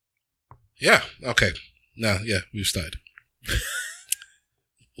Yeah, okay. Now, we've started.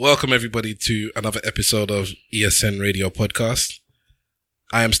 Welcome everybody to another episode of ESN Radio Podcast.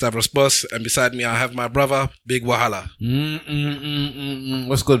 I am Stavros Boss, and beside me I have my brother, Big Wahala.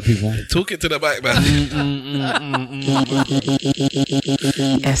 What's good, people? Talk it to the back, man.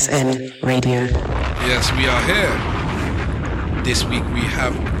 ESN Radio. Yes, we are here. This week we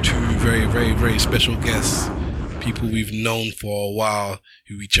have two very, very, very special guests. People we've known for a while,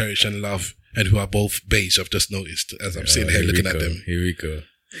 who we cherish and love, and who are both beige, I've just noticed, as I'm sitting here looking at them. Here we go.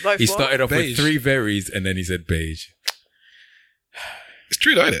 Both He what? started off Beige. with 3 berries and then he said beige. It's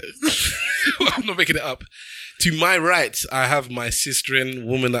true though, isn't it? I'm not making it up. To my right, I have my sister-in,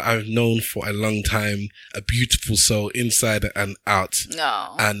 woman that I've known for a long time, a beautiful soul inside and out,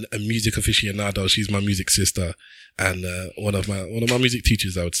 No. and a music aficionado. She's my music sister, and one of my music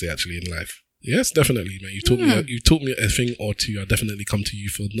teachers, I would say, actually, in life. Yes, definitely, man. You taught me a thing or two. I definitely come to you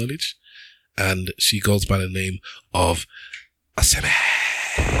for knowledge. And she goes by the name of Oseme.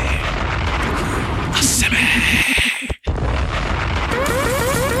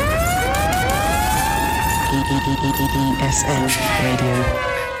 ESN Radio.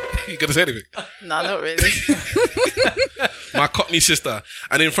 You gonna say anything? No, not really. My Cockney sister.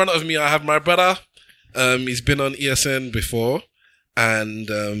 And in front of me, I have my brother. He's been on ESN before. And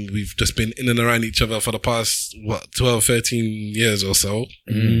we've just been in and around each other for the past, 12, 13 years or so.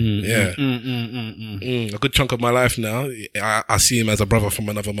 A good chunk of my life now. I see him as a brother from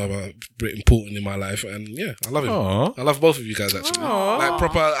another mother, very important in my life. And yeah, I love him. Aww. I love both of you guys, actually. Aww. Like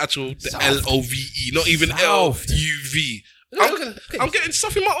proper, actual LOVE, not even LUV. I'm getting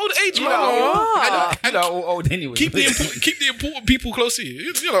stuff in my old age, man. I know, old anyway. Keep the important people close to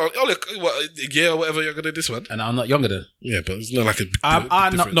you. You know, only a year or whatever you're gonna do this one. And I'm not younger than. Yeah, but it's not like a big I'm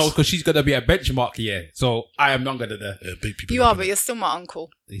not, difference. no, because she's gonna be a benchmark here, so I am younger than her. Yeah, big people. You are, but you're still my uncle.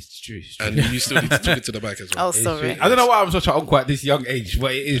 It's true. It's true. And you still need to talk it to the back as well. Oh, It's sorry. true. I don't know why I'm such an uncle at this young age,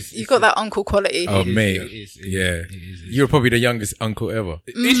 but it is. You got that uncle quality. Oh, It is, mate. it is, it is, Yeah. it is. You're probably the youngest uncle ever.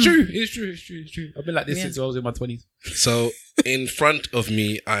 It's true. It's true. It's true. It's true. I've been like this Yeah. since I was in my 20s. So in front of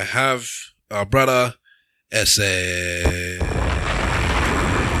me, I have our brother HeyEssay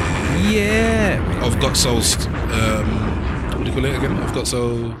Yeah. of Got Soul. What do you call it again? I've Got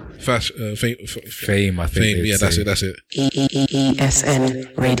Soul Fame, I think. Fame. they'd Yeah, that's say. it. That's it.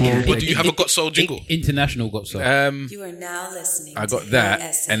 ESN Radio. But do you have a Got Soul jingle? International got so. You are now listening. I got to that,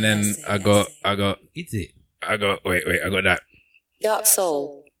 HeyEssay, and then HeyEssay, I got Is it? I got that. Got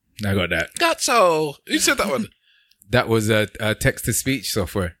Soul. I got that. Got Soul. Who said that one? That was a text-to-speech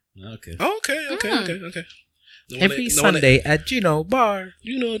software. Okay. Oh, okay. Every Sunday at Juno Bar.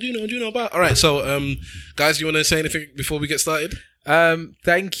 Juno Bar. All right, so guys, you want to say anything before we get started?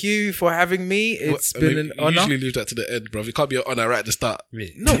 Thank you for having me. It's been an You honor. usually leave that to the end, bro. It can't be an honor right at the start.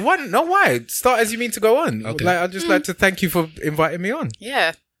 No, why? Start as you mean to go on. Okay. Like, I'd just like to thank you for inviting me on.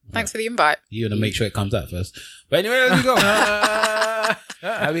 Yeah. Thanks for the invite. You're gonna make sure it comes out first. But anyway, there we go.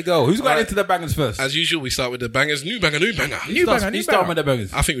 There we go. Who's going into the bangers first? As usual, we start with the bangers. New banger. You start with the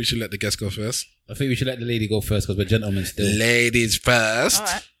bangers. I think we should let the guest go first. I think we should let the lady go first because we're gentlemen still. Ladies first. All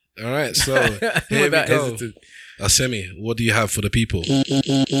right. All right, so here we Without go. hesitant. Oseme, what do you have for the people? Do I need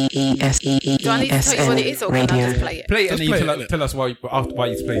to tell you what it is, or can I Radio. just play it? Play it and Just then you play it, innit? tell us why you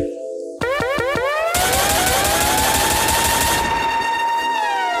play it.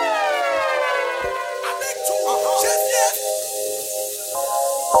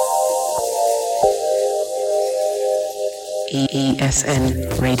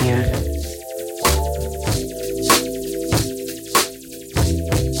 ESN Radio.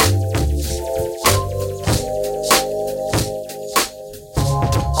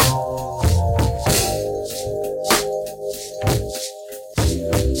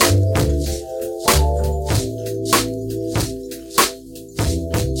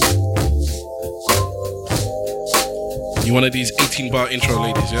 You one of these 18-bar intro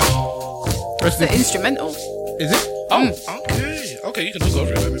ladies, yeah? It's the instrumental. Is it? Okay, you can just go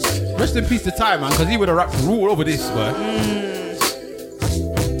over it, baby. Rest in peace to Ty, man, because he would have rapped rule over this, boy.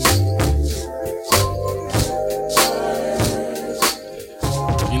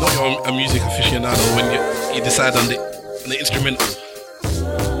 You know you're a music aficionado when you decide on the instrumental.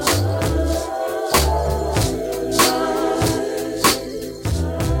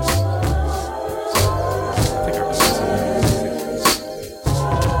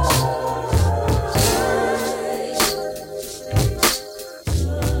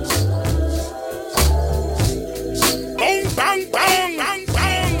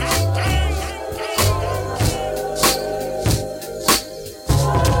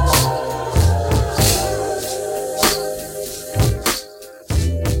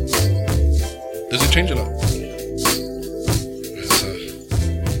 Does it change a lot?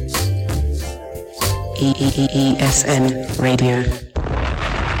 ESN Radio.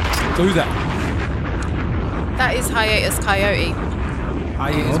 So who's that? That is Hiatus Coyote.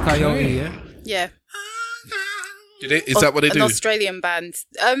 Hiatus Coyote, yeah. Yeah. Is that what they An do? Australian band.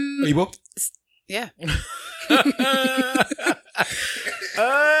 Are you booked? Yeah.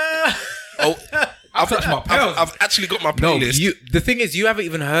 Oh, I've actually got my No, playlist. the thing is, you haven't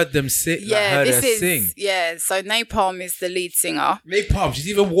even heard them sing. Yeah, heard this her is sing. yeah. So Napalm is the lead singer. Napalm, she's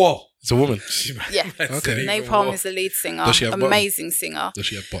even war. It's a woman. Yeah, Okay. Napalm is the lead singer. Does she have bottom? Amazing singer. Does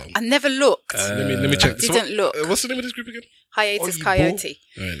she have bottom? I never looked. Let me check. I didn't look. What's the name of this group again? Hiatus you Coyote.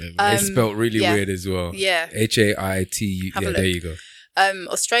 All right, then. It's spelled really yeah. weird as well. Yeah. HAITU. Have a Yeah, look. there you go.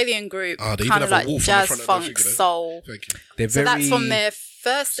 Australian group, Oh, they even kind of have a like wolf on the jazz, front of their funk, figure there. soul. Thank you. They're So very. that's from their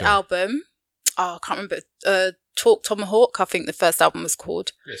first album. Oh, I can't remember. Talk Tomahawk, I think the first album was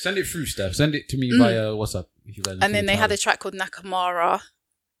called. Yeah, send it through, Steph. Send it to me via WhatsApp. If you guys And then they had a track called Nakamara.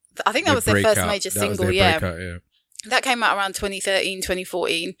 I think that was their first major single, yeah. That came out around 2013,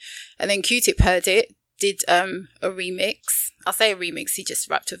 2014. And then Q-Tip heard it, did a remix. I say a remix, he just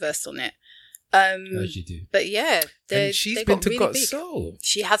rapped a verse on it. As you do. But yeah, And she's they been got to really Got big. Soul.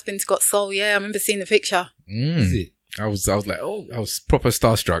 She has been to Got Soul, yeah. I remember seeing the picture. Is it? I was like, oh, I was proper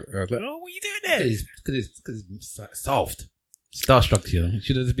starstruck. I was like, oh, what are you doing there? Because it's soft. Starstruck, you know. You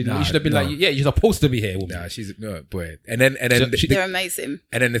should have been, Nah, you should have been no. like, yeah, you're supposed to be here, woman. Nah, she's no boy. And then They're amazing.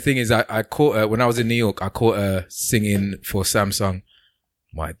 and then the thing is, I caught her when I was in New York. I caught her singing for Samsung.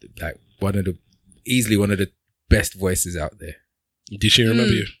 Easily one of the best voices out there. Did she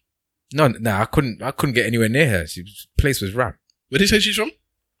remember you? No, I couldn't get anywhere near her. Place was rammed. Where did you say she's from?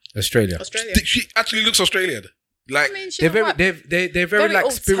 Australia. Australia. She actually looks Australian. Like, I mean, she They're don't very, rap. they're very Very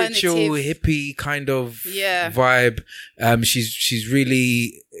like spiritual, alternative. hippie kind of Yeah. vibe. She's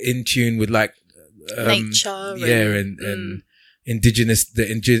really in tune with like Nature. yeah, and indigenous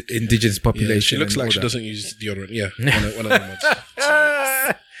population. yeah, she looks and like all she that. doesn't use deodorant. Yeah, one of them ones.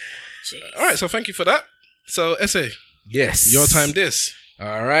 Jeez. All right, so thank you for that. So, Essay, Yes, your time this.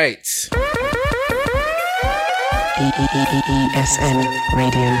 All right. ESN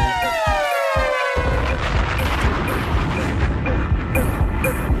Radio.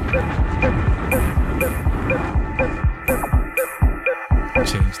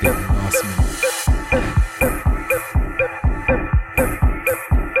 Changed it last minute.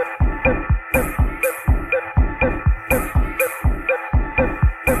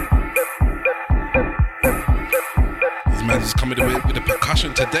 This man is coming with the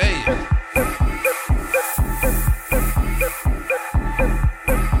percussion today.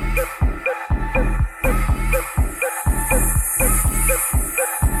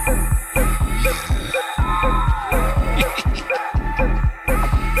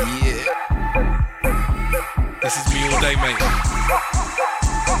 Yeah. This is me all day, mate.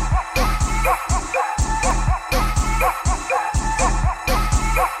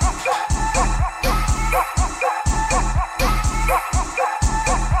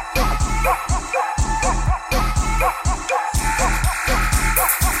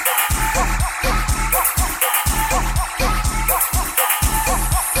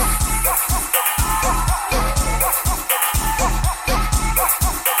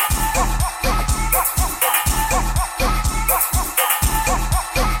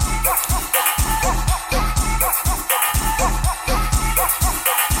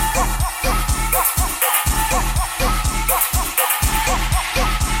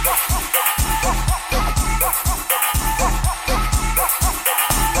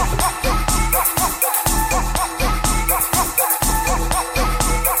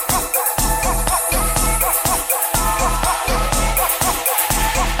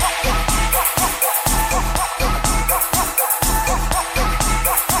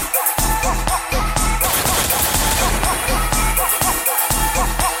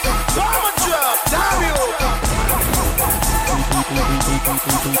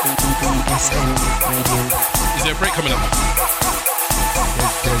 ESN Radio. Is there a break coming up?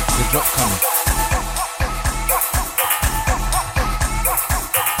 There's the drop coming.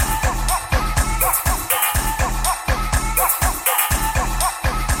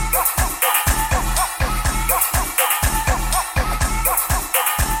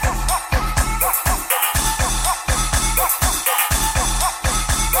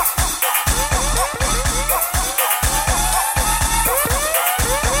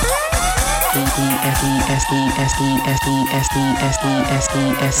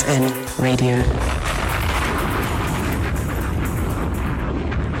 ESN Radio.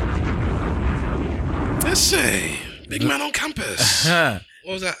 Essay. Big man on campus. Huh.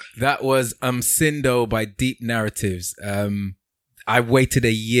 What was that? That was Sindo by Deep Narratives. I waited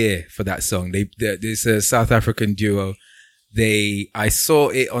a year for that song. There's a South African duo. I saw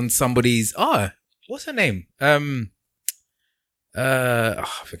it on somebody's, what's her name? I'm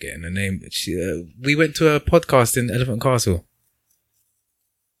forgetting her name. We went to a podcast in Elephant Castle.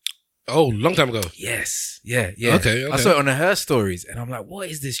 Oh, long time ago. Yes. Yeah. Okay. I saw it on her stories and I'm like, what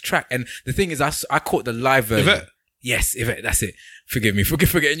is this track? And the thing is, I caught the live version. Yvette? Yes, Yvette, that's it. Forgive me for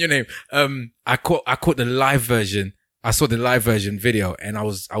forgetting your name. I caught the live version. I saw the live version video and I'm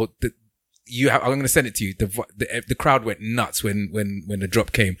going to send it to you. The crowd went nuts when the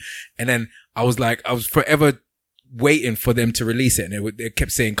drop came. And then I was forever waiting for them to release it. And they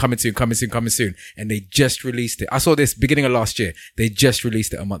kept saying, coming soon. And they just released it. I saw this beginning of last year. They just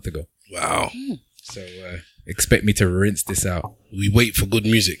released it a month ago. Wow. So, expect me to rinse this out. We wait for good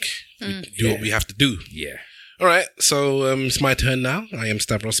music. We do what we have to do. Yeah. All right. So, it's my turn now. I am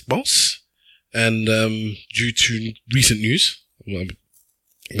Stavros Boss. And, due to recent news, I'm going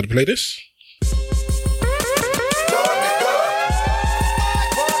to play this.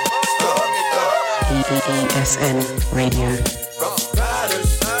 ESN Radio.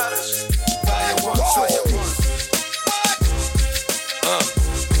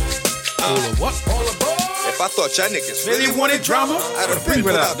 What? If I thought y'all niggas Really wanted drama? I'd have been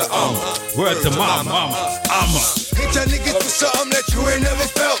without the armor. Word to my mama. Hit y'all niggas for something that you ain't never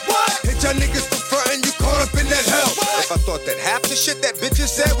felt. Hit y'all niggas for frontin', you caught up in that hell. If I thought that half the shit that bitches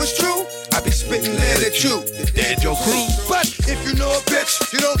said was true, I'd be spitting lead at you, the dead your crew. But if you know a bitch,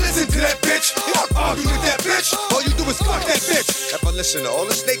 you don't listen to that bitch. You don't argue with that bitch. All you do is fuck that bitch. If I listen to all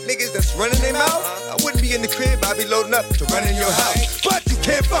the snake niggas that's running their mouth, I wouldn't be in the crib, I'd be loading up to run in your house. But you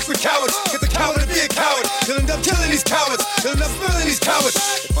can't fuck with cowards, cause a coward will be a coward. You'll end up killing these cowards, you'll end up killing these cowards.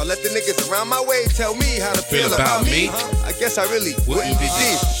 If I let the niggas around my way tell me how to feel about me, I guess I really wouldn't be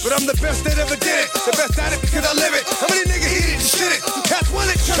deep. But I'm the best that ever did it, the best at it because I live it. How many niggas hit it and shit it? You cats want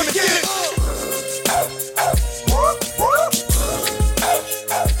it, come and get it.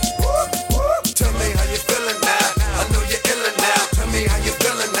 Tell me how you feeling now. I know you're illin' now. Tell me how you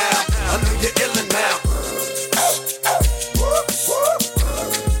feeling now. I know you're illin' now.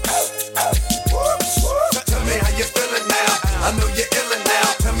 Tell me how you feeling now. I know you're illin'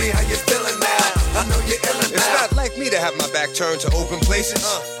 now. Tell me how you feeling now. I know you're illin' now. It's not like me to have my back turned to open places.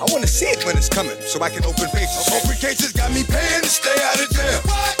 I wanna see it when it's coming, so I can open faces. Open cases got me paying to stay out of jail.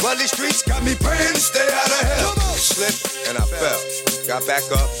 While these streets got me praying to stay out of hell. Slipped and I fell. Got back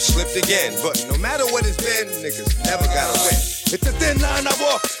up, slipped again. But no matter what it's been, niggas never gotta win. It's a thin line I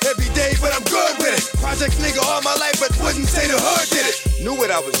walk every day, but I'm good with it. Project nigga all my life, but wouldn't say the hood did it. Knew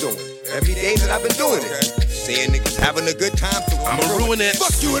what I was doing every day that I've been doing it. Seeing niggas having a good time, so I'ma ruin it.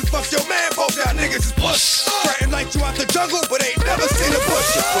 Fuck you and fuck your man, both y'all niggas is push. Threaten like you out the jungle, but ain't never seen a bush.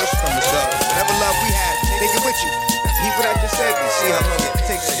 You push from the start. Whatever love we had, take it with you. Now keep what I just said and see how long it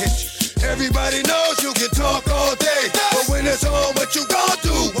takes to hit you. Everybody knows you can talk all day, but when it's on, what you gon'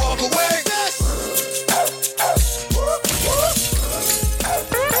 do? Walk away.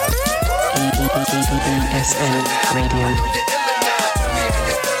 ESN Radio.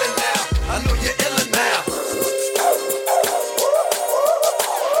 I know you're illin' now.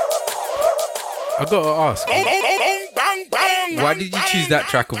 I gotta ask, why did you choose that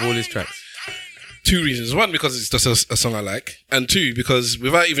track of all his tracks? Two reasons. One, because it's just a song I like. And two, because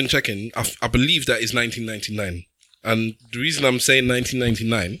without even checking, I believe that is 1999. And the reason I'm saying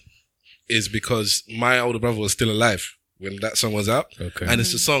 1999 is because my older brother was still alive when that song was out. Okay. And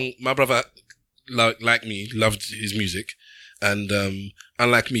it's a song, my brother, like me, loved his music. And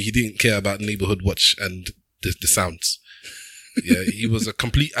unlike me, he didn't care about Neighborhood Watch and the sounds. Yeah, he was a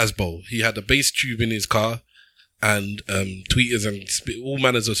complete asbo. He had a bass tube in his car and tweeters and all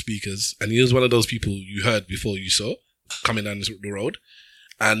manners of speakers. And he was one of those people you heard before you saw coming down the road.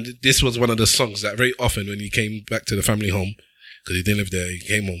 And this was one of the songs that very often when he came back to the family home, because he didn't live there, he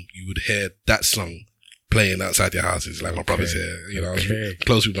came home, you would hear that song playing outside your house. It's like, my brother's here. You know, I was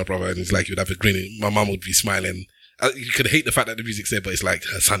close with my brother and it's like you'd have a grin. My mum would be smiling. You could hate the fact that the music's there, but it's like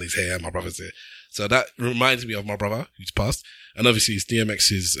her son is here, my brother's here. So that reminds me of my brother who's passed. And obviously his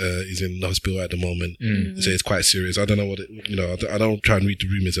DMX is in the hospital at the moment. So it's quite serious. I don't know what I don't try and read the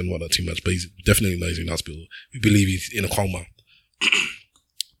rumors and whatnot too much, but he's definitely knows he's in the hospital. We believe he's in a coma.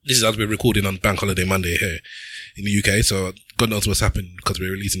 This is as we're recording on Bank Holiday Monday here in the UK. So God knows what's happened because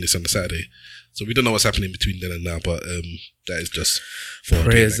we're releasing this on the Saturday. So we don't know what's happening between then and now, but that is just for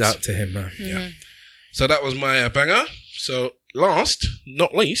prayers DMX. out to him, man. Yeah. So that was my banger. So last,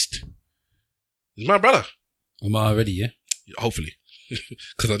 not least, is my brother. Am I ready, yeah? Hopefully.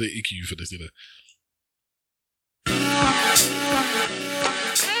 Because I didn't EQ you for this, you know.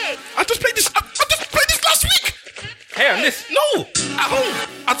 Yeah, listen. No, at home.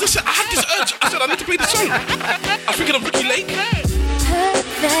 I had this urge. I said I need to play the song. I was thinking of Ricky Lake.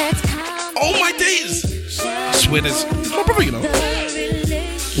 Oh my days. I swear this. It's my brother, you know.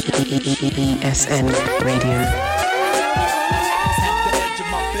 ESN Radio.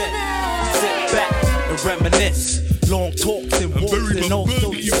 Sit back and reminisce. Long talks and walks and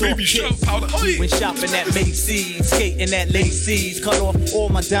also baby shop powder. When shopping at Macy's, skating at Lacey's, cut off all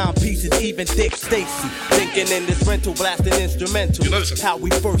my dime pieces, even Dick Stacy. Thinking in this rental, blasting instrumental. You know this? How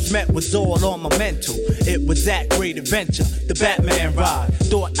we first met was all on my mental. It was that great adventure, the Batman ride.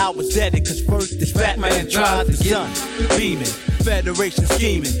 Thought I was dead, cause first this Batman tried the sun beaming. Federation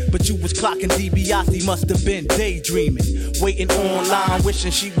scheming, but you was clocking DiBiase, must have been daydreaming. Waiting online,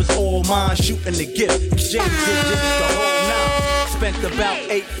 wishing she was all mine, shooting the gift, exchange digits the whole nine. Spent about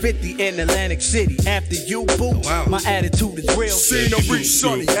 $850 in Atlantic City. After you, boo, my attitude is real. Scenery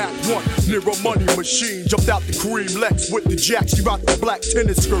sunny, Act 1, near a money machine. Jumped out the cream Lex with the jack. She rocked the black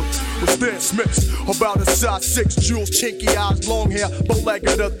tennis skirt with Stan Smiths. About a size 6, jewels, chinky eyes, long hair,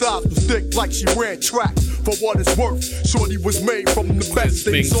 bow-legged, her thighs was thick like she ran track. For what it's worth, shorty was made from the best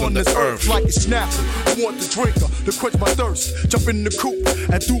things on this earth. Like a snapper, I want the drinker to quench my thirst. Jump in the coupe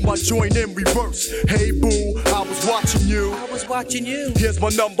and do my joint in reverse. Hey boo, I was watching you. Here's my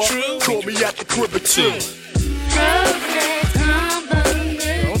number. Call me at the crib at 2.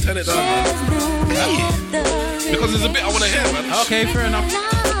 Don't turn it down, man. Hey. Because there's a bit I want to hear, man. Okay, fair enough.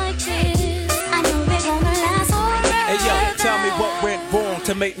 Hey yo, tell me what went wrong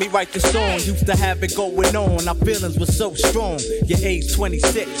to make me write this song. Used to have it going on, our feelings were so strong. Your age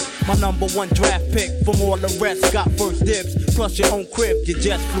 26, my number 1 draft pick. From all the rest, got first dibs. Plus your own crib, you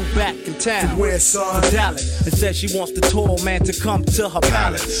just flew back in town. Where, son? Dallas, and said she wants the tall man to come to her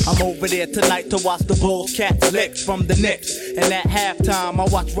palace. I'm over there tonight to watch the Bulls catch licks from the Knicks. And at halftime, I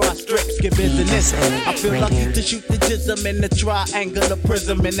watch Rod Strips give business. I feel lucky to shoot the jism in the triangular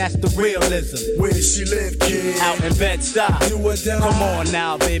prism, and that's the realism. Where does she live, kid? Out in Bed-Stuy. Come on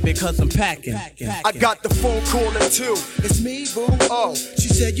now, baby, cause I'm packing. I got the phone call at 2. It's me, boo. Oh, she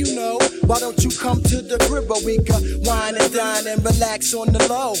said, you know, why don't you come to the crib where we can wine and dine and relax on the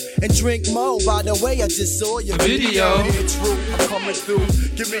low and drink more. By the way, I just saw your video. It's true, I'm coming through.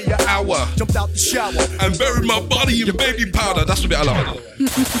 Give me an hour. Jumped out the shower and buried my body in baby powder. That's the bit I love.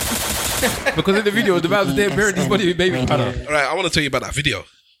 Because in the video, the man was there buried his body in baby powder. All right, I want to tell you about that video.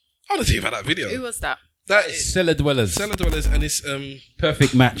 Who was that? That is Cellar Dwellers, and it's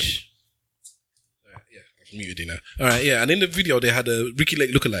perfect match. Yeah, I've muted you now. All right, yeah, and in the video they had a Ricky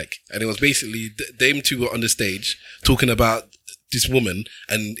Lake lookalike, and it was basically them two were on the stage talking about this woman,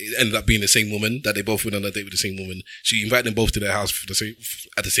 and it ended up being the same woman that they both went on a date with the same woman. She invited them both to their house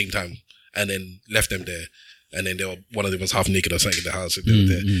at the same time, and then left them there. And then one of them was half naked or something in the house. And, they were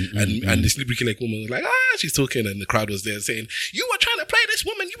there. And this Ricky Lake woman was like, she's talking, and the crowd was there saying, "You were trying to play this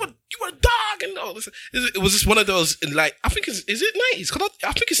woman. You were a dog," and all this. It was just one of those like I think is it 90s?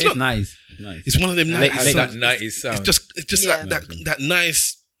 I think it's not nice. It's one of them 90s. That 90s sound. It's just like that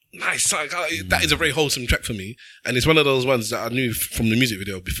nice song. That is a very wholesome track for me, and it's one of those ones that I knew from the music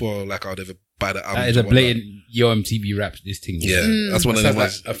video before, like I'd ever buy the album. That is a blatant Yo MTV rap. This thing. Yeah, that's one of them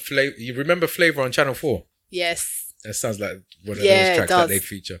ones. Like you remember Flavor on Channel 4? Yes. That sounds like one of those tracks that they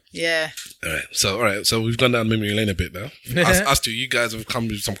feature. Yeah. All right. So we've gone down memory lane a bit now. Us two, you guys have come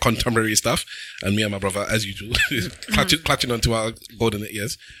with some contemporary stuff, and me and my brother, as usual, clutching onto our golden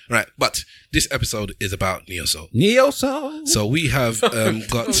years. All right. But this episode is about Neo Soul. So we have got.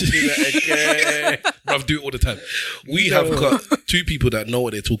 Bruv, do it all the time. We have got 2 people that know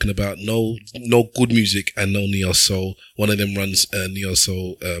what they're talking about, know good music, and know Neo Soul. One of them runs a Neo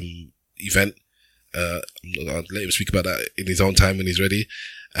Soul event. I'll let him speak about that in his own time when he's ready.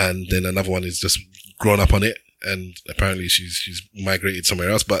 And then another one is just grown up on it, and apparently she's migrated somewhere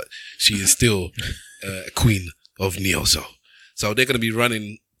else, but she is still a queen of Neo Soul. So they're going to be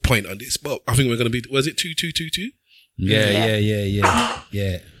running point on this. Well, I think we're going to be, was it 2-2-2-2?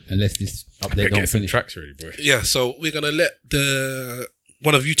 Yeah. Unless this update don't finish. Tracks ready, boy. Yeah, so we're going to let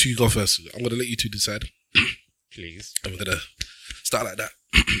one of you two go first. I'm going to let you two decide. Please. And we're going to start like that.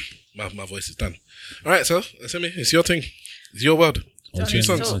 My voice is done. All right, so Oseme, it's your thing. It's your world. You can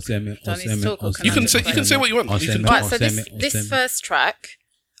say what you want. Right, so this first track,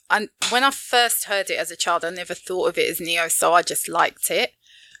 and when I first heard it as a child, I never thought of it as Neo Soul. I just liked it.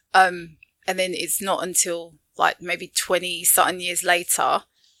 And then it's not until like maybe 20-something years later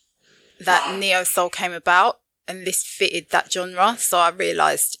that Neo Soul came about. And this fitted that genre, so I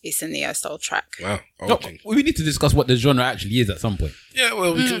realised it's a Neo Soul track. Wow. We need to discuss what the genre actually is at some point. Yeah,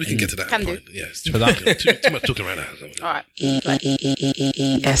 well, we can get to that point. Yeah, it's too much talking right now. All right.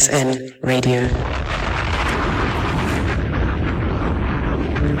 ESN Radio.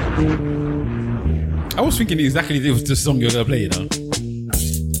 I was thinking exactly it was the song you're gonna play, you know.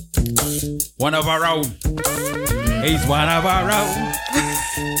 One of our own. He's one of our own.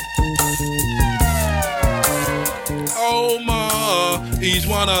 Omar, he's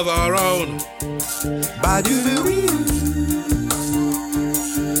one of our own.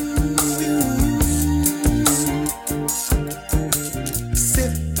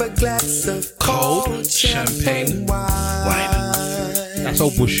 Sip a glass of Cold champagne wine. That's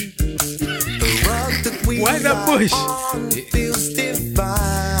all Bush. Why that Bush?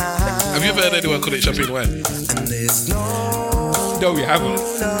 Have you ever heard anyone call it champagne wine? No, we haven't.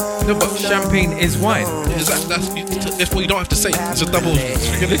 No, but champagne is wine. That's what you don't have to say. It's a double.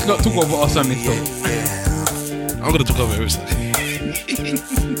 Let's not talk about us on this though. I'm gonna talk over everything.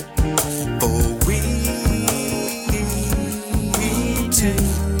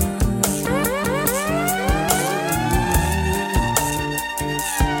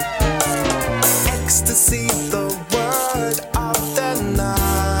 Ecstasy, the word of the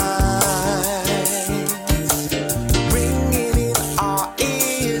night, ringing in our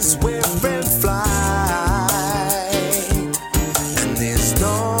ears, we're in flight, and there's no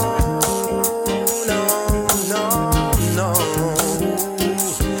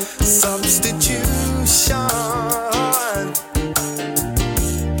substitution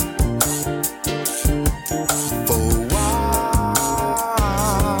for what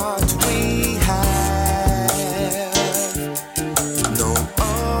we have. No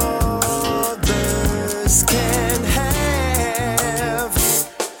others can have.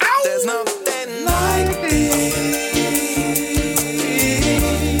 There's nothing like this.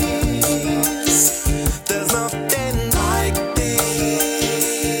 There's nothing like this.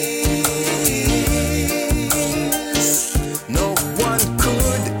 No one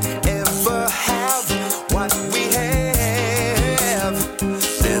could ever have what we have.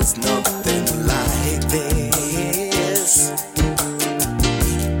 There's nothing like this.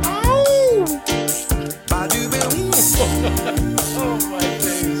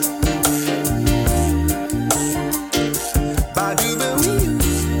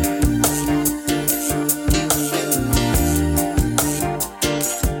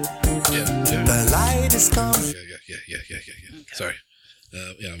 The light is coming. Yeah. Sorry.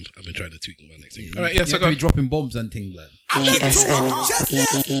 I've been trying to tweak my next thing. All right, So I got be dropping bombs and things like.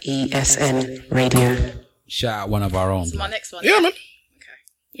 ESN Radio. Shout out one of our own. So my next one. Yeah, man. Okay.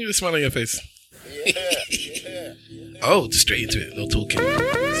 You have a smile on your face. Oh, just straight into it. No talking.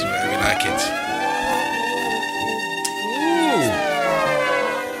 That's why we like it.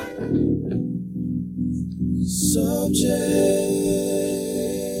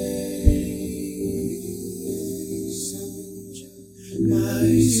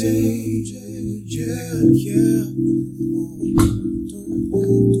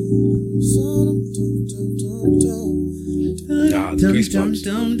 Ah, the goosebumps.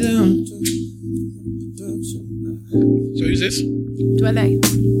 So who's this? Dwelle.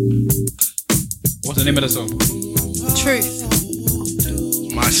 What's the name of the song? Truth.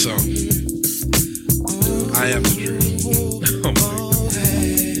 My song. I am the truth. Oh my God.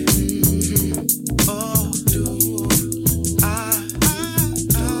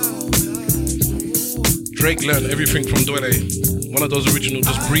 Drake learned everything from Dwelle. One of those original,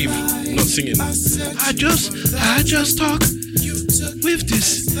 just breathe, not singing. I just talk with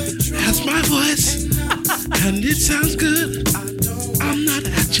this as my voice, and it sounds good. I'm not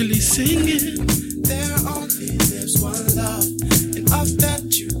actually singing. There only lives one love, and of that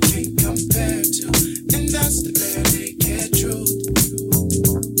you can't compare to, and that's the bare naked truth.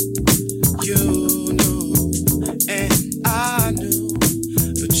 You knew, and I knew,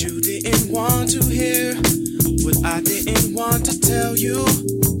 but you didn't want to hear what I didn't want to tell you.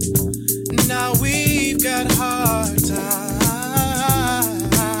 Now we've got hard times.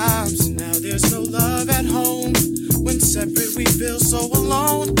 Now there's no love at home. When separate we feel so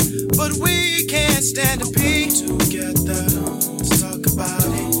alone. But we can't stand to be together. Let's talk about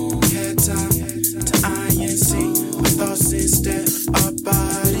it. Had time to eye and see our thoughts instead of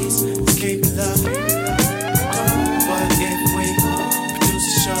bodies. This can't be love. But if we produce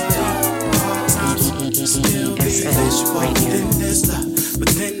a shorty, hard times still be visual. Then there's love, but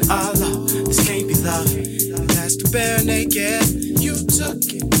then our love. This can't be love. That's the bare naked. You took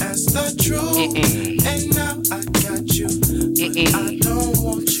it as the truth, and now I got you. But I don't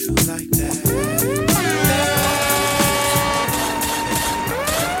want you like that.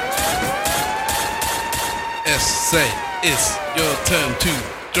 Essay, it's your turn to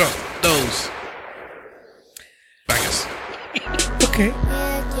drop those bangers. Okay.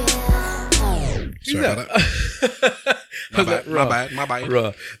 Sorry about that. My bad.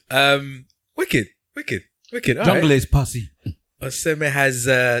 Raw. Wicked. All Jungle right. is pussy. Oseme has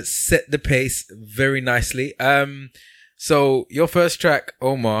set the pace very nicely. So your first track,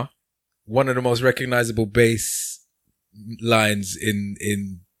 Omar, one of the most recognizable bass lines in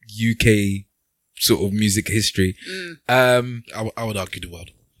UK sort of music history. I would argue the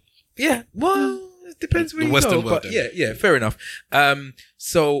world. Yeah, well, it depends where The you Western go. world, But then. yeah, fair enough.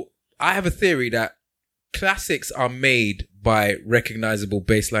 So I have a theory that classics are made by recognizable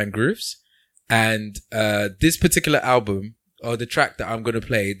bassline grooves. And this particular album, or the track that I'm going to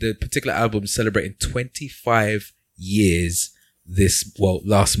play, the particular album is celebrating 25 years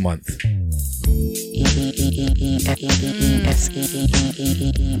last month.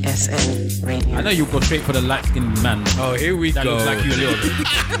 ESN Radio. I know you go straight for the light-skinned man. Oh, here we That go. looks like you a little bit.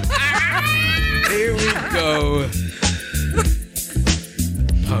 Here we go.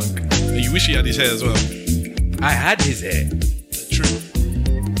 Punk. You wish he had his hair as well. I had his hair. True.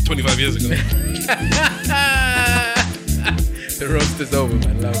 25 years ago. The roast is over,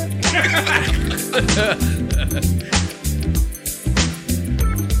 man. Love it.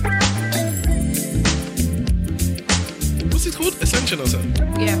 What's it called? Ascension or something?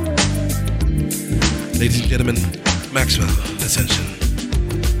 Yeah. Ladies and gentlemen, Maxwell, Ascension.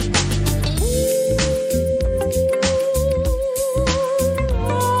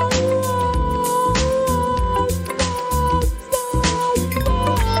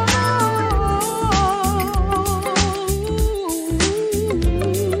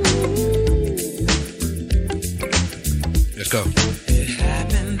 Let's go. It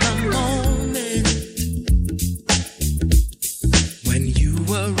happened the moment when you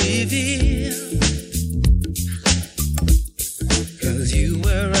were revealed. 'Cause you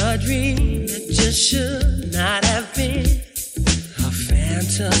were a dream that just should not have been a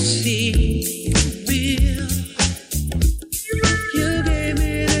fantasy real. You gave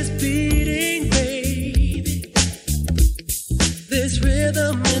me this beating, baby, this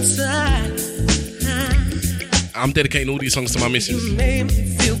rhythm inside. I'm dedicating all these songs to my missus.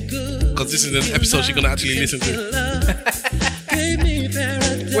 Because this is an episode she's going to actually listen to.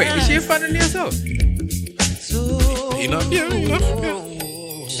 Wait, is she a fan of Neo Soul? Enough? Yeah, enough. Yeah.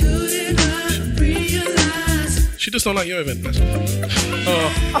 She just don't like your event. That's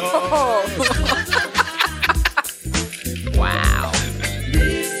Wow.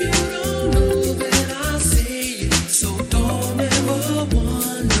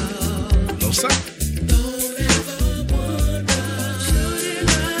 no sir.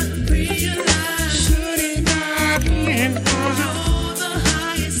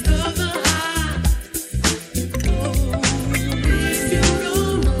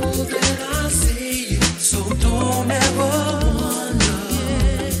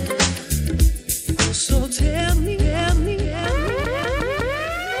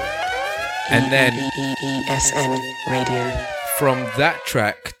 And then ESN Radio. from that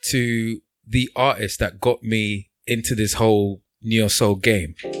track to the artist that got me into this whole Neo Soul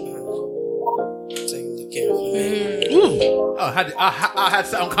game. I had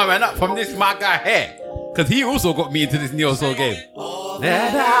something coming up from this my guy here. Because he also got me into this Neo Soul game.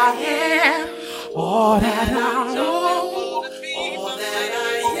 That I am, all that I know.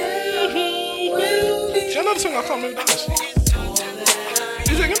 Do you know the song? I can't remember that.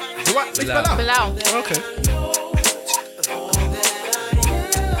 Is it again? What? Bilal. Okay.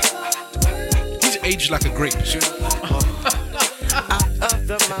 He's aged like a grape. Out of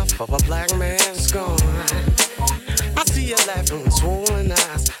the mouth of a black man's gone. I see you laughing with swollen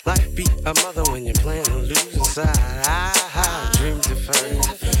eyes. Life be a mother when you're playing a losing side. Dreams deferred,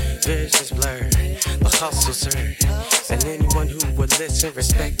 visions blurred, the hustle served. And anyone who would listen,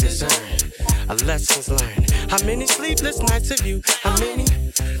 respect is earned. A lessons learned. How many sleepless nights have you? How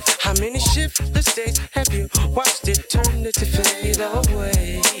many shiftless days have you watched eternity fade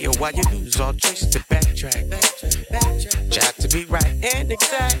away? Or why you lose all trace to backtrack? Try to be right and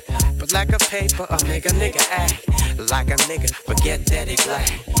exact, but like a paper, I make a nigga act like a nigga. Forget that he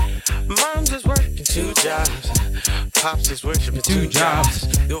black. Mom's is working 2 jobs, pops is worshiping 2 jobs.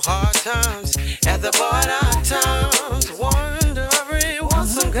 Through hard times, at the border towns, wondering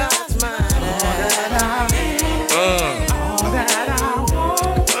what's on God's mind.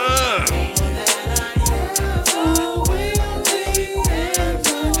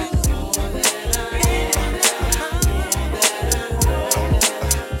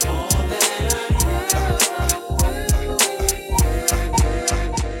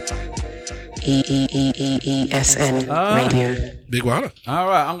 ESN Radio. Big water. All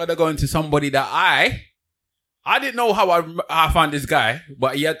right, I'm gonna go into somebody that I didn't know how I found this guy,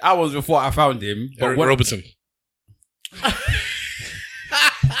 but yet I was before I found him. But Eric Robertson. I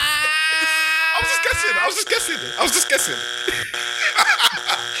was just guessing.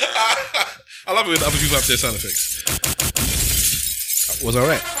 I love it when other people have their sound effects. Was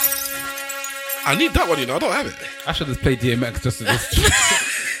alright. I need that one, you know. I don't have it. I should have played DMX just to this.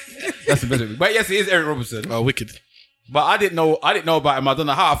 That's the best of it. But yes, it is Eric Robertson. Oh, wicked. But I didn't know about him. I don't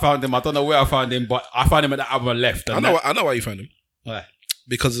know how I found him. I don't know where I found him. But I found him at the album Left. I know why you found him. Why?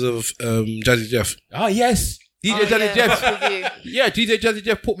 Because of Jazzy Jeff. Oh yes, DJ Jazzy Jeff. Yeah, DJ Jazzy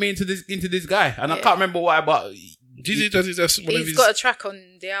Jeff put me into this guy, and I can't remember why, but DJ Jazzy Jeff's one of his. He's got a track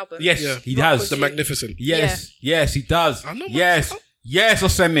on the album. Yes, he has. The Magnificent. Yes, he does. I know. Yes,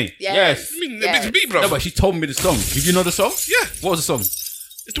 Oseme. Yes. I mean, it's me, bro. No, but she told me the song. Did you know the song? Yeah. What was the song?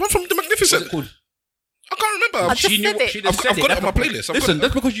 It's the one from The Magnificent. What's it called? I can't remember. I just said it. I've got it on my playlist. Listen,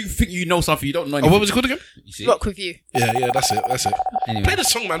 that's because you think you know something you don't know anything. What was it called again? Rock With You. Yeah, that's it. Anyway. Play the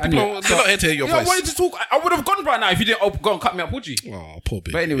song, man. People they're not here to hear your voice. I wanted to talk. I would have gone right now if you didn't go and cut me up, would you? Oh, poor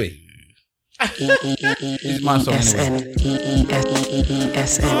baby. But anyway. This is my song anyway.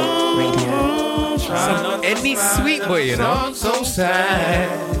 ESN Radio. Any sweet boy, you know. So sad.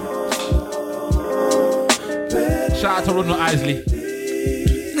 Shout out to Ronald Isley.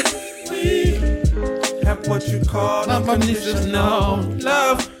 Have what you call unconditional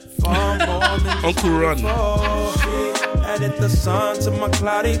love for more than Uncle Ron. Added the sun to my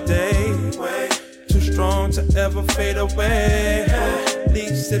cloudy day. Too strong to ever fade away. At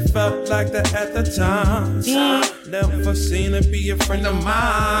least it felt like that at the time. Never seen her be a friend of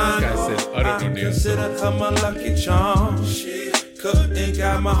mine. I considered her my lucky charm. She couldn't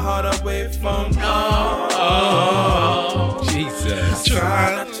got my heart away from Jesus.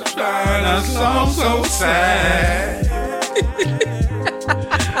 Trying a song so sad.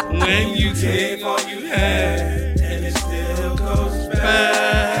 When you take all you had and it still goes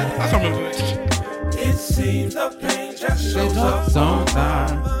bad. I can't remember it. It seems the pain just shows up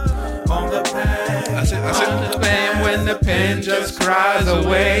sometimes on the past. That's it. Understand when the pen just cries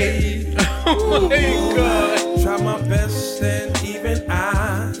away. Oh my God. Try my best and even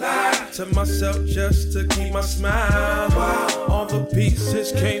I lie to myself just to keep my smile. All the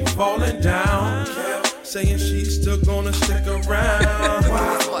pieces came falling down. Saying she's still gonna stick around.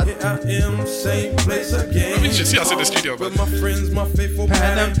 Here I am, same place again. Let me just see us in the studio, man. With my friends, my faithful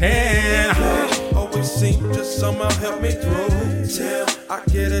pad and pen. Always seem to somehow help me through. Till I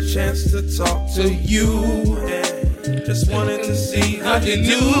get a chance to talk to you. And just wanted to see how you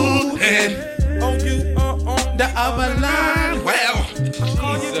knew. And oh, you are on the other line. Well,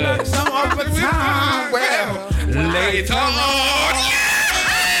 Jesus. Some other time. Well, later on.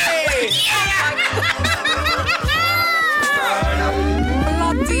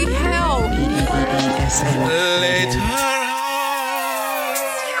 Bloody hell. Later on.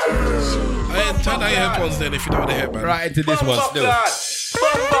 Turn down your headphones then if you don't want to hear, man. Right into this one still.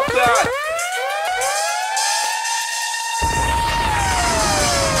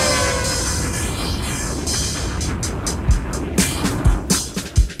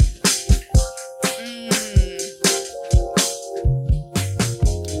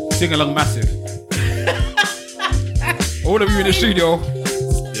 Sing along massive. All of you in the studio.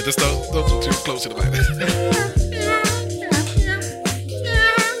 Yeah, just don't talk too close to the mic.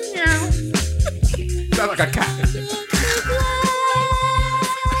 Sounds like a cat.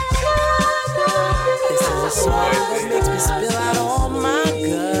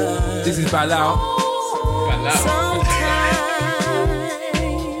 This is Balau.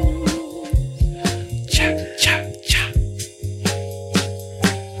 Cha, cha, cha.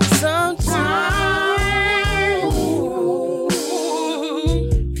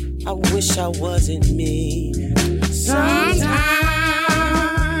 I wish I wasn't me. Sometimes.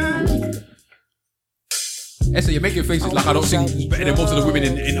 Esther, you're making faces like I don't sing better than most of the women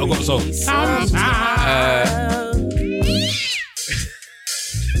in Ogot song.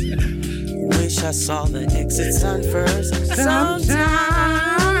 Wish I saw the exit sign first. Sometimes.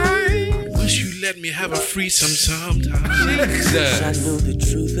 Wish you let me have a threesome sometime. Wish I knew the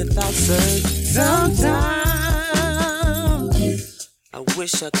truth without search. Sometimes. I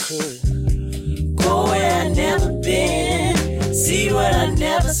wish I could go where I never been, see what I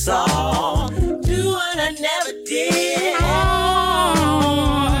never saw, do what I never did.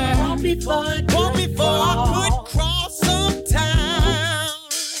 Walk before I could cross sometimes.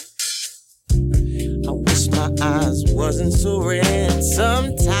 I wish my eyes wasn't so red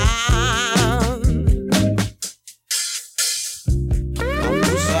sometimes. I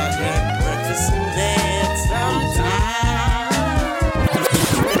wish I had breakfast in bed sometimes.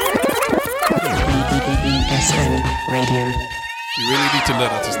 ESN Radio. You really need to learn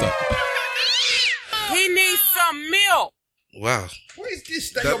how to stop. He needs some meal. Wow. What is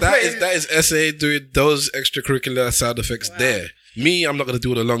this That is Essay doing those extracurricular sound effects there. Me, I'm not going to do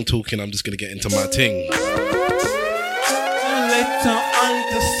all the long talking. I'm just going to get into my thing.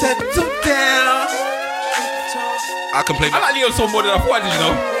 Settle down. I can play. I like Leo so more than I thought, did you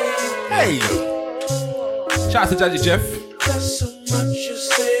know? Hey. Shout out to Jazzy Jeff. There's so much you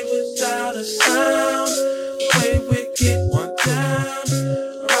say without a sound. The way we get one down.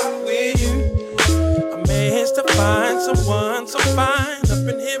 Rock with you. I managed to find someone so fine. Up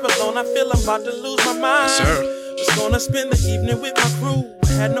in here alone, I feel I'm about to lose my mind. Yes, sir. Was gonna spend the evening with my crew. I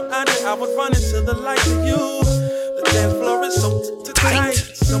had no idea I was running to the light of you. The dance floor is so tight.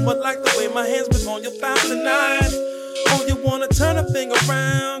 Someone like the way my hands been on your thighs tonight. Oh, you wanna turn a thing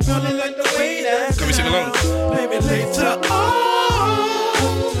around? Girl, I like the way that. Can we sing along? Maybe later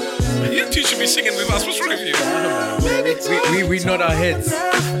on. You two should be singing with us. What's wrong with you? We nod our heads.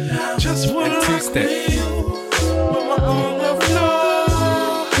 Just one and two-step.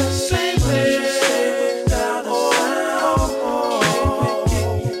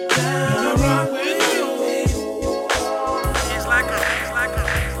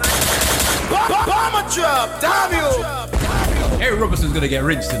 Drop, W. Harry Robinson's gonna get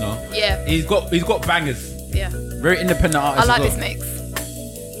rinsed, you know. Yeah. He's got bangers. Yeah. Very independent I artist. like as this well. mix.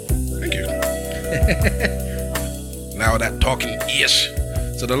 Thank you. Now that talking ish.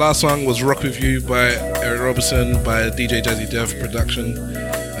 So the last song was Rock With You by Eric Robinson by DJ Jazzy Jeff production.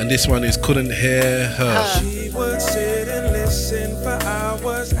 And this one is Couldn't Hear Her. She would sit and listen for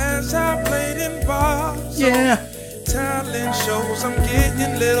hours as I played in bars. Yeah. Talent shows, I'm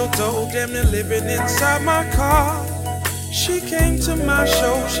getting little dough, damn near living inside my car. She came to my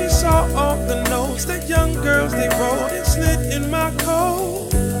show, she saw all the notes that young girls they wrote and slid in my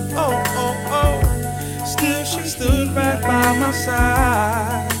coat. Oh, oh, oh. Still she stood right by my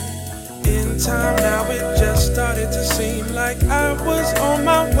side. In time now it just started to seem like I was on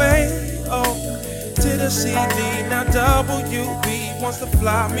my way. Oh, to the CD, now WB wants to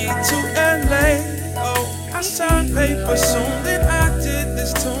fly me to LA. Oh, I signed paper soon, then I did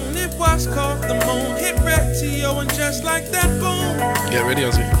this tune. It was called The Moon, hit radio, and just like that, boom. Get ready,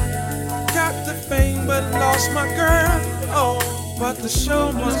 Ozzy. Got the fame, but lost my girl. Oh, but the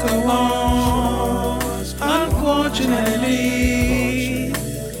show must go on. Unfortunately,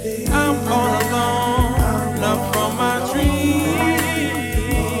 I'm all alone, not from my dream.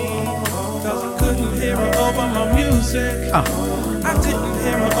 Cause I couldn't hear her over my music. I didn't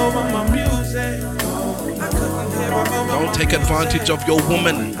hear her over my music. Don't take advantage of your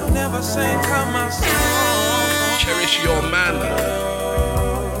woman. Cherish your man.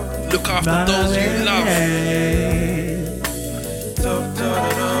 Look after those you love.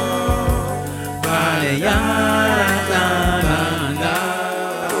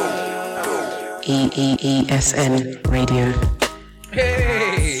 ESN Radio.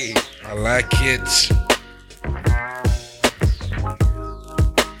 Hey, I like it.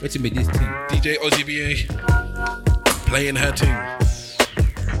 Wait a minute, this thing. DJ Ozzy BA playing her thing.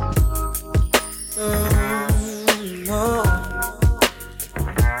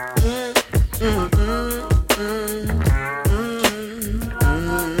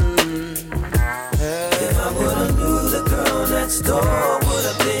 If I would've knew the girl next door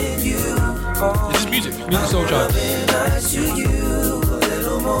would've been you. This is music. Music Soul Child. Nice to you, a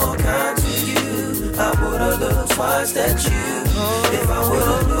little more kind to you. I would've looked twice at you. If I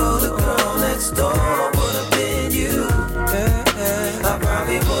would've knew the girl next door would've been you. I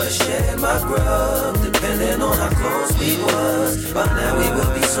probably would've shared my grub, depending on how close we was. By now we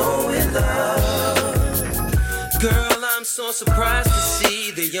would be so in love. Girl, I'm so surprised to see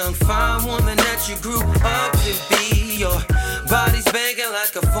the young fine woman that you grew up to be. Your body's banging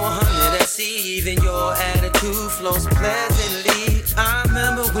like a 400 SE. Even your attitude flows pleasantly. I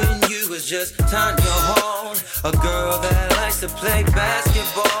remember when you was just Tanya Hall, a girl that likes to play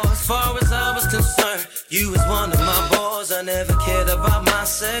basketball. As far as I was concerned, you was one of my boys. I never cared about my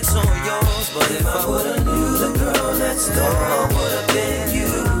sex or yours. But if I would've knew the girl next door would've been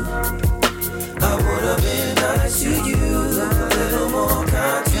you, I would've been nice to you, a little more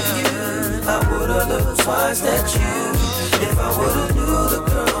kind to you. I would've looked twice at you. If I would've knew the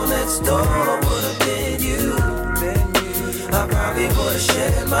girl next door would've been you, I probably would've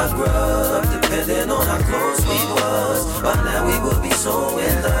shared my grub, depending on how close we was. But now we would be so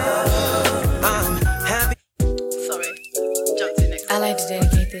in love. I'm happy. Sorry, jumped in next. I like to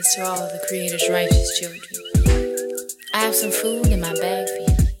dedicate this to all of the Creator's righteous children. I have some food in my bag for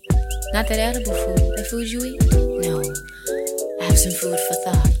you. Not that edible food, the food you eat. No, I have some food for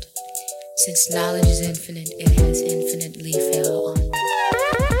thought. Since knowledge is infinite, it has infinitely fell on me.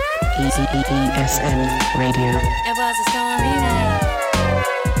 ESN Radio. It was a stormy night.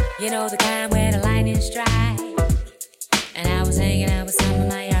 You know the kind where the lightning strike. And I was hanging out with some of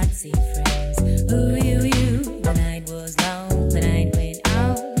my artsy friends. Ooh, you. The night was long, the night went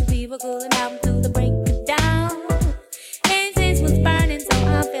on. We were cooling out until the break of dawn. Incense was burning, so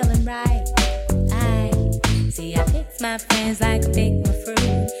I'm feeling right. I picked my friends like I picked my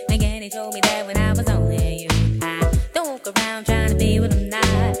fruit. Again, he told me that when I was only a youth. I don't walk around trying to be what I'm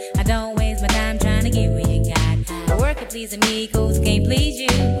not. I don't waste my time trying to get what you got. I work at pleasing me, cause I can't please you.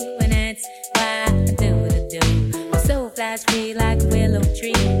 And that's why I do what I do. My soul flies free like a willow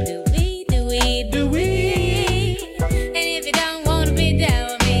tree. Do we? And if you don't wanna be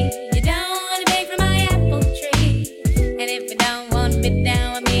down with me, you don't wanna pick from my apple tree. And if you don't wanna be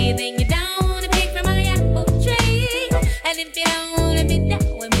down with me, then you don't wanna pick from my apple tree. And if you don't wanna be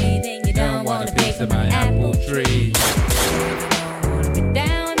down with me, then you don't wanna pick from my apple tree.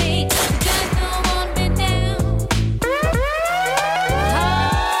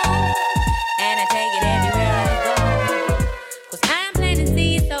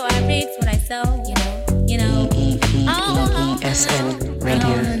 ESN Radio.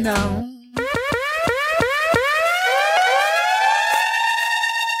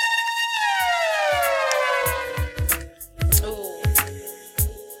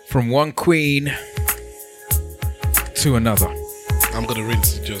 From one queen to another. I'm gonna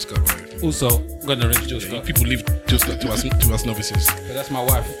rinse Jill Scott. Right? Also, I'm gonna rinse Jill Scott. People leave Jill Scott to us novices. But that's my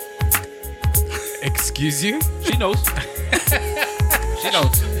wife. Excuse you? She knows. She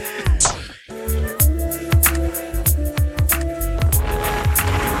knows.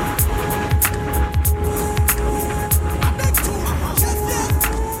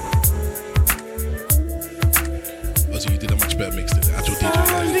 You did a much better mix than the actual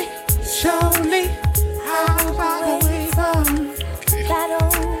DJ. Surely, how far away from that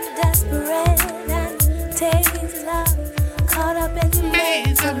old desperate and takes love, caught up in the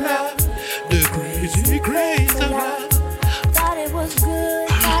maze of love, the crazy craze of love. Thought it was good,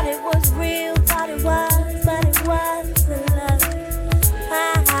 thought it was real, thought it was, but it wasn't love.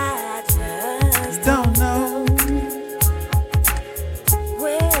 I just don't know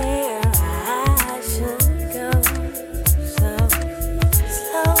where I should go.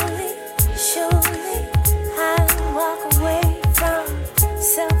 Slowly, surely, I walk away from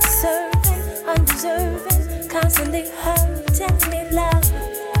self-serving, undeserving, constantly hurting me, love,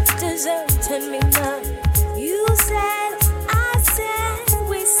 deserting me, love. You said, I said,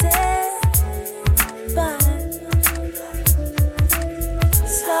 we said, but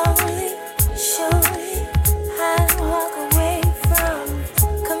slowly, surely, I walk away from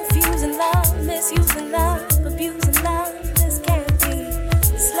confusing love, misusing love, abusing love. This can't be.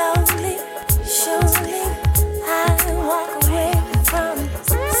 Slowly, surely, I walk away from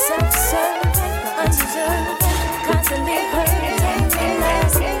self-serving, undeserving, constantly hurting me, love.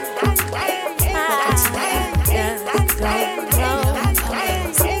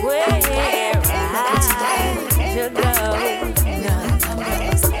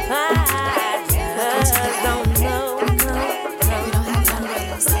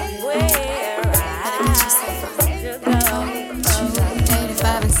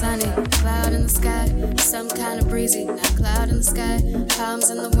 Some kind of breezy, not cloud in the sky, palms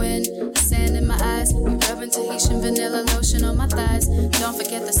in the wind, sand in my eyes. We rubbing Tahitian vanilla lotion on my thighs. Don't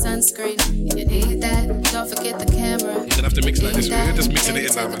forget the sunscreen, you need that. Don't forget the camera. You're gonna have to mix like this. We're just mixing it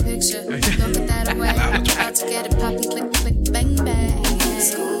in now, man. Picture. Don't put that away. About to get it popping, click, click, bang, bang.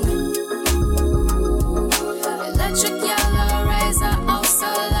 Electric yellow rays are oh so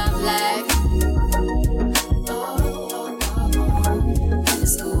lovely.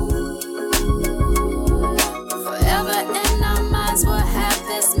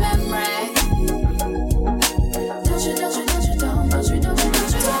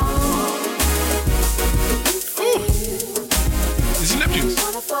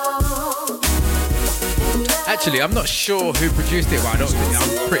 Actually, I'm not sure who produced it, but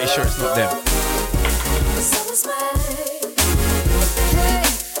I'm pretty sure it's not them.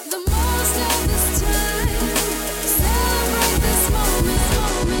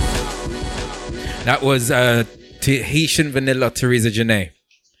 That was Tahitian Vanilla, Teresa Janae.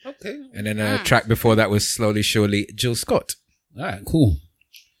 Okay. And then a track before that was Slowly Surely, Jill Scott. All right, cool.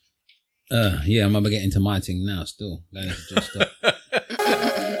 Yeah, I'm about to get into my thing now still. Going into Jill Scott.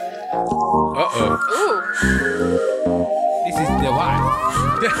 Uh-oh. This is the one.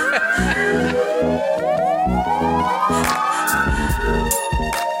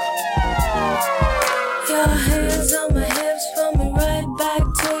 Your hands on my hips, pull me right back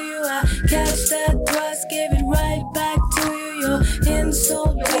to you. I catch that thrust, give it right back to you. You're in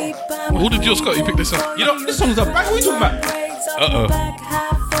so deep. Who did yours got? You picked this up. You know, this song's a bang. What are you talking about?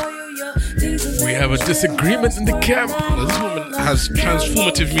 We have a disagreement in the camp. No, this woman has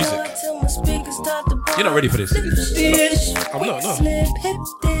transformative music. You're not ready for this. I'm not, no.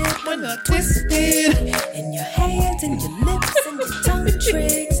 When I twisted in your hands and your lips and your tongue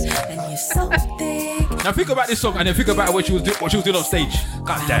tricks and you're so thick. Now think about this song and then think about what she was doing on stage.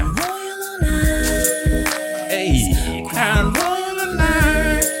 God damn. Hey. And royal on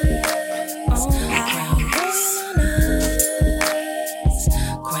ice.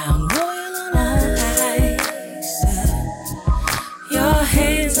 Crown royal on ice. Your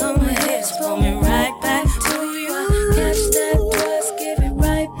hands on my hips, pull me right back to you. Catch that thrust, give it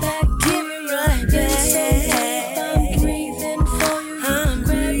right back, give it right back. I'm breathing for you, I'm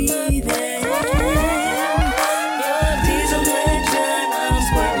breathing. Your diesel engine, I'm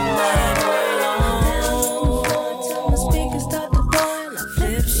squirting my oil on. Till my speakers start to boil, I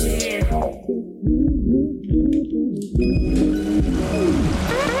flip shit.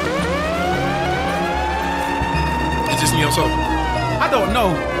 Is this Neo Soul? I don't know,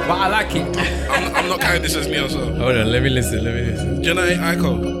 but I like it. I'm not counting this as Neo Soul. Hold on, let me listen. Do you know Aiko?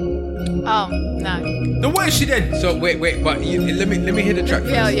 Oh, no. Then what is she then? So wait, but let me hear the track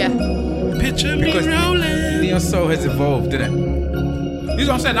first. Yeah. Picture me Because rolling. Neo Soul has evolved, didn't it? This is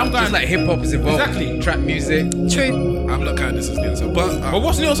what I'm saying. I'm going Just like hip hop has evolved. Exactly. Trap music. True. I'm not counting this as Neo Soul. But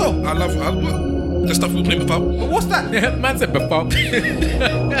what's Neo Soul? I love the stuff we play before. But what's that? Man said before. Picture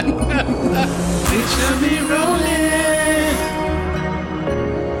me rolling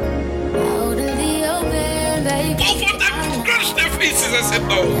out in the open, baby. Both of them scratched their faces. I said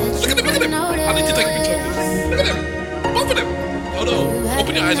no. Look at them. I need to take a picture of this. Look at them. Both of them. Hold on.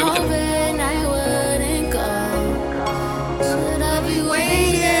 Open your eyes and look at them. I wouldn't go. Should I be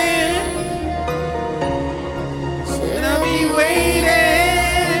waiting? Should I be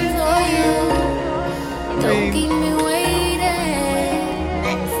waiting for you? Don't keep me waiting.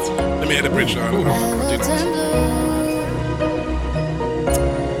 Let me hear the bridge.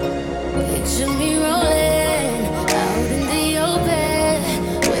 Picture me rolling out in the open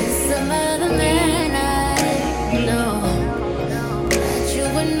with some other man I know that you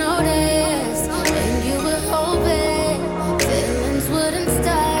would notice and you were hoping feelings wouldn't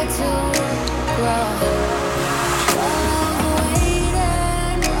start to grow. While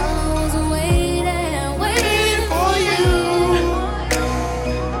I was waiting for you.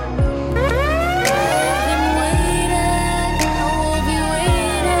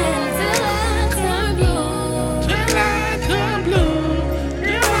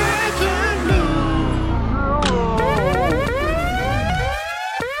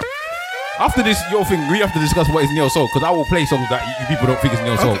 After this, your thing, we have to discuss what is Neo Soul because I will play songs that you people don't think is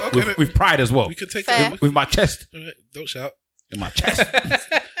Neo Soul with pride as well. We can take Fair. it With my chest. Don't shout. In my chest.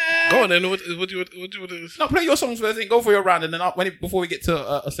 Go on then. What do you want to do? No, play your songs first and go for your round, and then before we get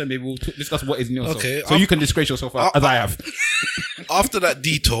to Oseme, we'll discuss what is Neo Soul. Okay, So you can disgrace yourself as I have. After that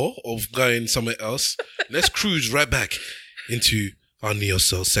detour of going somewhere else, let's cruise right back into our Neo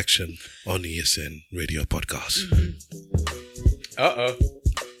Soul section on the ESN Radio Podcast. Uh-oh.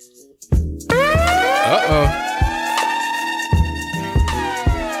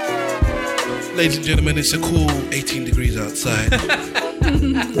 Ladies and gentlemen, it's a cool 18 degrees outside.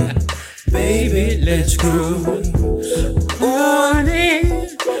 Baby, let's groove on in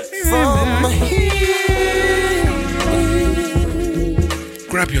from here.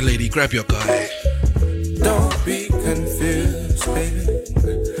 Grab your lady, grab your guy. Don't be confused, baby.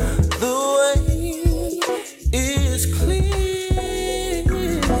 The way is clear.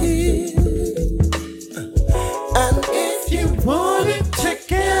 And if you want it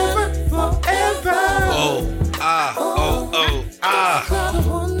together forever.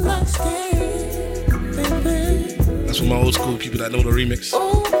 That's for my old school people that know the remix.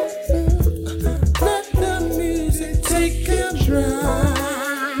 Let the music take a drive.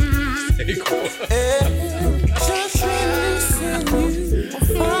 Just listen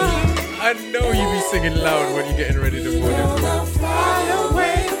you. I know you be singing loud when you're getting ready to board it. Fly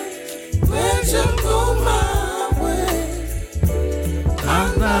away. Let you go my way.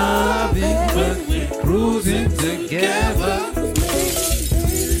 I'm loving, but we're cruising together.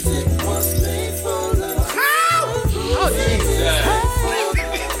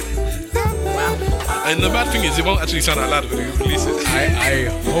 And the bad thing is, it won't actually sound out loud when you release it. I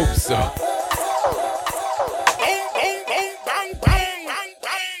hope so.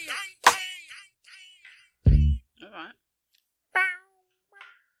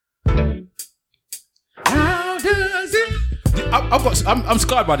 How does it? I'm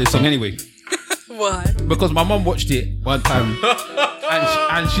scarred by this song anyway. Why? Because my mum watched it one time,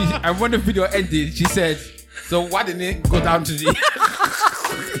 and when the video ended, she said, "So why didn't it go down to the?"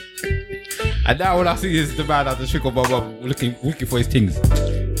 And now all I see is the man at the trick of my mum looking for his things.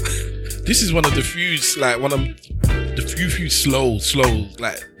 This is one of the few slow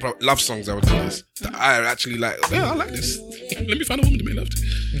like love songs I would do this that I actually like. Yeah, I like this. Let me find a woman to make love to.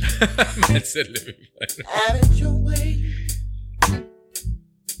 Man said, let me find a Have it your way,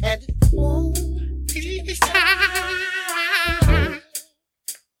 and it won't be time.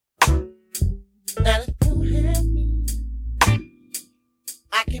 Now if you have me,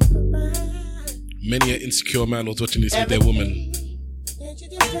 I can provide. Many an insecure man was watching this with their woman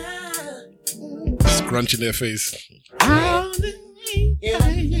scrunching their face.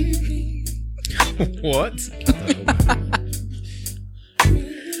 What?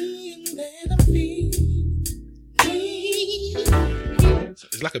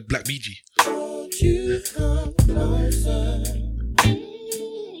 It's like a black BG. Won't you come closer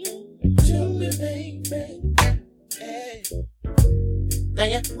to me, baby? Hey. Now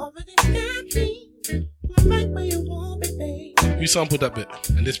you already got me right where you want me, baby. You sampled that bit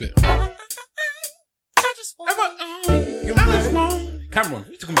and this bit. Cameron, what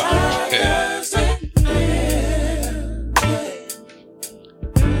are you talking about?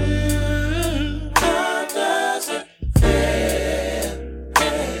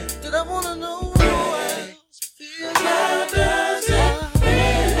 Did I wanna know how else feel? How does it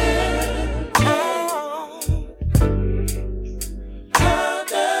feel? How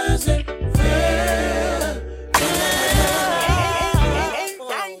does it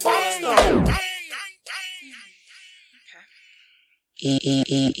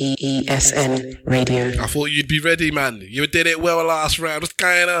ESN Radio. I thought you'd be ready, man. You did it well last round. What's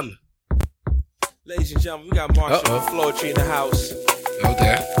going on? Ladies and gentlemen, we got Marshall Floetry in the house. Oh,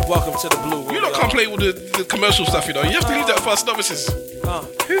 there. Welcome to the Blue Room. You don't can't play with the commercial stuff, you know. You have to leave that for us novices. I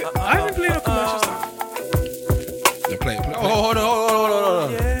haven't played the commercial stuff. Yeah, play it. Oh, hold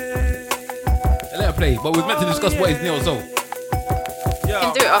on. Let her play, but we're meant to discuss what is neo soul. You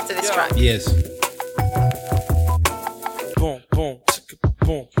can do it after this track. Yes. Boom, boom,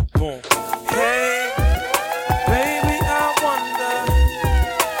 boom, boom. Hey, baby, I wonder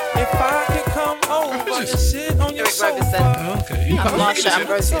if I could come over and sit on your sofa. Okay. Marsha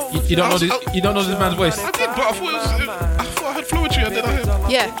Ambrosius. You don't know this. You don't know this man's voice. I did, but I thought I heard Floetry and then I heard.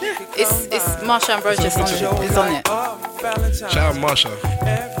 Yeah, it's Marsha Ambrosius on it. Shout out Marsha.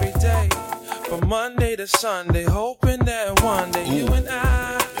 Every day, from Monday to Sunday, hoping that one day you and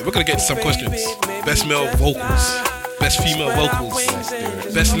I. Yeah, we're gonna get to some questions. Best male vocals, best female vocals,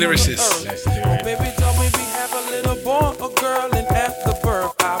 best lyricists. Baby, don't we have a little boy or girl, and at the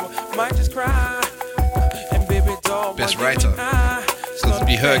birth hour might just cry. And baby, dog, Best writer. So it'll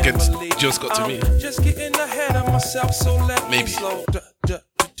be her against Jill Scott to me. Just getting ahead of myself, so let me Maybe. slow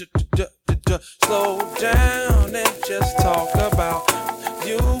down and just talk about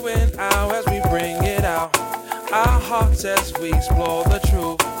you and I as we bring it out. Our hearts as we explore the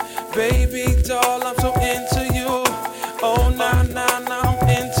truth. Baby doll, I'm so into you. Oh, nah, nah, nah, I'm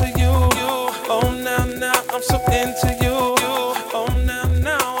into you. Oh, nah, nah, I'm so into you. Oh, nah,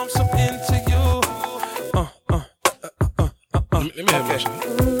 nah, I'm so into you. Let me hear Marsha.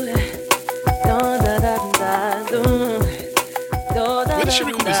 Where did she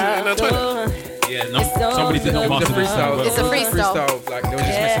record this? In her toilet? Yeah, no. Somebody did not master this. It's a freestyle. Like they were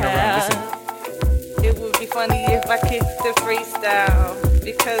just messing around. Listen. It would be funny if I kicked the freestyle,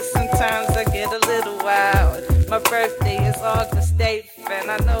 because sometimes I get a little wild. My birthday is August 8th, and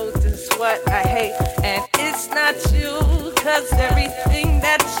I know this is what I hate. And it's not you, cause everything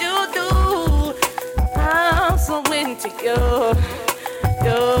that you do, I'm so into you.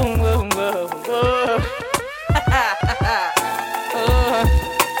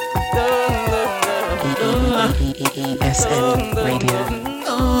 ESN Radio.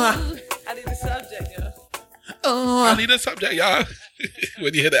 I need a subject, yo. I need a subject, y'all.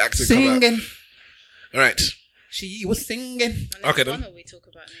 When you hear the accent Singing. come out. All right. She was singing. Okay then.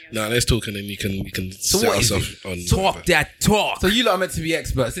 No, let's talk and then you can set what us is off on Talk that talk. So you lot are meant to be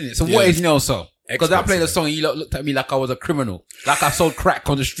experts, isn't it? So Yeah. what is neo soul? Because I Experts, played a song, you lot looked at me like I was a criminal, like I sold crack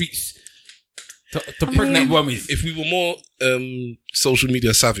on the streets to pregnant women. If we were more social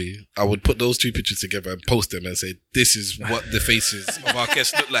media savvy, I would put those two pictures together and post them and say, this is what the faces of our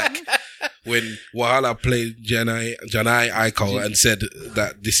guests look like when Wahala played Janai Aiko and said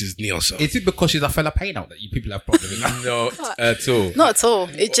that this is neo soul. Is it because she's a fella pain out that you people have problems with? Not at all. Not at all.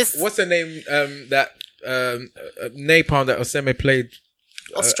 It just What's the name? That Napalm that Oseme played.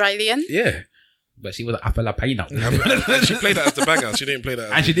 Australian. Yeah. but she was a cappella painter. And she played that as the banger. She didn't play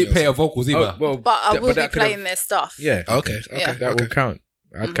that. And she didn't play her vocals either. But I will be playing their stuff. Yeah. Okay. That will count.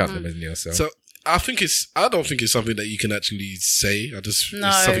 I'd count them as neo soul. So I don't think it's something that you can actually say. It's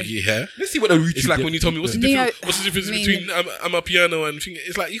No. something you hear. Let's see what the root. It's like when you told me what's the difference between I'm a piano and thing.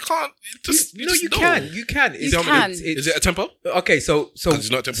 It's like you can't. You can. You can. Is it a tempo? Okay, so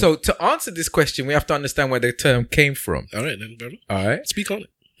It's not tempo. so to answer this question, we have to understand where the term came from. All right, then, brother. All right, speak on it.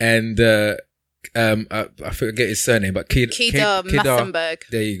 And I forget his surname, but Kida Mathenberg.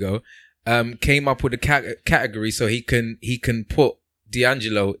 There you go. Came up with a category so he can put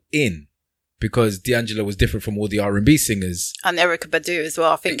D'Angelo in. Because D'Angelo was different from all the R&B singers. And Erykah Badu as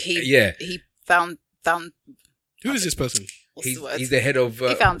well. I think he found. Who is this person? He's the head of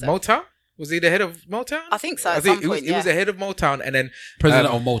Motown. Was he the head of Motown? I think so. At some point, he was the head of Motown, and then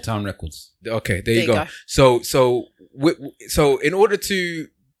president of Motown Records. Okay, there you go. So in order to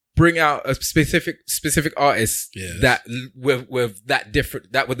bring out a specific artist that with that different,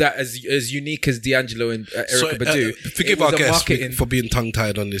 that with that as unique as D'Angelo and Erykah Badu. Forgive our guests for being tongue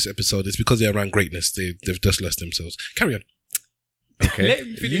tied on this episode. It's because they're around greatness. They've just lost themselves. Carry on. Okay,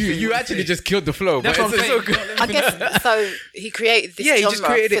 you actually just killed the flow. That's what I'm saying. I guess so. He created this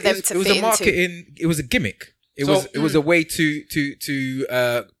genre for them to fit into. It was a marketing. It was a gimmick. It was a way to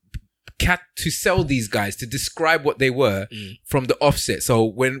sell these guys, to describe what they were from the offset. So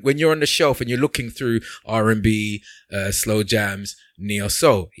when you're on the shelf and you're looking through R&B, slow jams, neo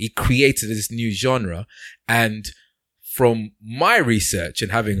soul, he created this new genre. And from my research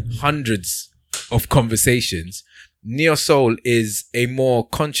and having hundreds of conversations, neo soul is a more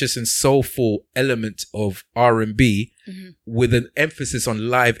conscious and soulful element of R&B with an emphasis on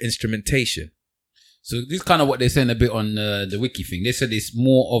live instrumentation. So this is kind of what they're saying a bit on the wiki thing. They said it's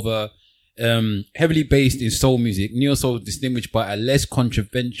more of a heavily based in soul music. Neo soul is distinguished by a less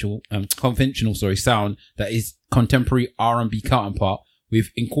conventional sound that is contemporary R&B counterpart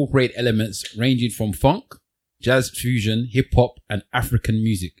with incorporated elements ranging from funk, jazz fusion, hip hop, and African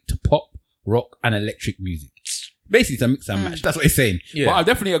music to pop, rock, and electric music. Basically, it's a mix and match. That's what it's saying. Yeah. But I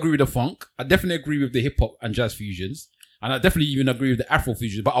definitely agree with the funk. I definitely agree with the hip hop and jazz fusions, and I definitely even agree with the Afro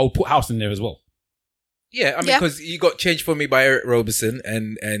fusions. But I'll put house in there as well. Yeah, I mean, because you got Change For Me by Eric Roberson,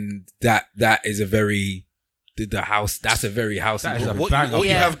 and that is a very the house. That's a very house. What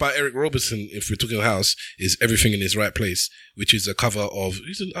you have by Eric Roberson, if we're talking house, is Everything in Its Right Place, which is a cover of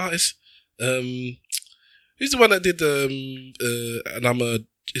who's an artist? Who's the one that did and I'm a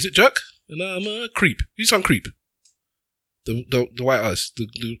is it Jerk? And I'm a Creep. Who's on Creep? The white artist,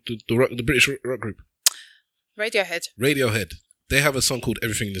 the British rock group. Radiohead. They have a song called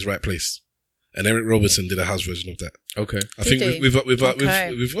Everything in Its Right Place. And Eric Roberson did a house version of that. Okay. I think we've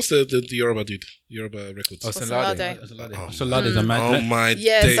what's the Yoruba dude? Yoruba Records. Osolade is a man. Oh my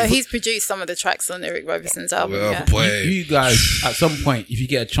day. So he's produced some of the tracks on Eric Roberson's album. Well, boy. You guys, at some point, if you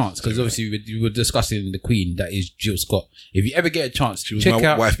get a chance, because obviously we were discussing the Queen, that is Jill Scott. If you ever get a chance, she was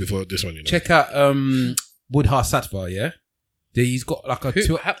my wife before this one. Check out Buddha Sattva. Yeah, he's got like a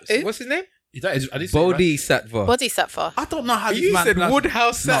what's his name? Bodhisattva. Bodhisattva. I don't know how you said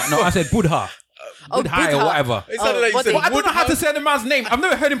Woodhouse. No, I said Buddha. Buddha or whatever. I don't know how to say the man's name. I've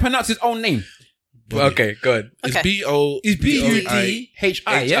never heard him pronounce his own name. Okay, good. It's B-O. It's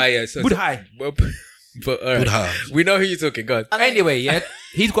B-U-D-H-I. Yeah. Buddha. But right. We know who you're talking. God. Anyway, yeah,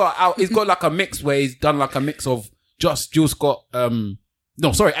 he's got like a mix where he's done like a mix of just Jill Scott.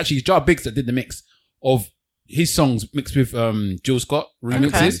 Actually, it's Jar Biggs that did the mix of his songs mixed with Jill Scott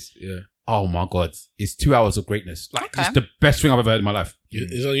remixes. Okay. Yeah. Oh my God, it's 2 hours of greatness. Like it's the best thing I've ever heard in my life.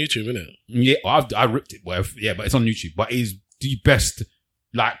 It's on YouTube, isn't it? Yeah, I ripped it. Well, yeah, but it's on YouTube. But it's the best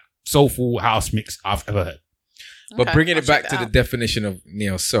like soulful house mix I've ever heard. But bringing it back to the definition of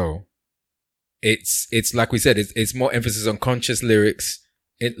neo soul, it's like we said, it's more emphasis on conscious lyrics,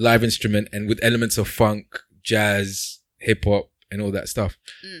 live instrument, and with elements of funk, jazz, hip hop, and all that stuff.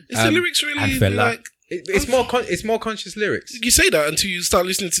 Is the lyrics really like? It's more conscious lyrics. You say that until you start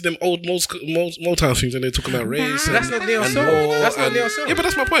listening to them old Motown things and they talk about race. That's not neo soul. That's not neo soul. Yeah, but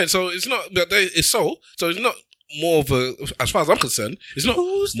that's my point. So it's not that it's soul. So it's not more of a, as far as I'm concerned, it's not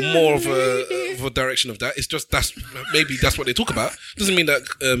more of a direction of that. It's just that's what they talk about. Doesn't mean that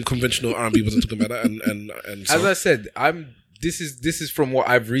conventional R&B wasn't talking about that. And so. As I said, This is from what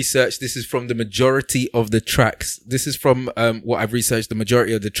I've researched. This is from the majority of the tracks. This is from what I've researched. The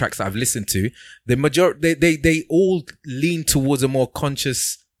majority of the tracks I've listened to, they all lean towards a more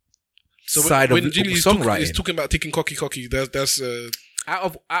conscious side of songwriting. He's talking about taking cocky. That's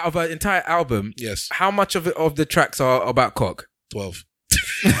out of an entire album. Yes. How much of the tracks are about cock? 12.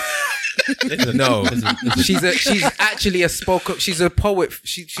 No, she's actually a she's a poet.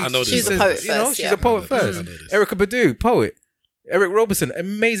 I know this. She's a poet first. She's a poet first. Erykah Badu, poet. Eric Roberson,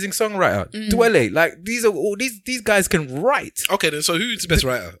 amazing songwriter. Dwele, like these guys can write. Okay, then so who's the best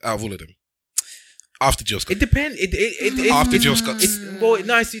writer out of all of them? After Jill Scott. It depends. After Jill Scott.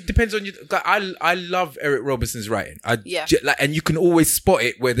 It depends on you. Like, I love Eric Roberson's writing. Yeah. And you can always spot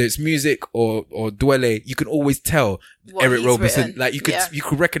it, whether it's music or Dwele. You can always tell What Eric he's Roberson. written. Like you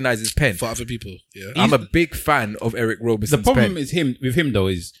could recognize his pen. For other people, yeah. I'm a big fan of Eric Roberson's The problem pen. is with him though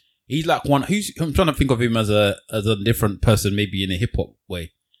is he's like one who's I'm trying to think of him as a different person, maybe in a hip hop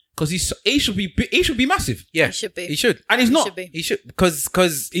way. Because he should be massive. Yeah, He should be. He should, and he's not. should be. He should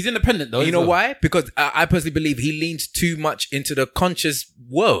because He's independent though. you as know well. why? Because I personally believe he leans too much into the conscious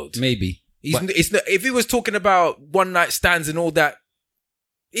world. Maybe. It's not, if he was talking about one night stands and all that,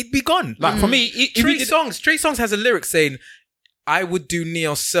 it'd be gone. Like for me, Trey Songz has a lyric saying, "I would do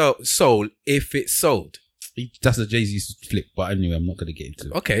neo soul if it sold." That's a Jay-Z flip, but anyway, I'm not going to get into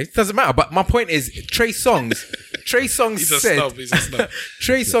it. Okay, it doesn't matter. But my point is, Trey Songz He's a said, snub. He's a snub.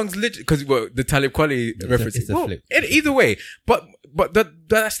 Trey Songz literally, because the Talib Kweli reference. it's a flip. Either way, but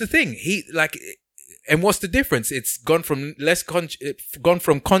that's the thing. He like, and what's the difference? It's gone from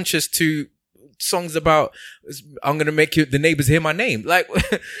conscious to songs about I'm gonna make the neighbors hear my name, like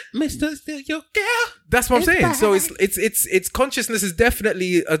Mr. Still Your Girl. that's what I'm saying. back. So it's consciousness is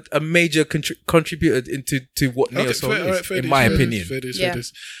definitely a major contributor to what neo soul is, in my opinion. Fair dues.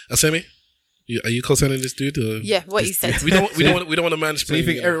 Oseme, are you co-signing this dude? Or Yeah, what he said. we don't want a man. So you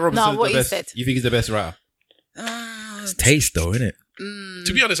think Eric Roberson No, is what the he best? said. You think he's the best writer? It's taste though, isn't it?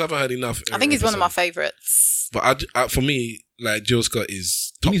 To be honest, I haven't heard enough. I think he's one of my favourites. But for me, like Jill Scott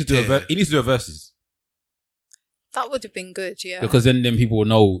is He top needs to do tier. he needs to do a verses That would have been good, yeah. because then people will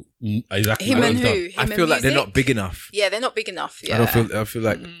know exactly Him what and he's done. who? Him I and feel like they're music? not big enough. Yeah, they're not big enough. Yeah. I feel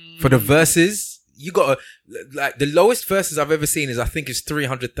like for the verses, you got like the lowest verses I've ever seen is I think it's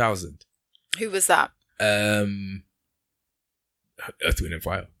 300,000. Who was that? Earth, Wind and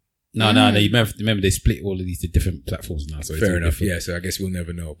Fire. No, you remember they split all of these to different platforms now. So it's Fair all enough. different. Yeah, so I guess we'll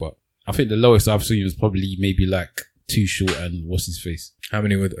never know. But I think the lowest I've seen was probably maybe like Too Short and what's his face. how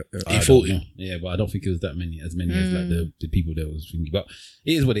many were I don't E40. know. Yeah, but I don't think it was as many as like the people that was thinking. But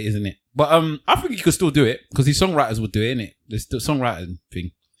it is what it is, isn't it? But I think he could still do it because his songwriters would do it, innit? There's the songwriting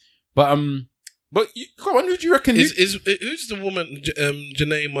thing. But come on, who do you reckon? Who's the woman?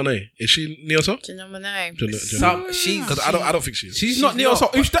 Janae Monáe. Is she neo soul? Do you know my name? Because I don't think she is. She's not neo soul.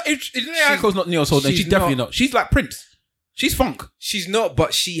 If Janae Aiko's not neo soul, then she's definitely not. She's like Prince. She's funk. She's not,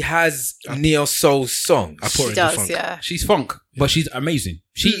 but she has neo soul songs. She does, yeah. She's funk, but she's amazing.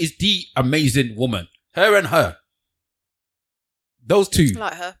 She is the amazing woman. Her and her. Those two. I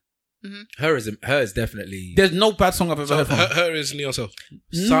like her. Her is definitely. There's no bad song I've ever heard from her. Her is neo soul.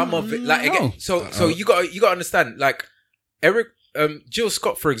 Some of it, like again. So you got to understand, like Jill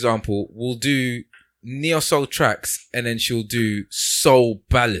Scott, for example, will do neo soul tracks, and then she'll do soul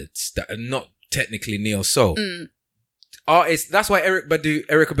ballads that are not technically neo soul. Artists. That's why Erykah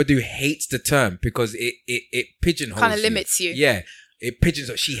Badu hates the term because it pigeonholes. Kind of limits you. Yeah. It pigeons.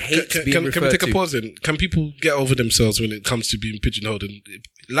 She hates being referred to. Can we take a pause in? Can people get over themselves when it comes to being pigeonholed? And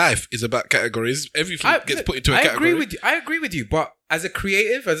life is about categories. Everything gets put into a category. I agree with you, but as a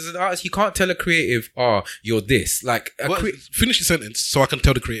creative, as an artist, you can't tell a creative, you're this. Like, finish the sentence so I can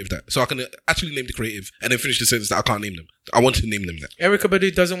tell the creative that. So I can actually name the creative and then finish the sentence that I can't name them. I want to name them that. Erykah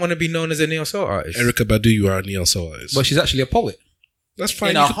Badu doesn't want to be known as a neo soul artist. Erykah Badu, you are a neo soul artist. But she's actually a poet. That's fine.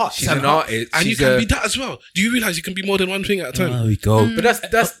 In her heart, she's an artist, and you can be that as well. Do you realize you can be more than one thing at a time? There we go. But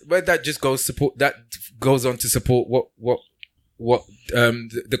that's where that just goes support. That goes on to support what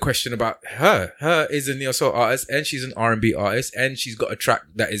the question about her. Her is a neo soul artist, and she's an R&B artist, and she's got a track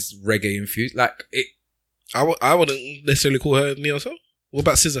that is reggae infused. Like it, I wouldn't necessarily call her neo soul. What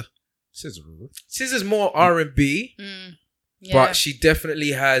about SZA? SZA's more R&B, but she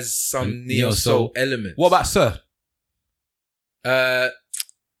definitely has some neo soul elements. What about Sir?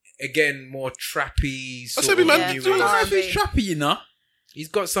 Again, more trappy. I said, man, He's trappy, you know. He's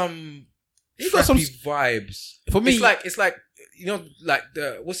got some trappy vibes. For me, it's like you know, like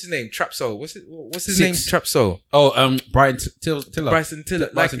what's his name? Trap Soul. What's his name? Trap Soul. Oh, Bryson Tiller. Bryson Tiller.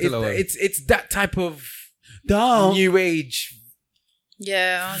 Like it's that type of new age.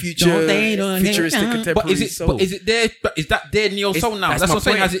 Yeah, futuristic contemporary. But is it there? But is that their neo soul now? That's what I'm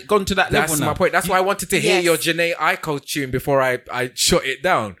saying. Has it gone to that level now? That's my point. That's why I wanted to hear your Janae Aiko tune before I shut it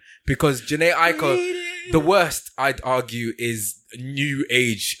down, because Janae Aiko, the worst I'd argue is new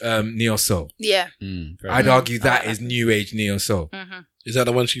age neo soul. Yeah, I'd argue that is new age neo soul. Is that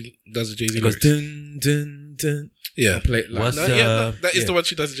the one she does the Jay-Z It goes lyrics? dun dun dun, dun. Yeah. I'll play it like that is the one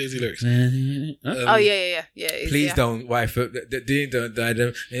she does the Jay-Z lyrics. Oh yeah. It is, Please yeah. don't, wife.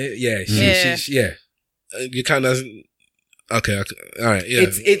 Yeah. Yeah. You kind of. Okay. All right. Yeah.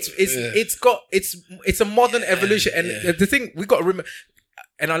 It's a modern evolution, and the thing we got to remember,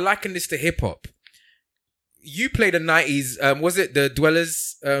 and I liken this to hip hop. You played the 90s, was it the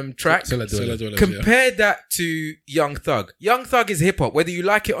Dwellers track? Cellar Dwellers, Compare that to Young Thug. Young Thug is hip hop, whether you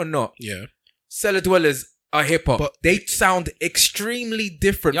like it or not. Yeah. Cellar Dwellers are hip hop, but they sound extremely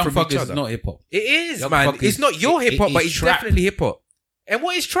different Young from Thug each is other. not hip hop. It is, Young man. Thug It's is- not your hip hop, it but is it's trap. definitely hip hop. And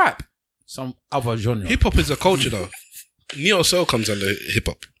what is trap? Some other genre. Hip hop is a culture, though. Neo soul comes under hip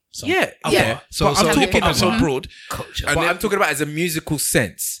hop. Some Yeah. So But I'm hip hop is so talking broad. culture. But I'm talking about as a musical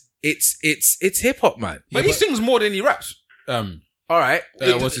sense. It's hip hop, man. But he sings more than he raps. All right.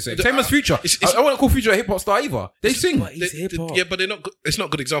 What's it say? Same as Future. I wouldn't call Future a hip hop star either. They sing. Yeah, but they're not. It's not a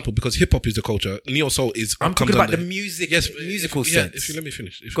good example because hip hop is the culture. Neo soul is. I'm comes talking about under- the music, Yeah, musical sense. if you let me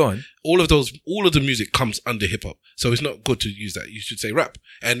finish. Go on. All of the music comes under hip hop, so it's not good to use that. You should say rap,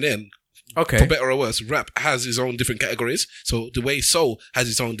 and then. Okay. For better or worse, rap has its own different categories. So the way soul has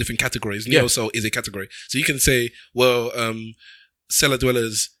its own different categories, neo soul is a category. So you can say, well, Cellar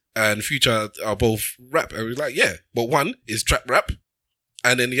Dwellers and Future are both rap. And we're like, yeah, but one is trap rap,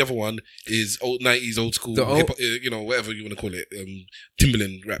 and then the other one is old 90s, old school, hip hop, whatever you want to call it,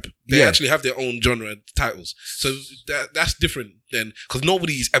 Timberland rap. They actually have their own genre titles. So that's different then, because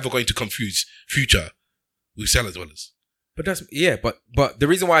nobody is ever going to confuse Future with Cellar Dwellers. But but the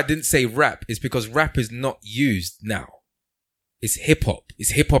reason why I didn't say rap is because rap is not used now. It's hip hop.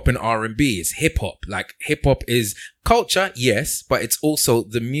 It's hip hop and R&B. It's hip hop. Like hip hop is culture, yes, but it's also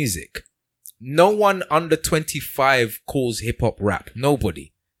the music. No one under 25 calls hip hop rap.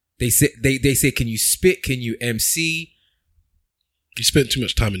 Nobody. They say, can you spit? Can you MC? You spent too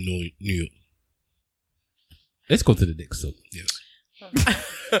much time in New York. Let's go to the next song. Yes.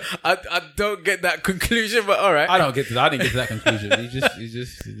 I don't get that conclusion, but all right. I don't get to that. I didn't get to that conclusion. He's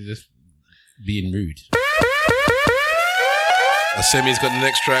just being rude. Osemi's got the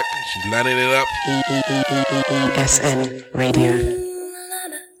next track. She's lining it up. ESN Radio.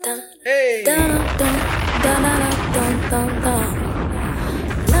 Hey.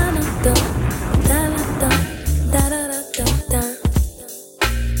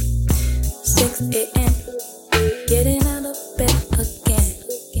 6 a.m. Getting out of bed again.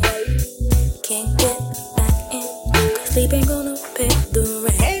 Can't get back in. 'Cause sleep ain't gonna pay the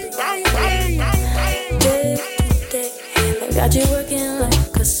rent. Day to day, I got you working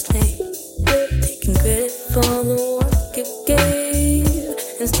like a slave. Taking credit for the work you gave.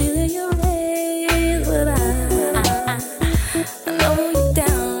 And stealing your raise. But I know you're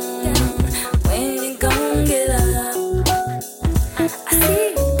down. When you gon' get up? I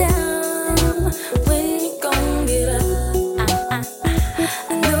see you down. When you gon' get up?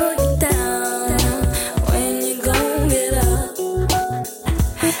 I know you're down. When you gon' get up?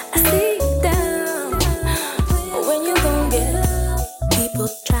 I see you down. When you gon' get up? People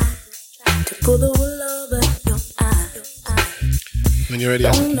try to pull the wool over your eyes. When you're ready,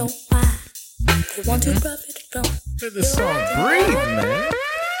 Don't know why. They want to profit from. Let the song breathe, man.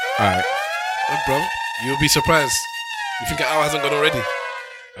 All right. bro, you'll be surprised. You think an hour hasn't gone already?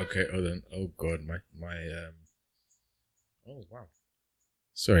 Okay, hold on. Oh God, my oh wow.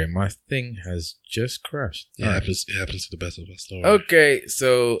 Sorry, my thing has just crashed. Yeah, All right. it happens to the best of us. Don't worry. Okay,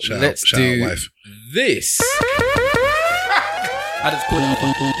 so let's shout do out, wife. this.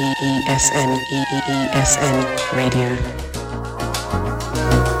 ESN Radio.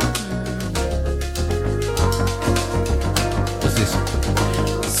 What's this?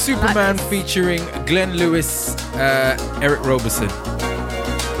 Superman featuring Glenn Lewis, Eric Roberson.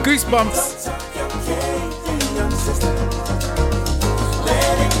 Goosebumps.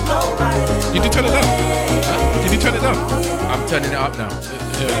 Did you turn it down? Huh? Did you turn it down? I'm turning it up now.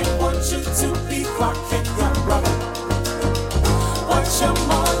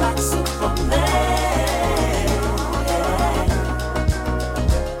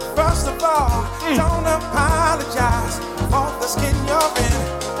 First of all, don't apologize for the skin you're in.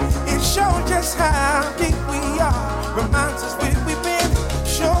 It shows just how deep we are. Reminds us where we've been.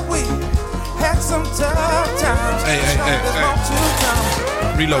 Sure, we had some tough times. Hey.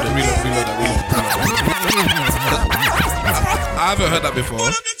 Reload it. I haven't heard that before.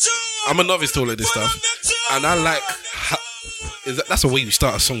 I'm a novice to all of this stuff. And I like... That's the way you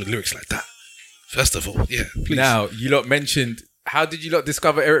start a song with lyrics like that. First of all, yeah, please. Now, you lot mentioned... How did you lot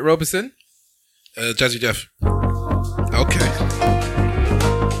discover Eric Roberson? Jazzy Jeff. Okay.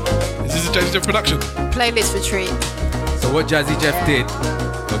 Is this a Jazzy Jeff production? Playlist retreat. So what Jazzy Jeff did...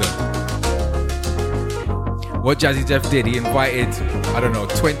 Hold what Jazzy Jeff did, he invited, I don't know,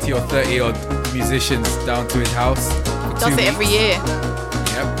 20 or 30 odd musicians down to his house. Does it every year.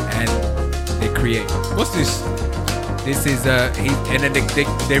 Yep, and they create. What's this? This is and then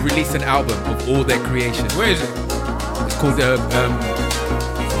they release an album of all their creations. Where is it? It's called Goosebumps.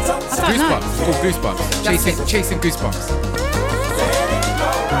 It's called Goosebumps. Chasing Goosebumps.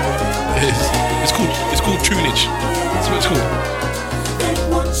 It's called Tunage. That's what it's called. They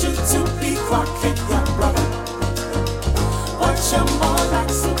want you to be Clark and your brother, but you're more like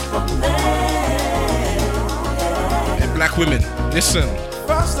Superman. And black women, listen.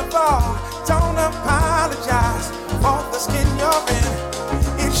 First of all, don't apologize for the skin you're in.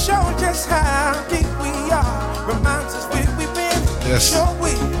 It shows just how deep we are. Reminds us where we've been. Yes. Sure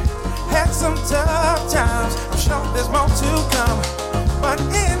we had some tough times. I'm sure there's more to come. But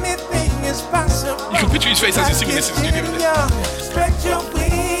anything is possible. You can picture his face as he's singing this in the studio. Spread your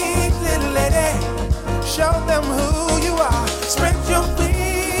wings, little lady. Show them who you are. Spread your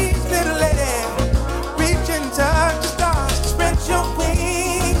wings, little lady. Reach and touch the stars. Spread your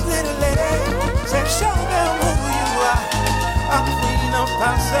wings, little lady. Say, show them who you are. A queen of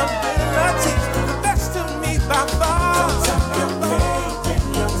possibilities. The best of me by far. Don't tell your faith in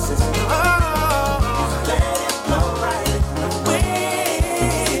your sister. Let it blow right away.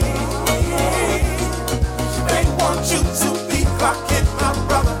 They want you to be Clark and my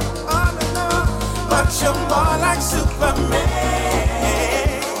brother. But you're more like Superman.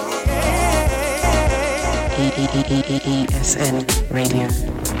 ESN Radio.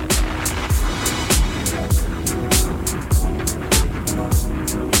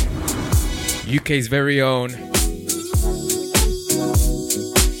 UK's very own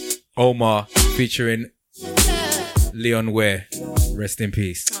Omar featuring Leon Ware. Rest in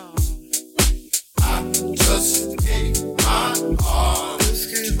peace. Just gave my heart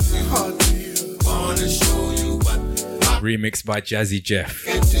to you. Wanna show you what Remixed by Jazzy Jeff.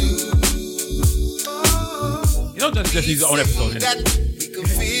 You know Jazzy Jeff needs his own episode, innit?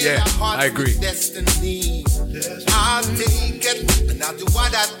 Yeah, I agree. Destiny. I'll take it and I'll do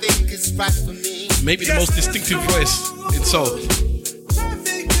what I think is right for me. Maybe the most distinctive voice in soul.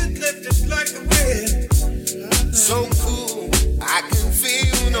 So cool, I can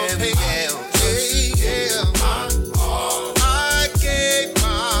feel no pain. I gave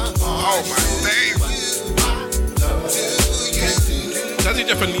my heart Jazzy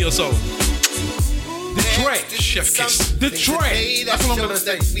Jeff and Neo Soul. Detroit. Chef Kiss. Detroit. That's what I'm gonna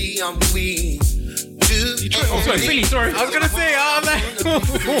say. Detroit. Oh, sorry, Philly. Sorry. I was gonna say, I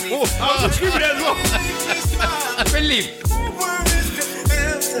was screaming as well. Philly.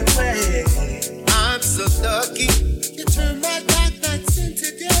 I'm so lucky you turned my back nights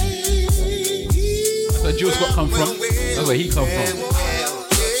into day. That's where Jules got come from. That's where he come from.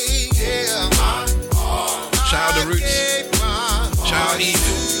 Shout out the Roots. Shout out Eve.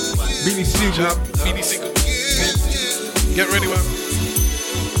 Beanie Siegel. Shout out Beanie Siegel. Get ready, man.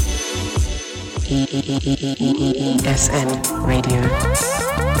 ESN Radio.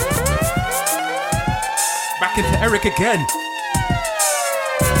 Back into Eric again.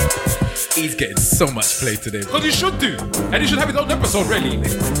 He's getting so much play today. Because he should do. And he should have his own episode, really.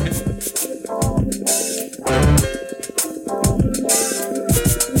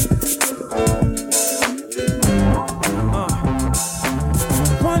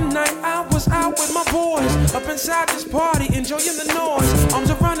 One night I was out with my boys, up inside this party, enjoying the noise. Arms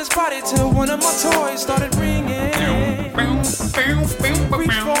around his body till one of my toys started ringing.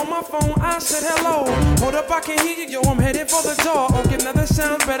 Reach for my phone, I said hello. Hold up, I can hear you, yo, I'm headed for the door. Okay, now that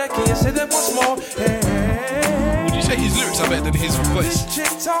sounds better, can you say that once more? Hey. Would you say his lyrics are better than his voice? This chick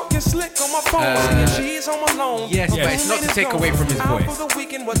talking slick on my phone, saying she's home alone. Yes, but it's not to take away from his voice. Out for the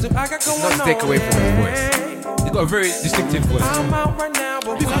weekend, what do I got going on? It's not to take away from his voice. He's got a very distinctive voice. I'm out right now,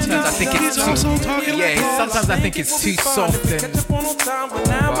 but Sometimes I think it's too, sometimes I think it's too soft and catch up on no time, but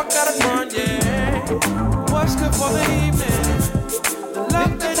now I gotta run, yeah. What's good for the evening? The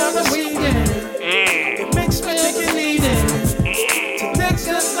love that I'm receiving, it makes me think you need it to take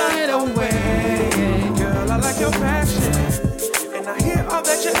the night away. Girl, I like your passion, and I hear all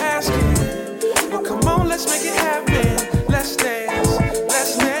that you're asking. Well, come on, let's make it happen. Let's dance,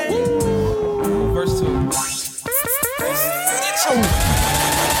 let's dance. Verse 2.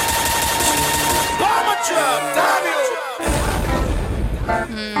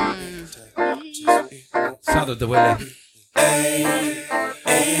 Sound of the Willie. I'm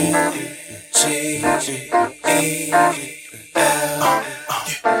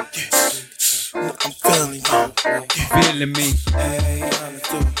feeling you. Feeling me. I'm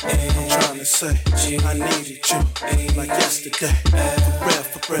trying to say I needed you like yesterday. For real,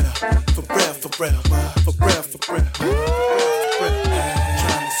 for real, for real, for real, for real, for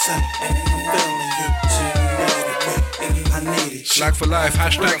Slag for life,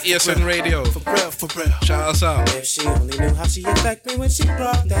 hashtag ESN Radio. Shout us out. If she only knew how she affect me when she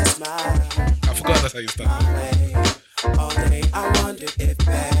brought that smile. I forgot that's how you start. All day I wondered if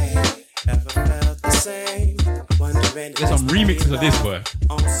they ever felt the same. Wondering There's some remixes of this, boy.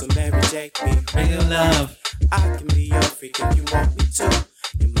 On some Mary J. B. Real love. I can be your freak if you want me to.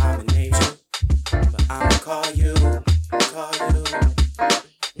 Your mama named you, but I'ma call you.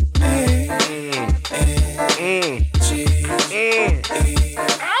 Hey, G,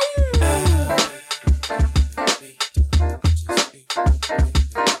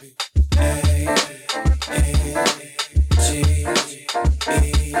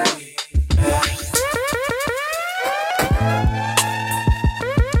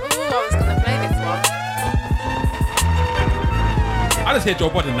 I just hear Joe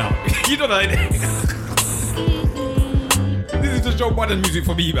Budden now. You know that, innit? This is just Joe Budden music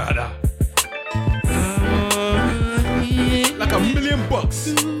for me, man. Like $1 million.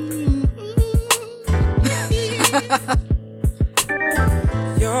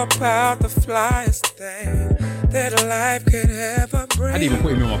 You're about the flyest thing that life could ever bring. I didn't even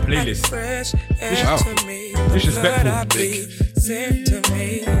put him on my playlist. Fresh Wow. to me. Disrespectful. Big. Sent to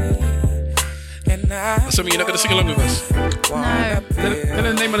me. And I Something you're not going to sing along with us? No. Tell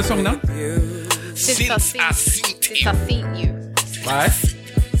the name of the song now. Since I seen you. Right.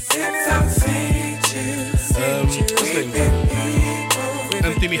 Since I've seen you. What's his name?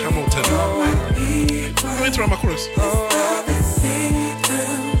 Anthony Hamilton. Go into my chorus.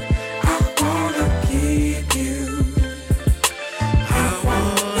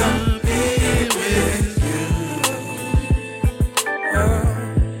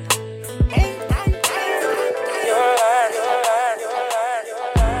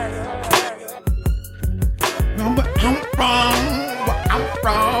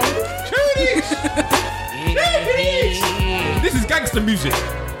 This is gangster music.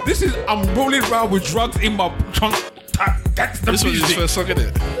 This is I'm rolling around with drugs in my trunk. Gangster This was music. his first song,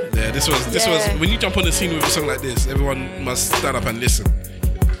 innit? Yeah, this was when you jump on the scene with a song like this, everyone must stand up and listen.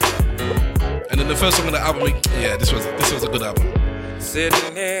 And then the first song on the album, yeah, this was a good album.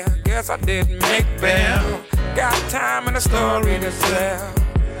 Sitting here, guess I didn't make bail. Got time and a story to tell.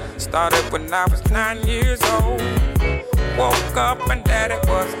 Started when I was 9 years old. Woke up and daddy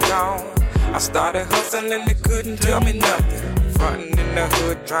was gone. I started hustling, they couldn't tell me nothing. Frontin' in the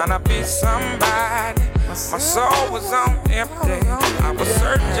hood, trying to be somebody. My soul was on empty. I was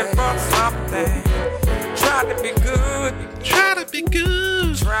searching for something. Tried to be good. Tried to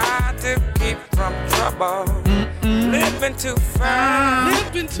keep from trouble. Living too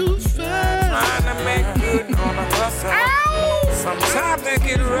fast. Trying to make good on a hustle. Sometimes they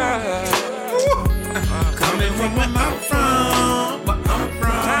get rough. Coming from where I'm from.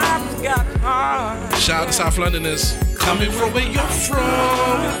 Times got hard. Shout out to South Londoners. Coming from where you're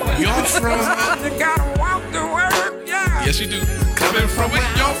from. Sometimes you gotta walk to work, yeah. Yes, you do. Coming from where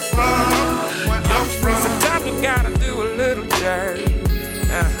you're from. Sometimes you gotta do a little dirt.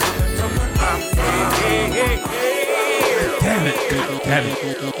 Damn it.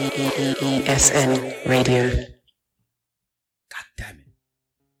 ESN Radio. God damn it.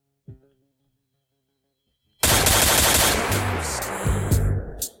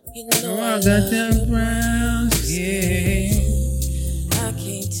 You know I got them brown skin.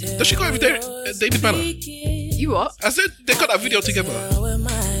 Does she go with David Banner? You what? I said they got that video together. I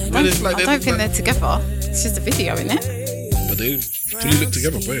don't think they're together. It's just a video, isn't it? But they fully look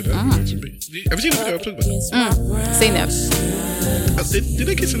together, boy. Have you seen the video I'm talking about? Seen it. Did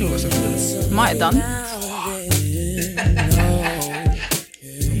they kiss and all that stuff? Might have done.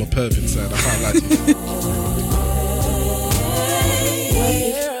 I'm a perv inside. I can't lie to you.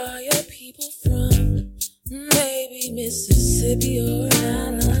 Where are your people from? Maybe Mississippi or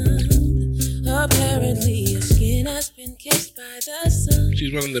Island. Apparently your skin has been kissed by the sun.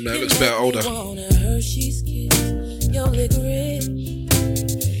 She's one of them that looks better older. Hershey's kiss your licorice.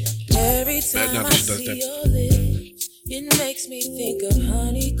 Every time I see your lips, it makes me think of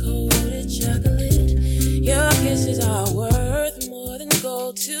honey-coated chocolate. Your kisses are worth more than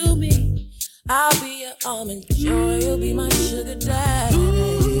gold to me. I'll be your almond joy, you'll be my sugar daddy.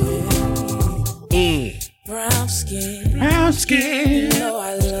 Brown skin. You know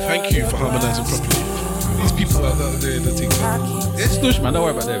I love. Thank you for harmonizing properly. These people out there, the thing. It's douche, man. Don't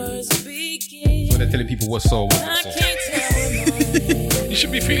worry about them. When they're telling people what soul, You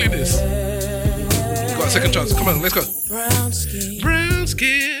should be feeling this. You got a second chance. Come on, let's go. Brown skin. Brown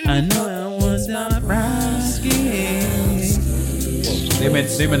skin. I know I want that brown skin. They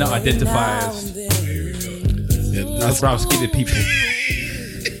may not identify as brown skinned people.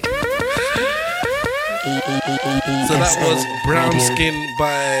 So that was Brown Skin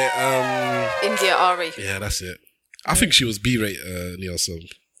by India Ari. Yeah, that's it. I think she was B-rate, Neil. So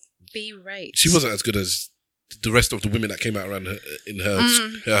B-rate. she wasn't as good as the rest of the women that came out around her in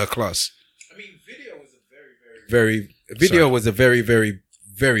her class. I mean, Video was a very, very,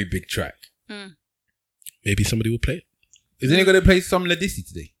 very big track. Maybe somebody will play it. Is anyone going to play some Ledisi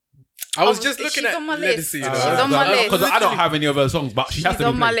today? I was just looking at on my list. Ledisi. She's on my list. Because I don't have any of her songs, but she has to be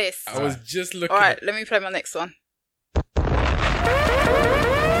on my played. list. I was just looking. All right, let me play my next one.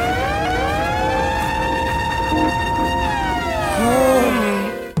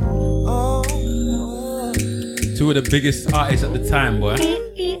 Two of the biggest artists at the time, boy.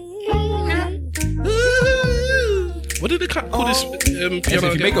 What did they call this piano?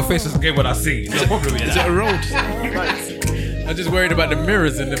 If you make a face again when I sing, no problem with Is it a road? I'm just worried about the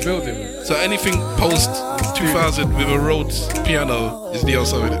mirrors in the building. So anything post 2000 with a Rhodes piano is the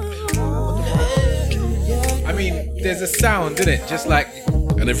also in it. I mean, there's a sound, isn't it? Just like,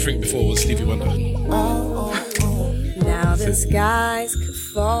 and everything before was Stevie Wonder. Now the skies could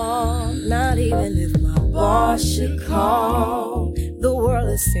fall, not even if my boss should call. The world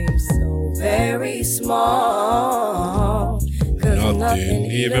it seems so very small, 'cause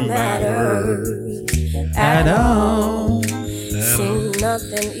nothing even matters at all. See,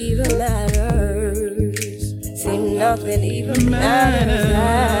 nothing even matters. See, nothing even matters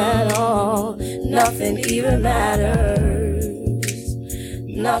at all. Nothing even matters.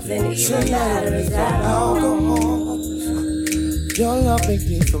 Nothing even matters at all. Your love makes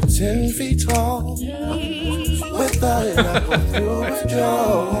me feel 10 feet tall. Without it, I would feel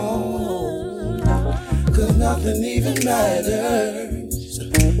withdrawn. 'Cause nothing even matters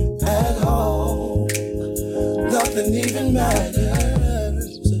at all. Nothing even matters.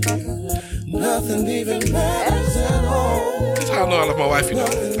 Nothing even matters at all. That's how I know I love my wife, you know.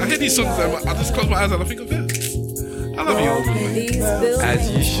 I hear these songs and I just close my eyes and I think of her. I love you, woman. as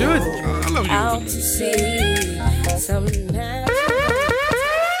you should. I love you, woman.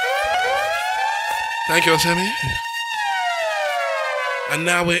 Thank you, Oseme. And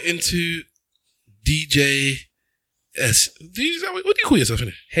now we're into DJ S. What do you call yourself in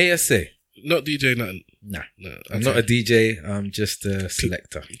it? HeyEssay. Not DJ, nothing. Nah. No, I'm not a DJ. I'm just a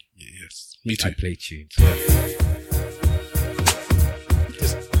selector. Yes, me too. I play tunes.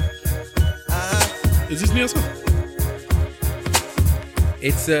 Is this Neil's song?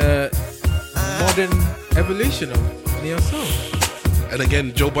 It's a modern evolution of neo soul. And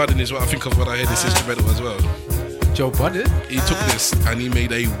again, Joe Budden is what I think of when I hear this instrumental as well. Joe Budden? He took this and he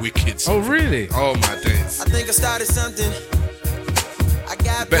made a wicked song. Oh, really? Oh, my days. I think I started something. I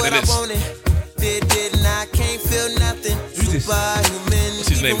got what I wanted. Didn't I can't feel nothing. Who's this? What's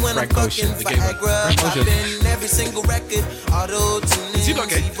his name? Frank Ocean, the gamer. Frank Ocean. Every single record, is he not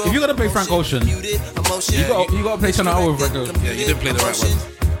gay? If you're gonna play Frank Ocean, you gotta play Channel O with Frank Ocean. Yeah, you didn't play the right one.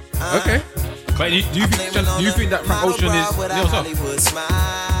 Okay. But do you think that Frank Ocean is neo soul?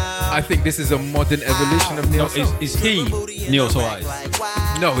 I think this is a modern evolution of neo soul. Is he neo soul artist?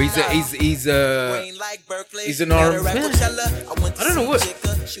 No, he's an R&B.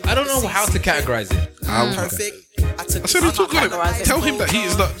 I don't know how to categorize it. I said we talk about it. Tell him that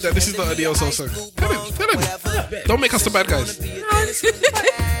this is not a neo soul song. Tell him. Don't make us the bad guys.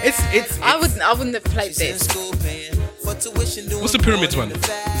 It's I wouldn't have played this. What's the Pyramids one? Is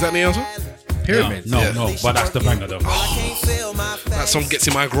that neo soul? Pyramids? No, but that's the banger though. That song gets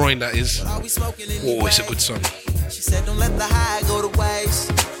in my groin, that is. Oh, it's a good song. She said, don't let the high go to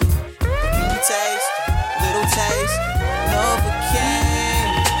waste. Can you taste? Little taste.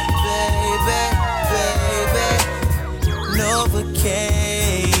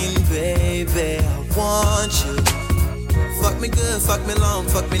 Novocaine, baby. I want you. Fuck me good, fuck me long,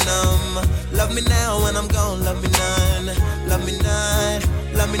 fuck me numb. Love me now when I'm gone, love me none. Love me none,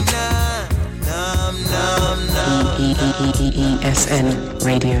 love me none. ESN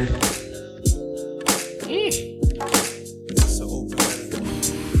Radio.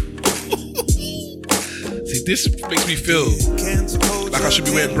 See, this makes me feel like I should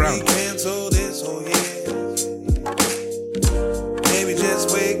be wearing brown. Maybe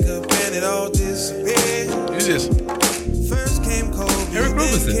just wake up and it all disappeared. Who's this? First came COVID. Eric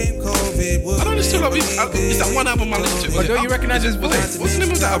Robertson. I don't listen to love. It's that one album I listen to. But don't you recognize his voice? What's the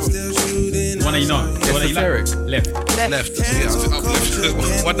name of that album? The one that you know. The one that you like. Left. Left. Yeah, up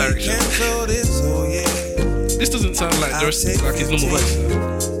left. One Direction. This doesn't sound like his normal voice.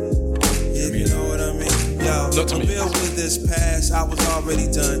 You know what I mean? Yo. Not to me. Bill with this pass, I was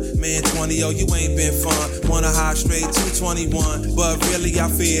already done. Man, 20, yo, you ain't been fun. Wanna hop straight to 21, but really I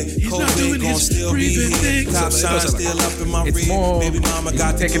fear COVID gon' still be here. Top sign still up in my rear. Baby mama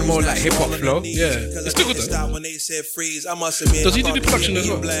got taking more like hip hop flow. Yeah, it's still good though. When they said freeze, I must admit. Does he do the production as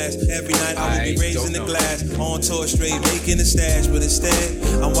well? Every night I would be raising the glass, on tour straight, making the stash. But instead,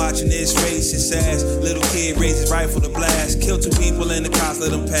 I'm watching this racist ass little kid raise his rifle to blast. Kill 2 people and the cops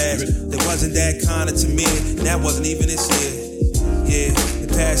let them pass. They wasn't that kinda to me, and that wasn't even this year. Yeah, the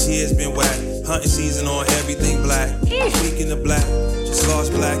past year's been whack. Hunting season on everything black. Speaking of black, just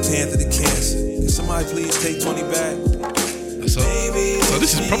lost Black Panther to cancer. Can somebody please take 20 back? So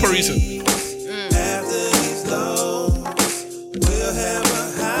this is proper reason. After these lows, we'll have a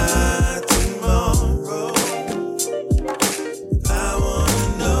high tomorrow. I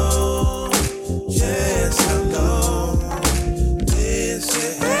wanna know just how long this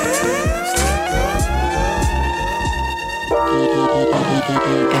shit has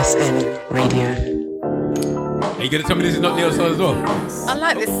ESN Radio. Are you gonna tell me this is not Neo Soul as well? I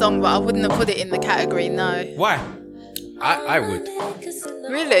like this song, but I wouldn't have put it in the category. No. Why? I would.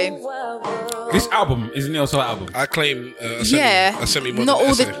 Really? This album is a Neo Soul album. I claim Yeah. Oseme more Not than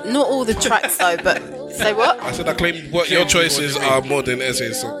all Essay. not all the tracks though, but say what? I said I claim what your choices are more than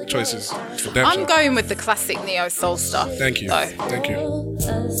Essay's choices. For damn I'm sure. going with the classic Neo Soul stuff. Thank you. Though. Thank you.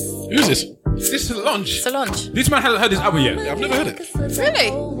 Who's this? This is Solange. Solange. This man hasn't heard this album yet. Yeah, I've never heard it.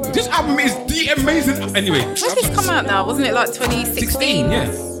 Really? This album is the amazing. Anyway. When did this come out now? Wasn't it like 2016?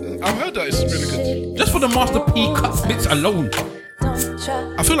 Yeah. I've heard that it's really good. Just for the Master P cut bits alone.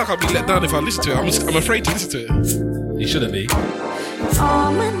 I feel like I'll be let down if I listen to it. I'm afraid to listen to it. You shouldn't be.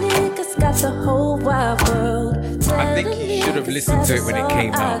 All my niggas got the whole wide world. I think you should have listened to it when it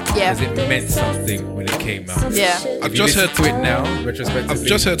came out. Yeah. Because it meant something when it came out. Yeah. I've just heard to it now, retrospectively. I've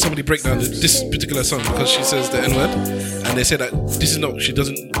just heard somebody break down this particular song because she says the N-word, and they say that this is not. She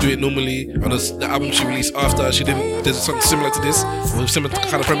doesn't do it normally on the album she released after. She didn't. There's a song similar to this, with similar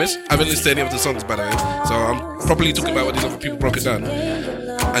kind of premise. I haven't listened to any of the songs, by the way, so I'm probably talking about what these other people broke it down.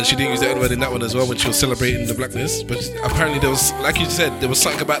 And she didn't use the N-word in that one as well when she was celebrating the blackness. But apparently there was, like you said, there was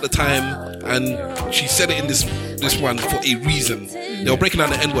something about the time, and she said it in this one for a reason. They were breaking down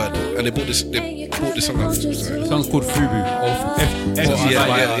the N-word, and they brought this song out. The song's called Fubu. Yeah.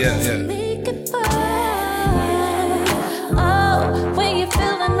 Oh, when you're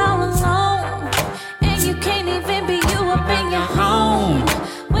feeling all alone, and you can't even be you up in your home.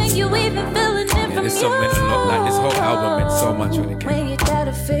 When you even feeling it from this song meant a lot. Like this whole album meant so much when it came out. when you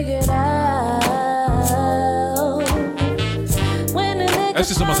gotta figure it out. When a nigga That's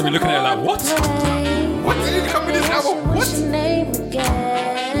just someone to be looking at it like, what? What did you come with this album? What?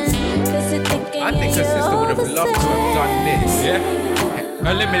 I think her sister would have loved to have done this. Yeah.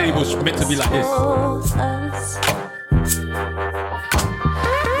 Her lemonade was meant to be like this.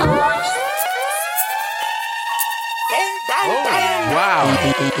 Wow.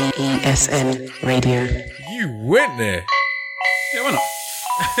 ESN Radio. You went there. Yeah, why not?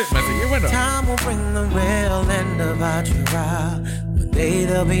 You went on. Time will bring the real end of our trial. One day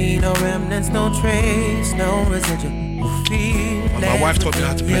there'll be no remnants, no trace, no residual feeling. My wife taught me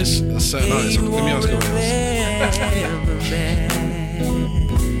how to play a certain artist. Let me ask her what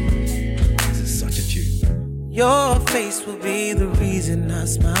This is such a tune. Your face will be the reason I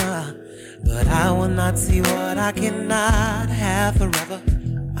smile, but I will not see what I cannot have forever.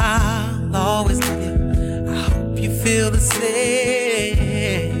 I'll always love you. I hope you feel the same.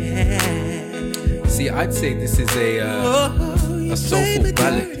 See, I'd say this is a soulful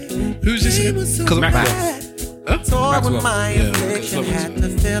ballad. Who's this again? Because of Maxwell. Maxwell. Yeah,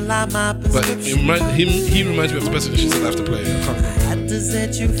 but he reminds me of the person she said I have to play. I can't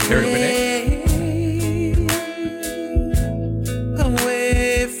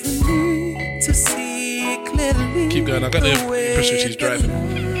away from me to see clearly. keep going. I got the impression she's driving.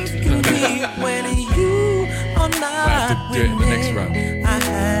 When you are not Might have to do it in the next round. I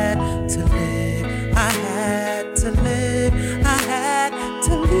had to live, I had to live, I had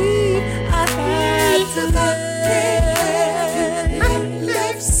to leave, I had to live. I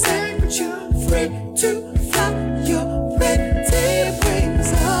left sanctuary to fly your red tail wings,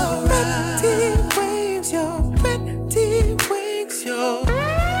 your red wings, your red wings, your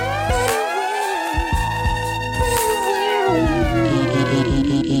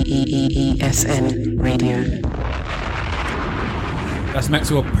ESN Radio. That's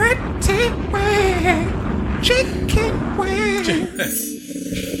Maxwell. pretty wing, chicken wing.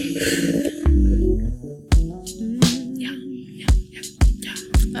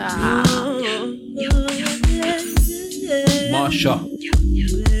 Marsha.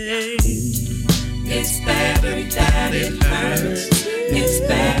 In It's better that it hurts. It's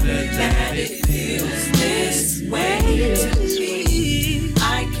better that it feels this way to me.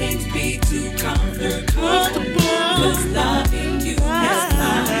 I can't be too comfortable, 'cause loving you has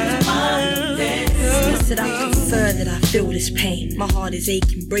not my destiny. I said I prefer that I feel this pain. My heart is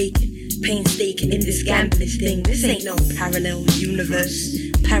aching, breaking, painstaking in this gambling thing. This ain't no parallel universe,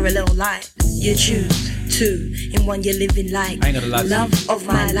 parallel life. You choose two, in one you're living like I ain't gonna lie to love you. of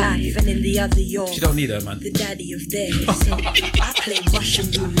my life, and in the other you're She don't need her, man. the daddy of theirs. So I play Russian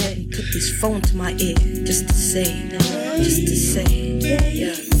roulette and put this phone to my ear just to say,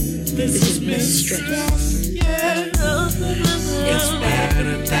 yeah, this is mistress. It's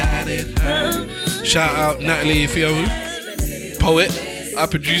better that it hurts. Shout out Natalie Fiovu, poet. I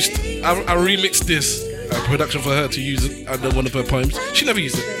remixed this production for her to use it under one of her poems. She never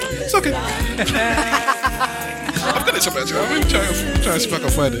used it. It's okay. I've got it somewhere. I'm really trying to see if I can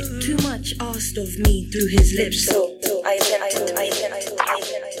find it. Too much asked of me through his lips, so I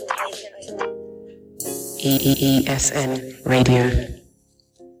ESN Radio.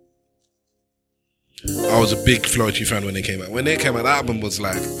 I was a big Floetry fan when they came out. When they came out, the album was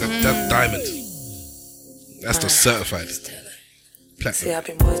like that diamond. That's the certified platinum. See, I've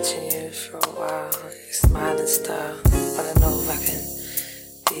been watching you for a while. Your smiling style. Wanna know if I can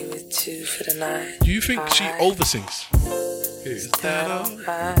be with you for the night. Do you think she oversins?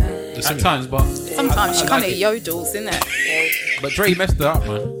 At times, but Sometimes she I kind like of it. yodels, isn't it? But Dre messed her up,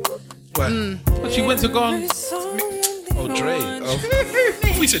 man. What? But she went to go on. Oh, Dre. Oh.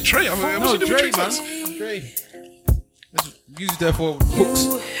 We said Trey. No, Dre, man. Dre. Let's use there for hooks.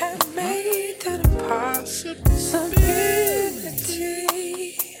 You have made that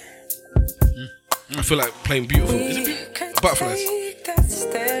impossibility. I feel like playing Beautiful. Is it Beautiful? Butterflies. Take that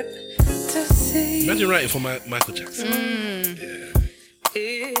step to see. Imagine writing for Michael Jackson.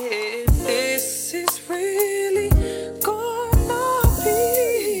 If this is really gonna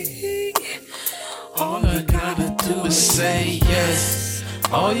be, All I gotta do is say yes.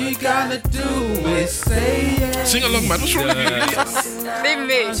 All you gotta do is say yes. Sing along, man. What's wrong with you? Leave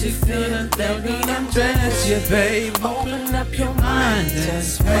me. Undress you, babe. Open up your mind.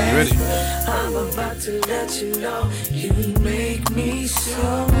 Just Ready? I'm about to let you know you make me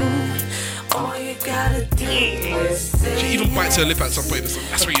so. All you gotta do is say She even bites her lip at some point.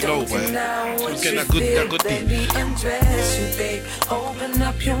 That's what you know, boy. She was getting that good deep. baby, undress you, babe. Open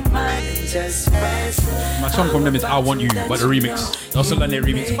up your mind and just rest. My song from them is I Want You, but the remix. Also learn their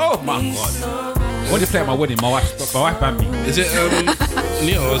remix. Oh my god. When they play at my wedding, my wife banned me. Is it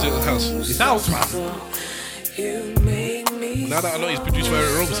Neo or is it House? It's house, man. You made me Now that I know he's produced by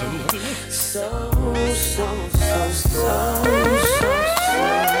Eric Robertson, I don't know. so.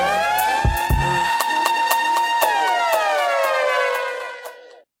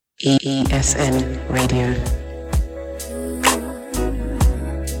 ESN Radio.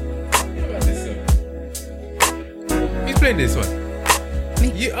 Who's playing this one?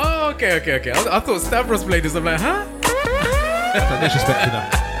 Me. Oh, okay. I thought Stavros played this. I'm like, huh? Disrespect to that.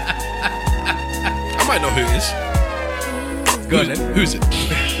 I might know who it is. Go on then. Who's it? I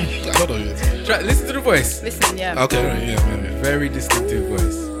don't know who it is. Listen to the voice. Listen, yeah. Okay, right, yeah. Very distinctive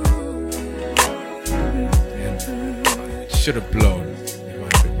voice. Should have blown.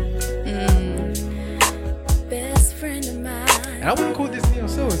 Best friend of mine. And I wouldn't call this neo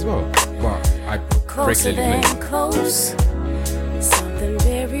soul as well. But I Closer regularly than play. close. Something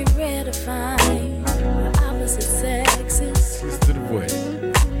very rare to find. Opposite sexes. Listen to the voice.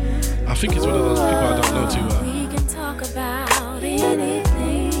 I think it's one of those people I don't know too well. We can talk about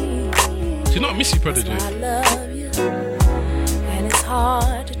anything. She's not a Missy Prodigy. I love you. And it's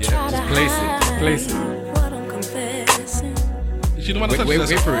hard to try to place it. hide Place it. what I'm confessing. Is she the one that Wait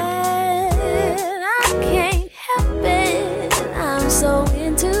touches for it. And I can't help it. I'm so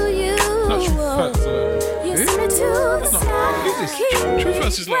into you. Not True Facts. You send me to the side. Who's this? True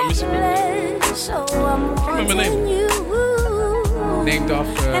Facts is not a Missy Prodigy. So I'm I can't remember her name. wanting you. Named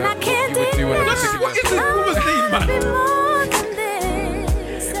after And I can't what you would do on a particular. What is it? What was the name, man?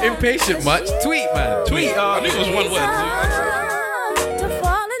 Impatient much? Tweet, man. Tweet. I knew it was one word. To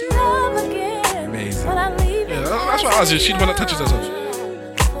fall in love again. Amazing. But I leave Yeah, that's what I was. She's the one that touches herself.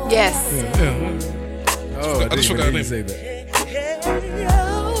 Yes. Oh, I just forgot her name. Say that.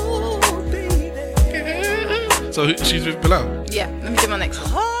 So she's with Bilal. Yeah. Let me do my next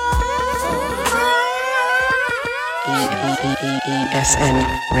one. ESN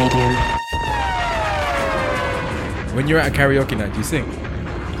Radio. When you're at a karaoke night, do you sing?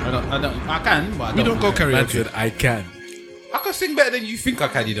 I can, but I We don't go Man karaoke. said, I can. I can sing better than you think I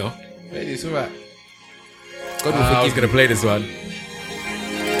can, you know. Maybe it's alright. God will think he's going to play this one.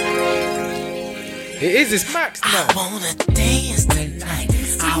 It is. It's Max now. I wanna dance tonight.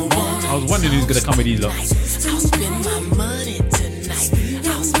 I was wondering who's gonna come with these lot. I'll spend my money tonight.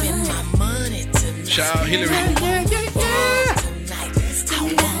 I'll spend my money tonight. Shout out Hillary.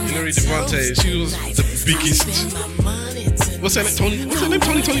 Hillary Devante. She was the biggest. What's her name? Tony. What's her name?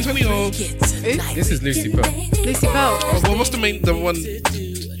 Tony. Or this is Lucy Bell. Lucy Bell. Oh, well, what's the one? The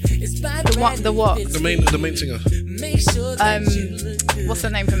what? The main singer. What's her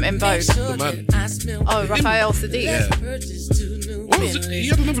name from In Vogue? The man. Oh, Raphael Sadiq. Yeah. What was it? He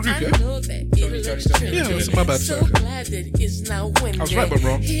had another group, yeah? Yeah, it was my bad. Sorry. I was right but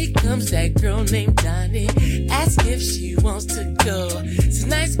wrong. Here comes that girl named Donnie. Ask if she wants to go.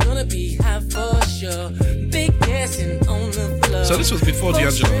 Tonight's gonna be hot for sure. Big dancing on the floor. So this was before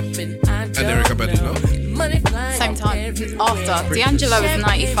D'Angelo and Erykah Badu, no? Same time. After. D'Angelo was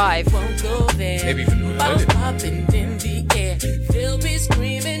 95. Maybe even Bottles popping in the air. They'll be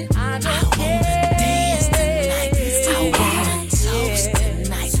screaming, I don't care. Dance tonight. I wanna toast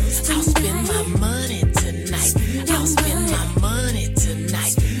tonight. I'll spend my money tonight. I'll spend my money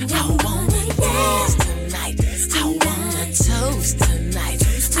tonight. I wanna dance tonight. I wanna toast tonight.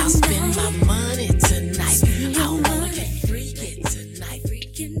 I'll spend my money tonight. I wanna get freaky tonight.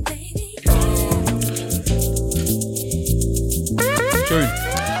 Freaking baby.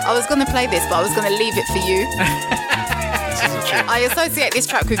 I was going to play this, but I was going to leave it for you. I associate this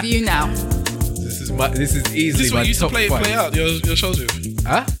track with you now. This is easily Is this what my you used to top play 5. out your shows with?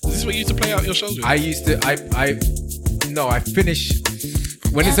 Huh? Is this what you used to play out your shows with? I used to. No, I finish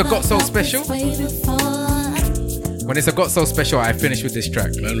when it's a Got Soul special. When it's a Got Soul special, I finish with this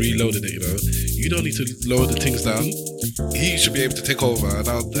track. Man reloaded it, you know. You don't need to lower the things down. He should be able to take over, and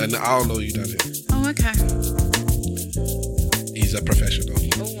I'll lower you down here. Oh, okay. He's a professional.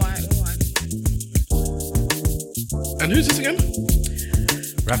 All right. And who's this again?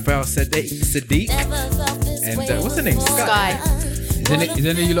 Raphael Sadiq. And what's the name? Sky. Is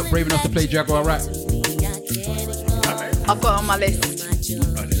any of you lot brave enough to play Jaguar Rap? I've got it on my list.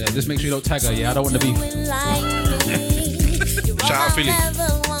 Yeah, just make sure you don't tag her. Yeah, I don't want to be. Shout out Philly.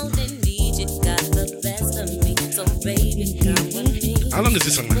 How long is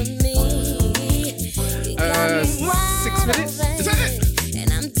this song, man? 6 minutes. Is that it?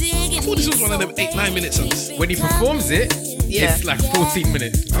 I thought this was one of them 8-9 minute songs. When he performs it, Yeah. it's like 14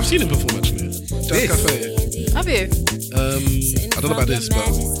 minutes. I've seen him perform actually. Jazz Cafe. Have you? I don't know about this, but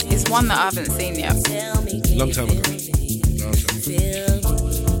It's one that I haven't seen yet. long time ago.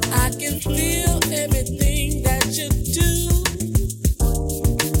 I can feel everything that you do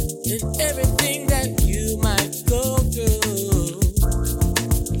and everything that you might go through.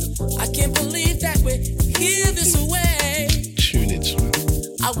 I can't believe that we're here this way. Tune it, man.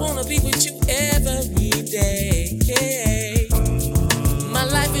 I wanna be with you every day. My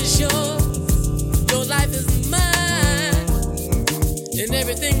life is yours, your life is mine, and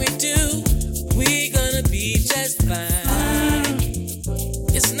everything we do, we gonna be just fine.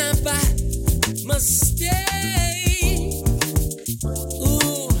 It's not by mistake.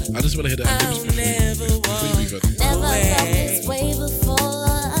 Ooh, I just want to hear that. I'll never walk away.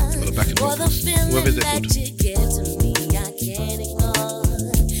 On the back end vocals. Whoever is it called.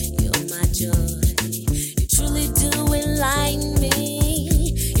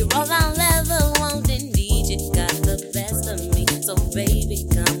 Baby,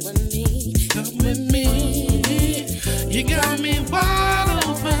 come with me. Come with me. You got me wide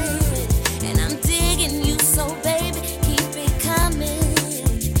open. And I'm digging you, so baby, keep it coming.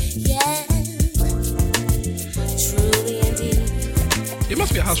 Yeah. Truly indeed. It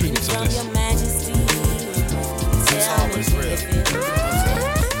must be a house remix of this. Your Majesty.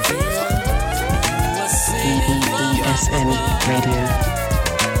 ESN Radio.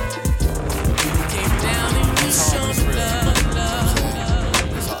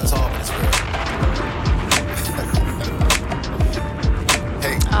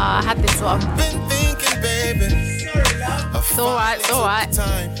 I had this one. Been thinking, baby. It's alright, it's alright.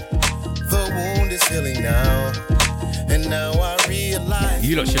 The wound is healing now. And now I realize.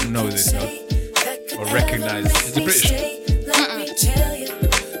 You lot should know this, though. Or recognize it. Is it British?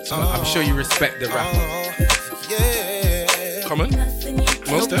 So I'm sure you respect the rapper. Yeah. Come on.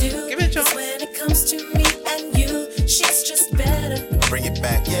 Most Def. Give it a chance. When it comes to me and you, she's just better. Bring it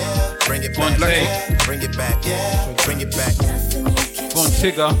back, yeah. Bring it back, Black. yeah. Bring it back, yeah. Bring it back. Go on,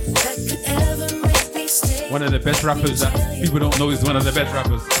 Tigger. One of the best rappers that people don't know is one of the best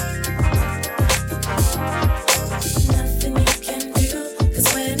rappers. Nothing you can do, 'cause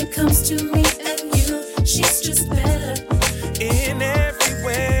when it comes to me and you, she's just better. In every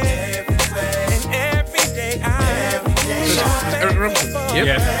way, and every day I Eric Ramsey? Yep.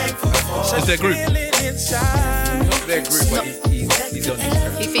 Yeah. Is their group? Not their group, but he's on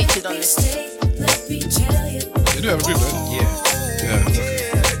this. He featured on this. They do have a group, right? Yeah. Yeah. Okay.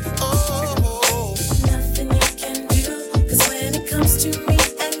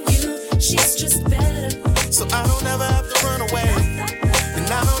 So I don't ever have to run away, and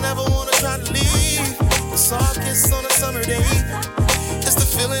I don't ever wanna try to leave. A soft kiss on a summer day, it's the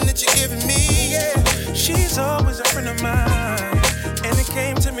feeling that you're giving me, yeah. She's always a friend of mine, and it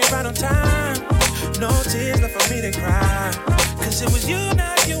came to me right on time. No tears left for me to cry, cause it was you,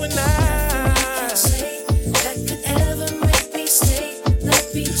 not you and I. That could ever make me stay,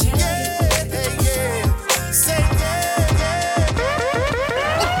 let me tell you. Say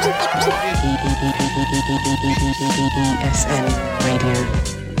ESN Radio.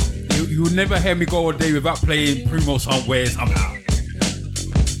 You will never hear me go a day without playing Primo somewhere somehow.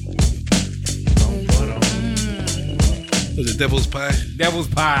 Was it Devil's Pie? Devil's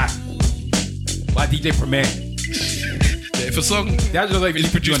Pie by DJ Premier. Yeah, if a song that's not even is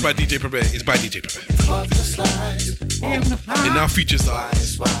produced by DJ Premier, it's by DJ Premier. It now features the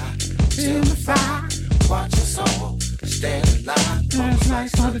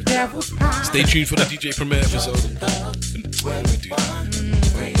Stay tuned for the DJ Premier episode. When we do that.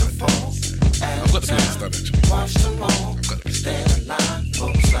 I've got the playlist done actually.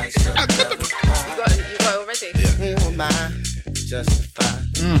 I've got the You got it already? who am I? Justified.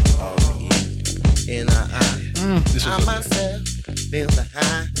 In our eye. This I was myself feel the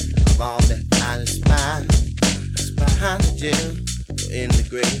high of all that I aspire. It's behind the gym or in the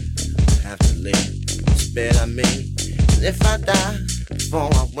grave. I have to live. It's better me. And if I die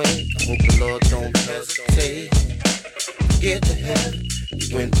before I wait, I hope the Lord don't hesitate. Get to heaven,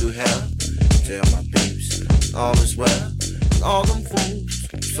 you went through hell. Tell my peeps, all is well. And all them fools,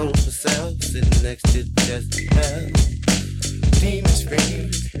 sold for sale, sitting next to just hell. Demons scream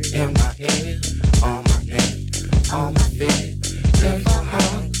in my head, on my head, on my bed. If I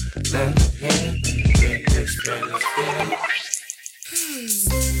hung, let the head, get this feeling.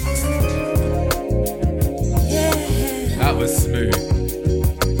 That was smooth.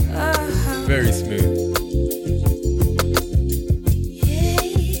 Very smooth.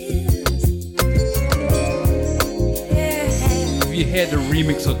 If you hear the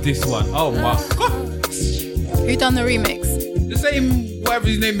remix of this one, oh my god. Who done the remix? The same, whatever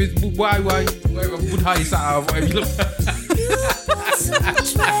his name is, whatever Budhai Sa'av, whatever you look.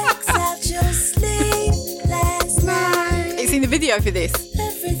 You seen the video for this?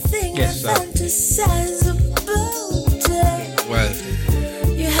 Yes, sir. well.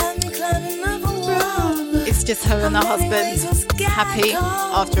 It's just her and her husband happy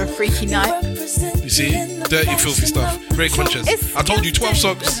after a freaky night. You see? Dirty, filthy stuff. Very conscious. I told you 12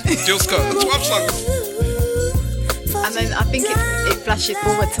 songs. Jill Scott, 12 songs. And then I think it flashes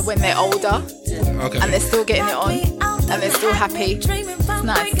forward to when they're older. Okay. And they're still getting it on. And they're still happy. It's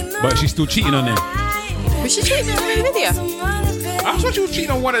nice. But she's still cheating on him. Was she cheating in the video? I thought she was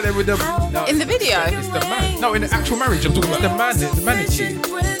cheating on one of them with them. No, in the video? It's the man. No, in the actual marriage. I'm talking about the man. The man is cheating.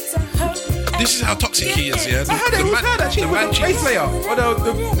 This is how toxic he is, yeah? I heard that she was the bass player. Or the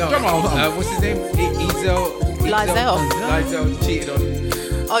drummer. What's his name? Lizel cheated on.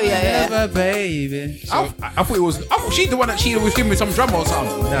 Oh yeah. Never, baby. I thought she's the one that cheated with him with some drummer or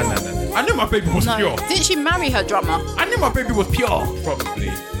something. No. I knew my baby was pure. Didn't she marry her drummer? I knew my baby was pure. Probably.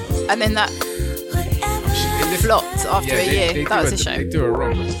 And then that flopped after a year. That was a shame. They do her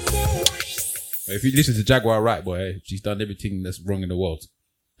wrong. But if you listen to Jaguar Wright, boy, she's done everything that's wrong in the world.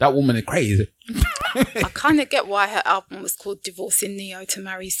 That woman is crazy. I kind of get why her album was called Divorcing Neo to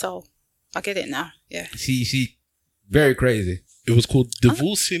Marry Soul. I get it now. Yeah. She very crazy. It was called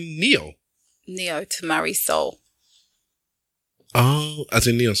Divorcing Neo. Neo to Marry Soul. Oh, as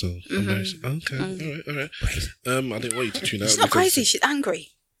in Neo Soul. Mm-hmm. Nice. Okay. All right. I didn't want you to tune out. She's not crazy. She's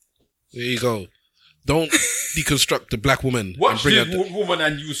angry. There you go. Don't deconstruct the black woman. Watch this woman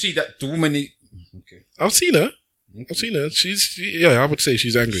and you see that the woman is... Okay. I've seen her. I would say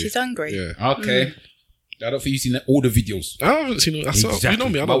she's angry. She's angry. Yeah. Okay. I don't think you've seen all the videos. I haven't seen them. Exactly. You know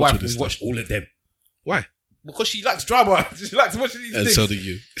me. I My don't wife watch has watched all of them. Why? Because she likes drama. She likes watching these and things. So do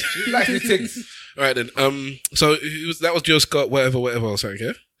you. She likes these things. All right then. So that was Joe Scott. Whatever else.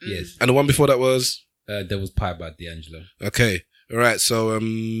 Okay. Yes. And the one before that was. There was Pie by D'Angelo. Okay. All right. So How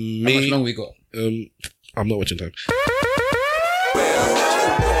much long we got? I'm not watching time.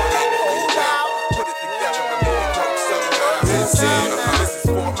 This is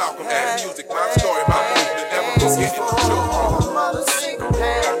for Malcolm and music, my story, my movement, never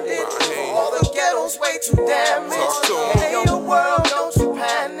forget it. All the ghettos way too damaged. Hey, your world, don't you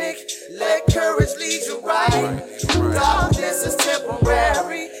panic. Let courage lead you right. Darkness is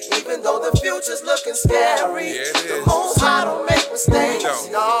even though the future's looking scary. The most high don't make mistakes,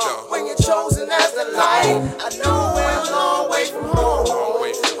 no. When you're chosen as the light, I know we're a long way from home.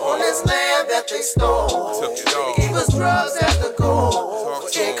 On this land that they stole, they gave us drugs as the goal. For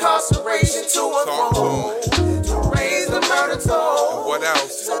incarceration to unfold, to raise the murder toll. What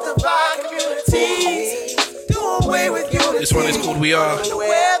else? To divide communities, do away with unity. This one is called We Are.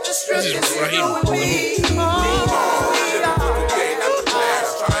 This is Raheem.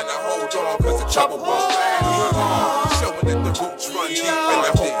 Trying to hold on cause the trouble won't last. Showing that the roots run deep and the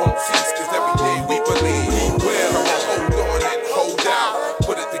hope won't cease cause every day we believe. We're gonna hold on and hold out.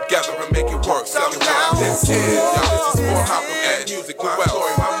 Put it together and make it work. Somehow this is, this is for how come add music to well.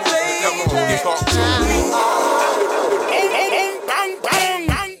 Story, my movement, come on, get talk to me.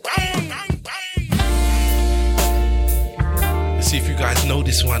 Let's see if you guys know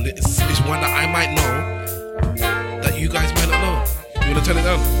this one. It's one that I might know that you guys might not know. You want to turn it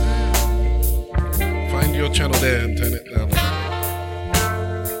down? Find your channel there and turn it down.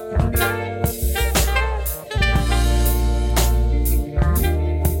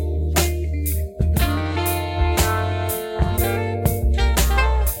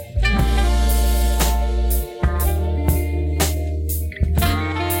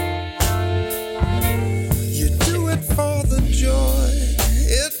 You do it for the joy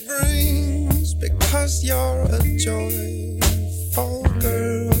it brings, because you're a joyful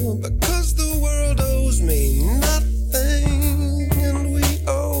girl, because the world owes me nothing and we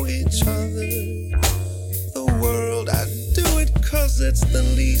owe each other the world. I do it cause it's the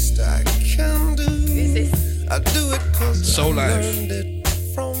least I can do. I do it cause I learned it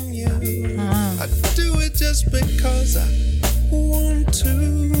from you. I do it just because I want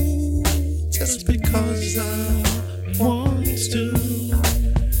to. Just because I want to.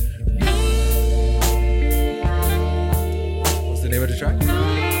 What's the name of the track?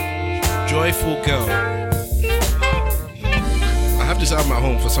 Joyful Girl. I have this album at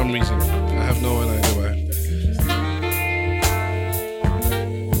home for some reason. I have no idea why.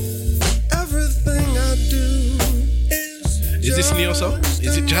 Everything I do is this neo soul?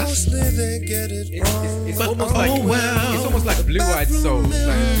 Is it jazz? It's almost like it's almost like a blue-eyed soul, it's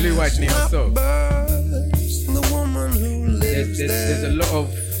like a blue-eyed neo soul. There's a lot of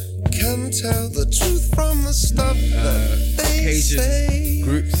can tell the truth from the stuff that they Cajun say.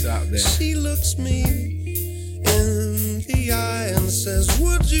 groups out there. She looks me in the eye and says,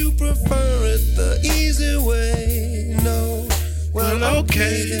 would you prefer it the easy way? No. Well,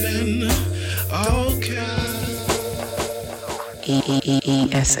 okay then. Okay.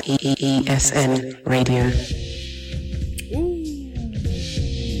 ESN Radio.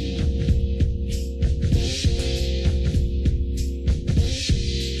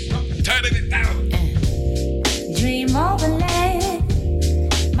 Turning it down. Dream overlay,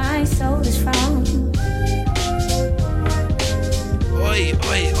 my soul is from. Oi,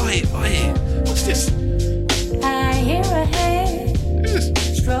 oi, oi, oi. What's this? I hear a head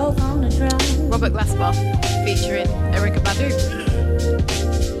stroke on the drum. Robert Glasper featuring Erykah Badu.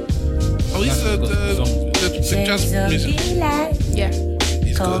 Oh, he's the jazz musician. Yeah.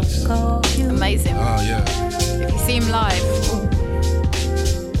 He's good. Amazing. Oh, yeah. If you see him live,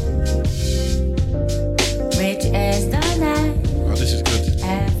 Rich as the night. Oh, this is good.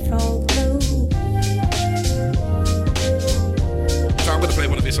 Afro blue. So I'm gonna play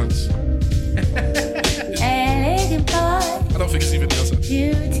one of his songs. Elegant boy. I don't think it's even Nelson.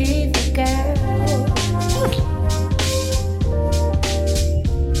 Beautiful girl.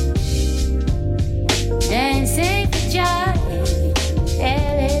 Dancing for joy.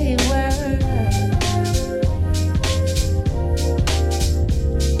 Elegant world.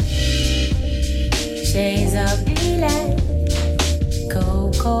 Shades of delight.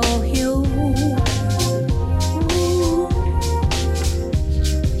 Cocoa hue.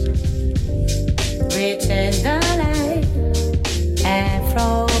 Rich as the light.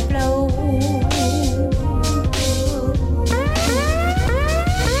 Afro blow.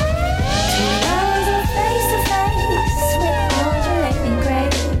 Two lovers are face to face with modulating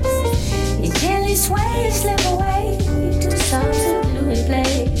grace. You gently sway and slip away to songs of blue and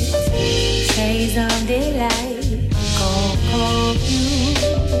blaze. Shades of delight, cocoa blue,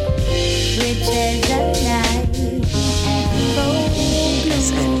 rich as the night, Afro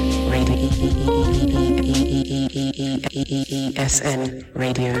ESN Radio. ESN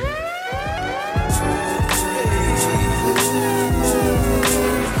Radio.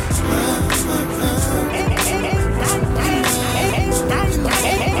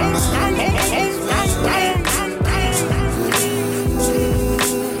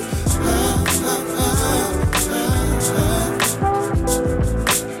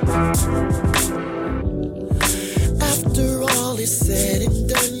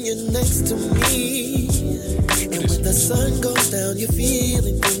 sun goes down, you're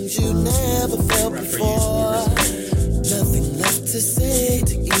feeling things you never felt before. Nothing left to say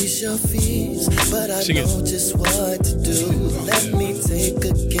to ease your fears, but I know just what to do. Let me take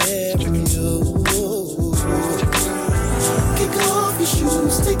good care of you. Kick off your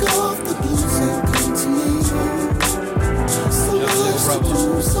shoes, take off the blues and come to me. So much to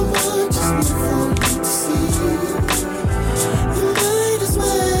do, so much is new for me to see. You might as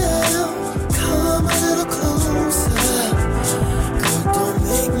well come a little closer. Girl, don't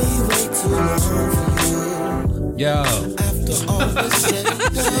make me wait too long for you. Yo. After all this said and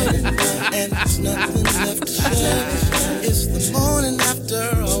done, and there's nothing left to share. It's the morning after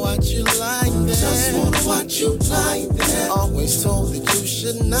I watch you lying there. Just wanna watch you lying there. Always told that you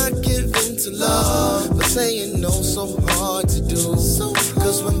should not give in to love, but saying no so hard to do.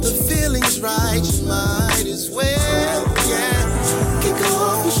 Cause when the feeling's right, you might as well, yeah. Kick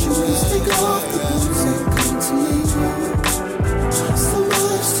off your shoes, take off the boots and come to me. So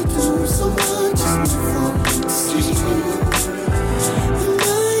much to do, so much is new for me to see. You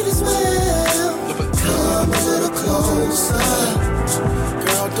might as well come a little closer.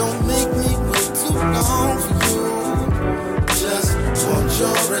 Girl, don't make me wait too long for you. Just want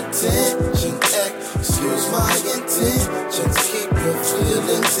your attention. Excuse my intentions. Keep your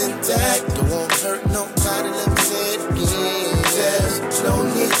feelings intact. Don't want to hurt nobody. Let me say it again. There's no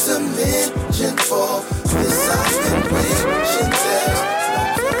need to mention for this I've been wishing.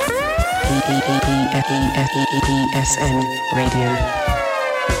 ESN Radio.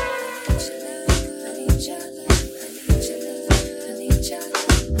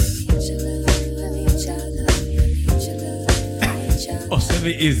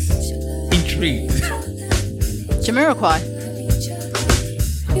 Oseme is intrigued. Jamiroquai.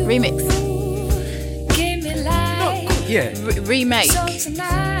 Remix. Yeah. Remake.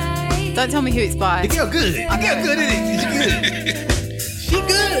 Don't tell me who it's by. The girl good. The girl good, isn't it? She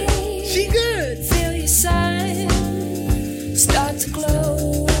good. She good. Feel your sun start to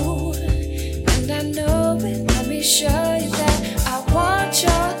glow, and I know it. Let me show you that I want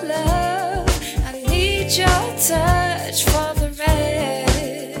your love. I need your touch for the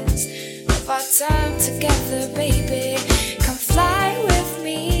rest of our time together, baby. Come fly with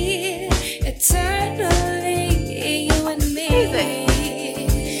me eternally, you and me.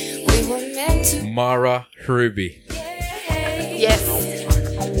 We were meant to. Mara Ruby. Yes.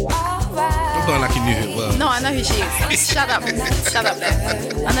 I'm not like you knew who it was. No, I know who she is. Shut up. Shut up there.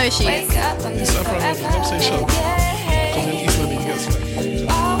 I know who she is. It's up front, I'm saying shut up. Come in East London, you guys.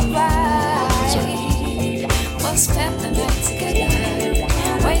 Sorry. We'll spend the night together.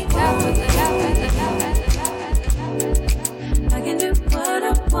 Wake up with the I can do what I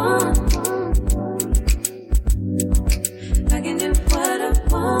want. I can do what I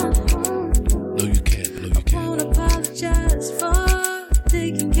want. No, you can't. No, you can't. I won't apologize for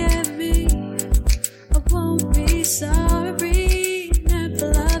taking care of me. I won't be sorry, never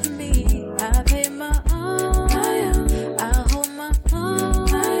loving me. I pay my own. I'll hold my own.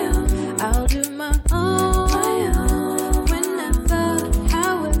 I'll do my own. Whenever,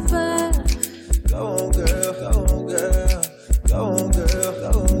 however. Go on, girl. Go on, girl. Go on, girl. Go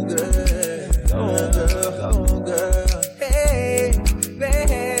on, girl. Go on, girl. Go on, girl. Hey,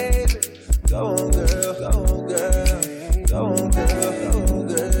 baby. Go on, girl. Go on, girl. Go on, girl. Go on,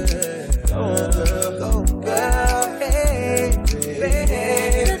 girl. Go on, girl. Go on, girl. Hey,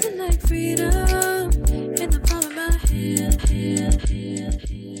 baby. Nothing like freedom in the palm of my hand.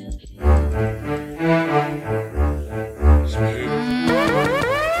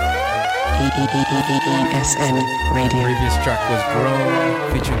 ESN Radio. Previous track was Grown,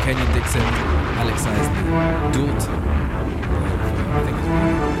 featuring Kenyon Dixon, Alex Isley, Dult.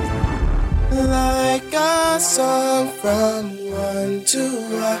 Like a song from one to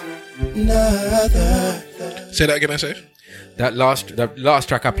another. Say that again, I say. That last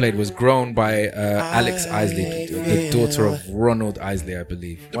track I played was Grown by Alex Isley, the daughter of Ronald Isley, I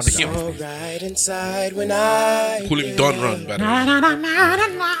believe. One of the Isleys. Right inside when I Call him Don Run, by the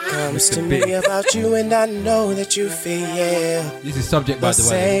way. comes to me about you, and I know that you feel This is subject, by the the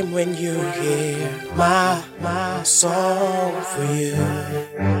way. same when you hear my song for you.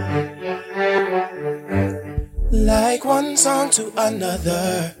 Like one song to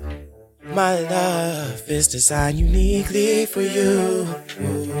another, my love is designed uniquely for you.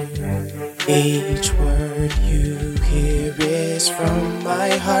 Each word you hear is from my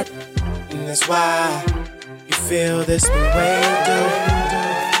heart, and that's why you feel this the way you do.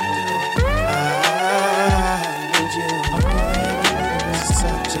 I need you as a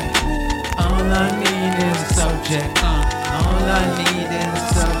subject. All I need is a subject. All I need is a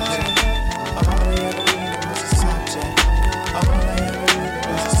subject. All I ever need is a subject.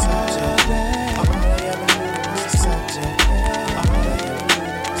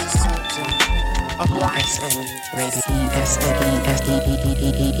 ESN Radio. ESN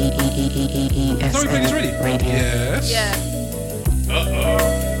Sorry, Benny's ready. Radio. Yes. Yeah.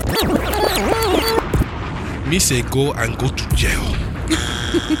 Me say go and go to jail.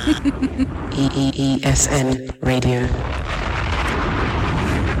 ESN Radio.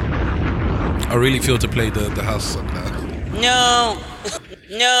 I really feel to play the house song now. No.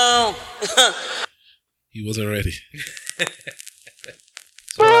 No. He wasn't ready.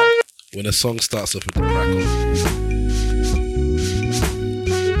 When a song starts off with the crackle.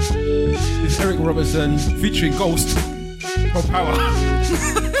 It's Eric Robertson featuring Ghost from Power.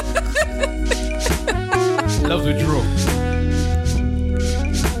 Loves Withdraw.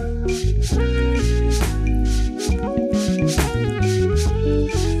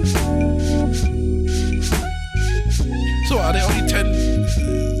 So are there only 10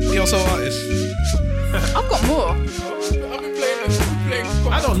 ESO artists? I've got more.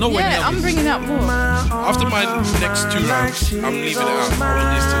 I don't know when. Yeah, I'm bringing out more. After my next 2 rounds, I'm leaving it out. I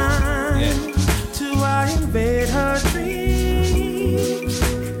want these 2. To I invade her dreams.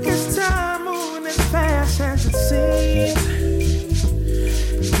 Is time moving as fast as it seems?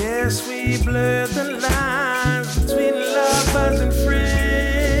 Yes, we blur the lines between lovers and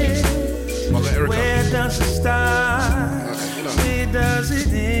friends. Where does it start? Where does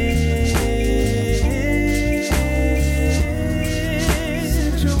it end?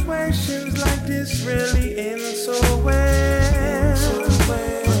 Situations like this really end so well.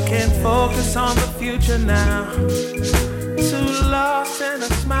 We can't focus on the future now. Too lost and a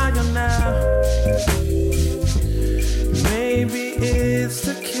smile now. Maybe it's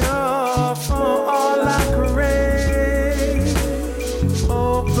the cure for all I crave.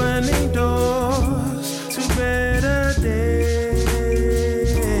 Opening doors to better days.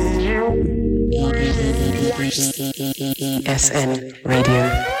 ESN Radio.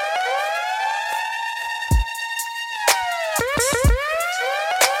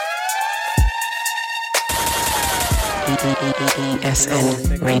 ESN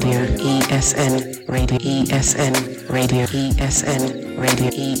Radio. ESN Radio. ESN Radio. ESN Radio. ESN Radio.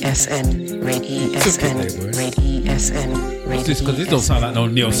 ESN Radio. ESN Radio. This because this don't sound like no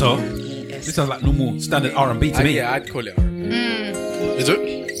neo soul. This sounds like normal standard R&B to me. Yeah, I'd call it R&B. Is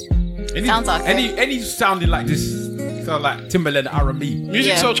it? Sounds like any sounding like this sound like Timberland R&B.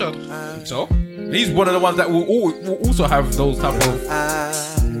 Music Soul Child. So he's one of the ones that will also have those type of.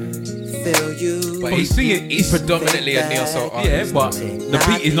 But he's singing. He's predominantly a neo soul artist. Yeah, but the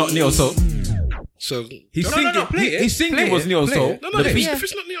beat is not neo soul. So he's singing was neo soul. No, if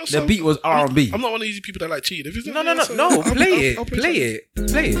it's not neo soul, the beat was R&B. I'm not one of these people that like cheating. If it's not No, play it.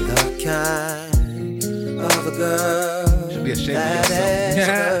 The kind of a girl. Should be ashamed of yourself.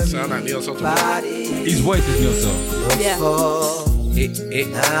 Yeah. Sound like neo soul to me. His voice is neo soul. Yeah. It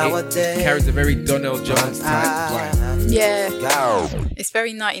carries a very Donnell Jones type vibe. Yeah. It's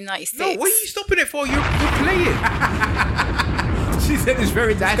very 1996. No, what are you stopping it for? You play it. She said it's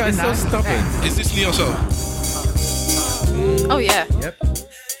very This guy's so stubborn. Is this neo soul? Oh yeah. Yep.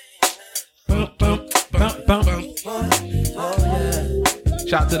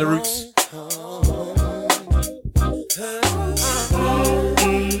 Shout out to the Roots.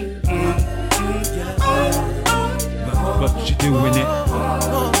 What you doing it?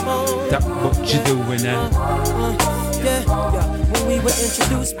 That what you doing it? When we were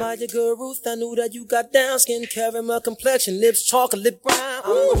introduced by your girl Ruth, I knew that you got down skin, caramel complexion, lips chocolate brown.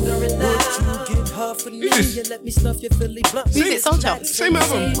 Would you get her for me and let me stuff your Philly blunt? Music Soul Child. Same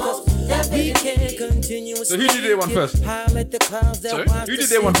album. We can't continue. So who did that one first? Sorry? Who did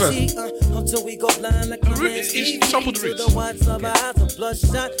that one first? Until we go blind like The Roots. He sampled the Roots.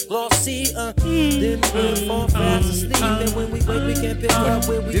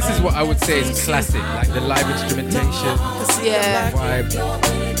 This is what I would say is classic, like the live instrumentation, Yeah. vibe. The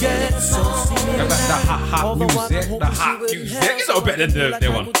hot music. The hot music. It's not better than the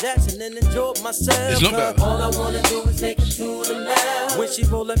one. It's not better. All I wanna do is take it to the now. When she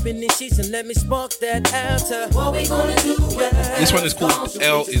roll up in these sheets and let me spark that after. What we gonna do? This one is called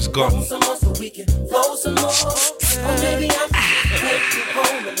L Is Gone. So we can flow some more. Or maybe I can take you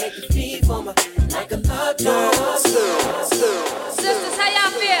home and make you feel for me like a love dog. Sisters, how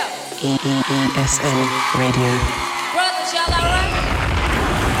y'all feel? ESN Radio. Brothers, y'all alright?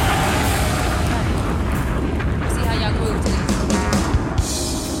 See how y'all groove to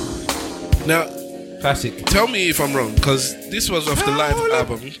this. Now, classic. Tell me if I'm wrong, because this was off the live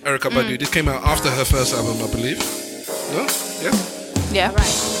album, Erykah Badu. This came out after her first album, I believe. No? Yeah? Yeah.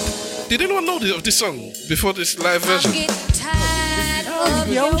 Right. Did anyone know of this song before this live version?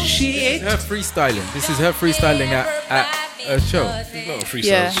 Her freestyling. This is her freestyling at show. It's not a freestyle.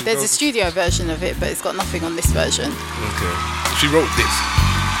 Yeah, there's a studio version of it, but it's got nothing on this version. Okay. She wrote this.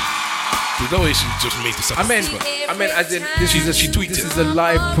 There's no way she just made this up. I mean, as in, this is a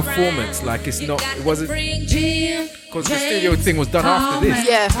live performance. Like, it's not, it wasn't, because the studio thing was done after this.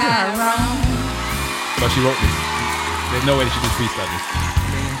 Yeah. But she wrote this. There's no way she did freestyle this.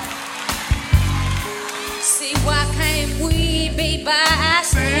 See, why can't we be by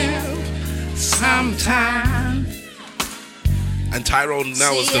ourselves sometime? And Tyrone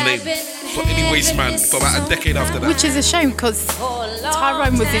now was the name for any waste man for about a decade after that. Which is a shame because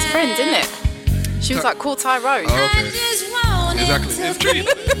Tyrone was his friend, isn't it? She was like, call Tyrone. Oh, okay. Exactly. It's true.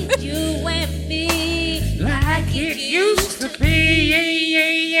 You and me like it used to be.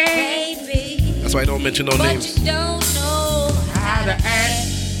 That's why I don't mention no names. But you don't know how to act.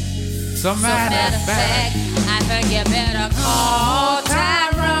 So matter of fact, I think you better call Tyrone.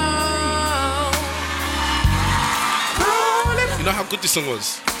 You know how good this song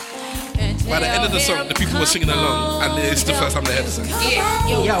was? By the end of the song, the people were singing along, and it's the first time they heard the song.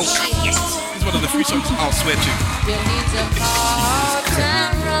 It's one of the few songs I'll swear to.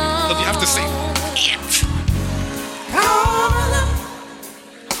 Because you have to sing it.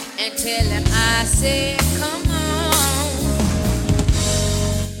 And tell him I said, come on.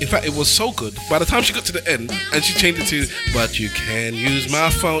 In fact, it was so good. By the time she got to the end, and she changed it to, but you can use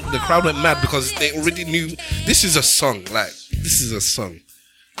my phone, the crowd went mad because they already knew this is a song. Like, this is a song.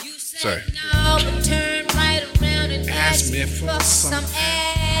 Sorry. Turn right around and ask me for some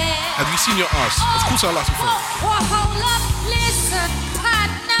ass. Have you seen your ass? Of course I'll ask you for it. Hold up, listen,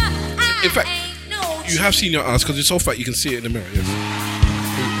 partner. In fact, you have seen your ass because you're so fat you can see it in the mirror. Yes.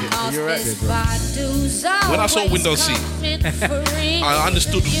 You're right there, When I saw Windows C, I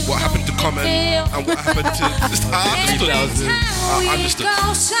understood what happened to Common and what happened to. I understood.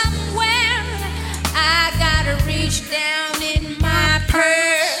 Go somewhere, I gotta reach down in my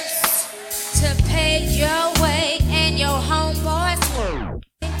purse to pay your way and your homeboys work.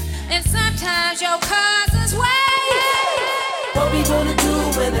 And sometimes your cousins wait. What we gonna do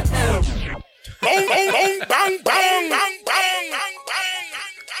when the Bang, bang, bang, bang, bang, bang.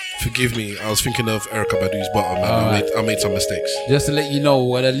 Forgive me, I was thinking of Erykah Badu's bottom and I made some mistakes. Just to let you know,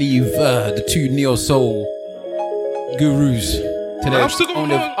 when I leave the two neo soul gurus today. I'm still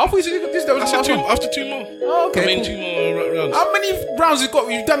going on. I thought you said this. That was the last one. After two more. Oh, okay. I mean, cool. 2 more rounds. How many rounds you got?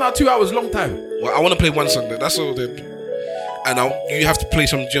 You've done that 2 hours, long time. Well, I want to play one song. That's all. Then, and you have to play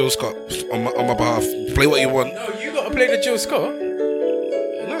some Jill Scott on my behalf. Play what you want. No, you got to play the Jill Scott.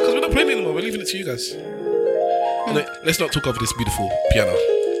 No, because we're not playing anymore. We're leaving it to you guys. No, let's not talk over this beautiful piano.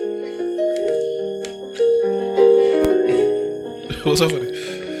 What's up with it?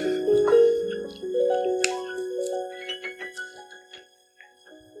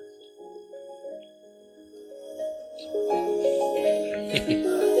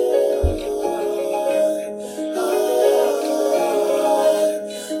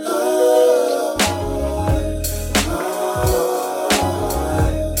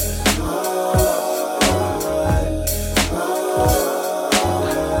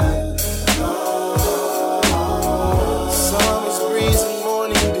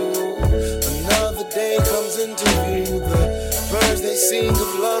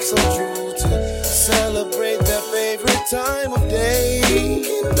 Time of day. You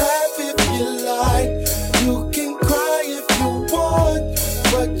can laugh if you like, you can cry if you want,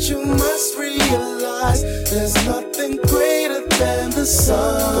 but you must realize there's nothing greater than the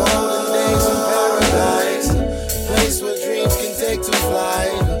sun. Golden days in paradise, place where dreams can take to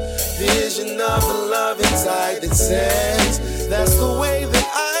flight, vision of the love inside that says that's the way that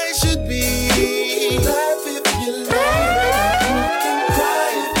I should be. You can laugh if you like, you can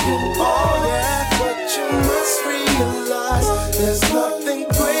cry if you want, but you must realize there's nothing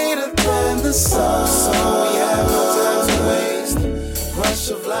greater than the sun. So we have no time to waste. Rush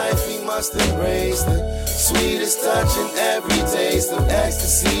of life we must embrace. The sweetest touch in every taste of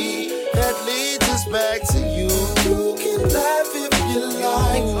ecstasy that leads us back to you. You can laugh if you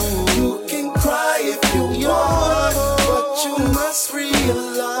like, you can cry if you want, but you must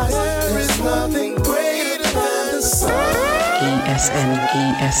realize there's nothing greater than the sun. ESN,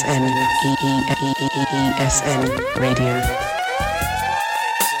 ESN, ESN Radio.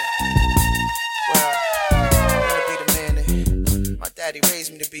 My daddy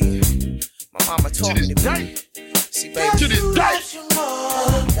raised me to be. My mama taught me to be. See, baby, to this day.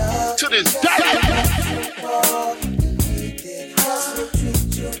 To this day.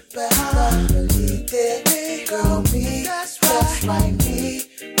 Girl, me, just like me.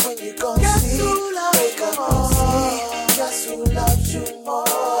 When you gon' see, wake up and see. Guess who loves you more?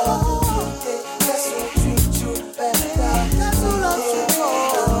 Guess who treats you better?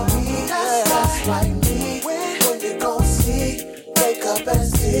 dress like me. When you gon' see, wake up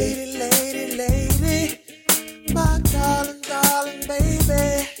and see. Lady, my darling,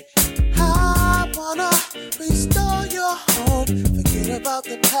 baby. I wanna restore your home. Forget about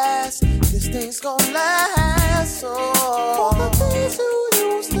the past, this thing's gon' last. So, all the things you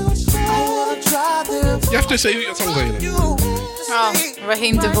used to share, I wanna try them. You have to say who your songs are, you know. Oh,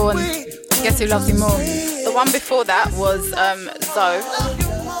 Raheem Devon. Guess who loves you more? The one before that was Zoe.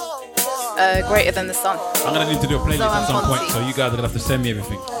 Greater Than the Sun. I'm gonna need to do a playlist at some point, so you guys are gonna have to send me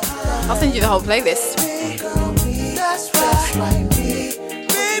everything. I'll send you the whole playlist.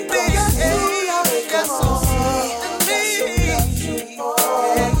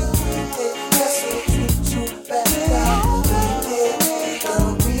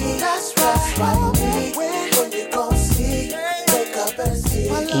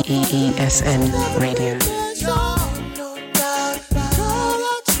 ESN Radio.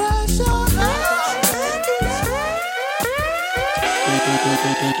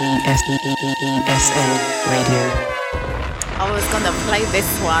 ESN Radio. I was gonna play this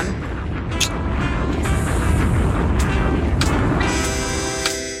one.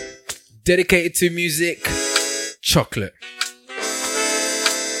 Dedicated to music, Chocolate.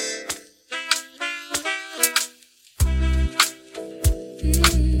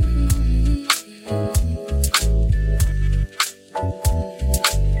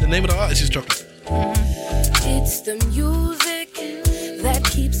 The name of the artist is Chocolate. It's the music that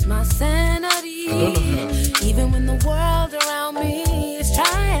keeps my sanity. I don't know her. Even when the world around me is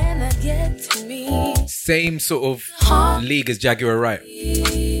trying to get to me. Same sort of league as Jaguar Wright.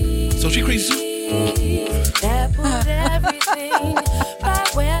 So she crazy. That put everything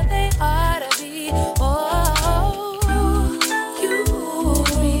right where they ought to be. Oh, you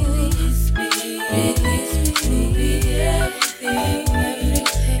release me everything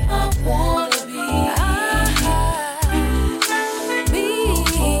I wanna be.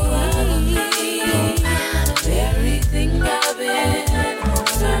 Everything I've been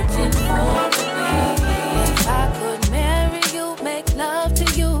searching for. If I could marry you, make love to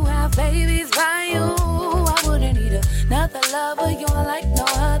you, have babies by you, I wouldn't need another lover. You're like no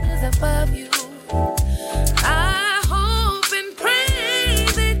others above you. I hope and pray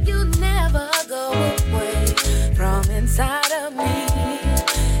that you never go away from inside of me.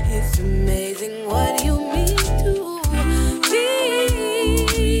 It's amazing what you mean to me.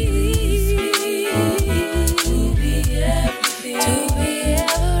 To be everything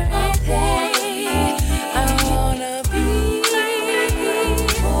I wanna be.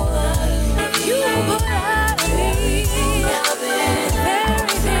 You put out of me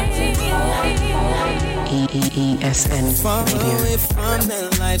ESN Far Radio. away from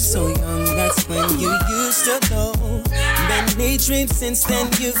that life so young, that's when you used to know. Many dreams since then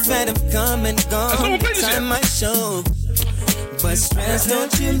you've had them come and gone. Time I show. But stress,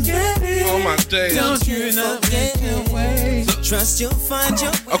 don't you get it? Oh my days. Don't you forget it? Trust you'll find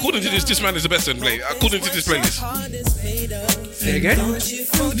your way. According to this man is the best in play. According to this playlist. Say again? This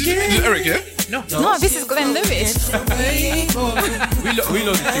is Eric, yeah? No, this is Glenn Lewis.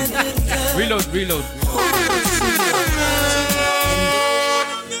 Reload.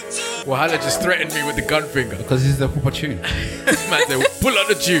 Wahala just threatened me with the gun finger. Because this is the proper tune. Man said, pull on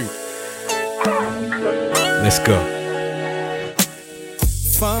the tune. Let's go.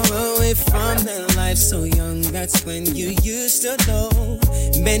 Far away from that life so young, that's when you used to know.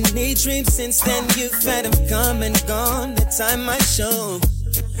 Many dreams since then you've had them come and gone. The time I show.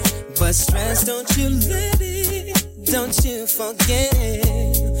 But stress, don't you let it, don't you forget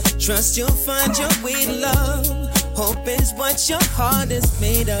it. Trust you'll find your way to love. Hope is what your heart is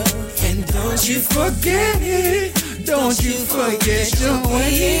made of. And don't you forget it, don't you forget your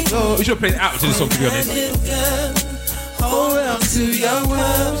way. We should play it out to this song, to be honest. Hold on to your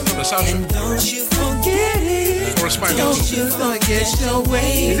world. And don't you forget it. Don't you forget your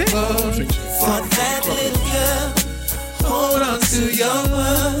way. For that little girl, hold on to your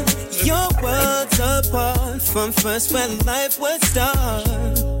world. Your world's apart from first when life would start.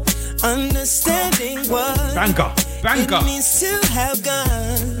 Understanding what it means to have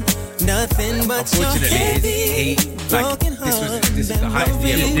gone. Nothing but your heavy, broken heart. This is the highest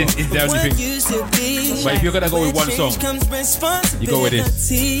DM. This is the only thing. But if you're gonna go with one song, you go with this.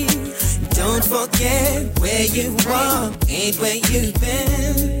 Don't forget where you are, ain't where you've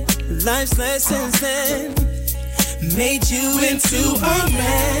been. Life's lessons then made you into a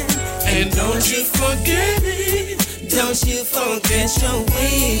man. And don't you forget it, don't you forget your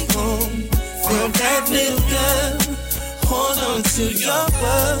way home. From that little girl, hold on to your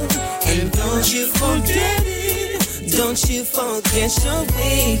world. And don't you forget it, Don't you forget your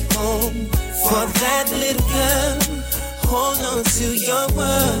way home. For that little girl, hold on to your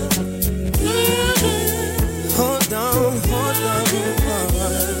word. Hold on.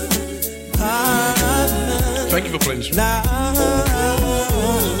 Thank you for playing this.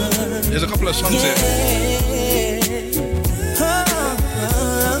 There's a couple of songs here.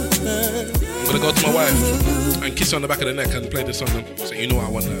 I'm gonna go to my wife and kiss her on the back of the neck and play this song so you know I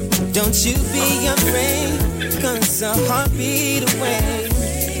want her. Don't you be afraid, cause a heartbeat away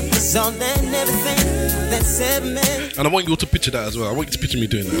is all and everything that's said, man. And I want you all to picture that as well. I want you to picture me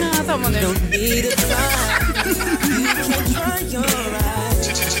doing that. No, I don't want to. Don't need a cry. You can cry your eyes.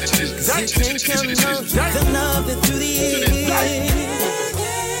 You can count on the love that through the years.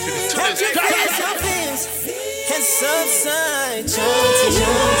 Have to face your fears and subside.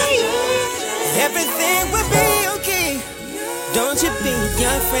 Everything will be okay. Don't you be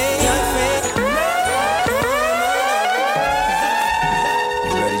afraid.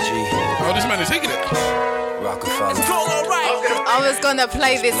 You ready, G? Oh, this man is taking it. Rockefeller. I was gonna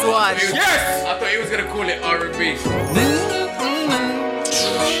play this one. Yes! I thought he was gonna call it R&B.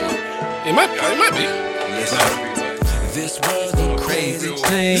 It might be. This was a crazy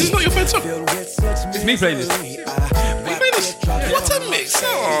thing. This is not your favorite song. It's me playing this. You played this? What a mix.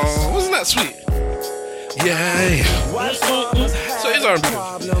 Oh, wasn't that sweet? Yeah. So it's R&B.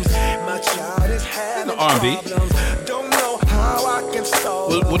 It's not R&B.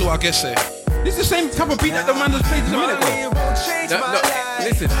 What do I guess say? This is the same type of beat that the man just played just a minute ago. No,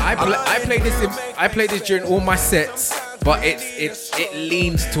 listen, I play this during all my sets, but it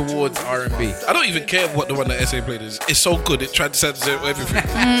leans towards R&B. I don't even care what the one that Essay played is. It's so good. It transcends everything.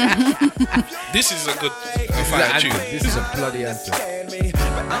 This is a good fire tune. This is a bloody anthem.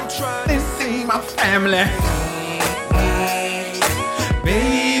 I'm trying to see my family.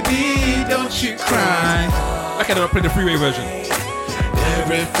 Baby, don't you cry. Okay, then I'll play the freeway version.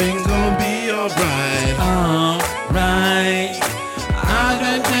 Everything gonna be alright. Alright. I'm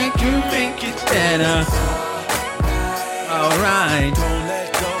gonna take you, make it better. Alright. Don't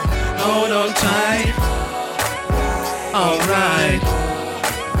let go. Hold on tight. Alright.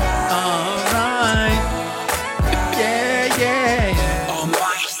 Alright. Yeah.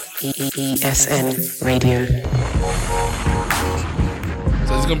 ESN Radio.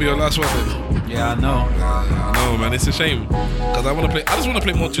 So this is gonna be your last one then. Yeah, I know. No, man, it's a shame because I just want to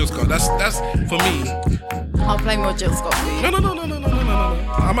play more Jill Scott. That's for me. I'll play more Jill Scott for you. No.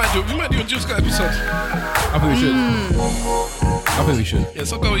 We might do a Jill Scott episode. I think we should. Yeah,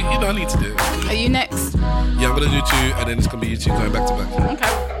 so go. You know I need to do it. Are you next? Yeah, I'm gonna do 2, and then it's gonna be you 2 going back to back.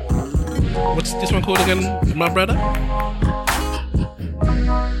 Okay. What's this one called again, my brother?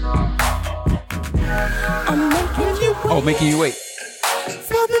 Making you wait.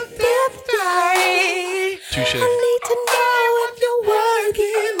 For the 5th time. Touche. I need to know if you're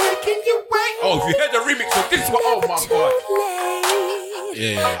working, making you wait. Oh, if you heard the remix of this one, oh my god.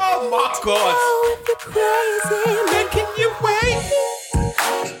 Yeah. Oh my god. Oh, if you're crazy, making you wait.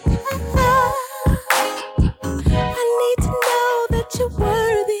 I need to know that you're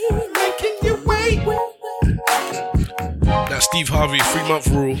worthy, making you wait. That Steve Harvey 3-month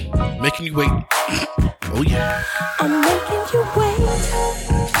rule, making you wait. Oh yeah. I'm making you wait.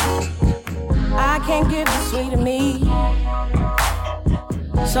 I can't give you sweet to me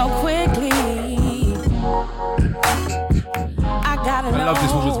so quickly. I gotta know. I love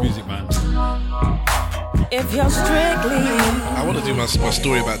this woman's music, man. If you're strictly. I want to do my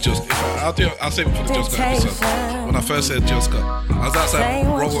story about Jill Scott. I'll save it for the Jill Scott episode. When I first said Jill Scott, I was outside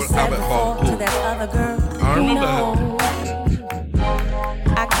Robert Abbott Hall. I remember her.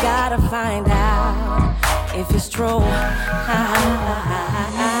 I gotta find out if it's true.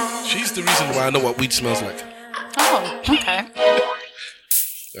 She's the reason why I know what weed smells like. Oh, okay.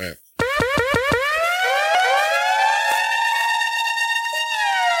 All right.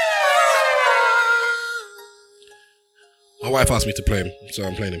 My wife asked me to play him, so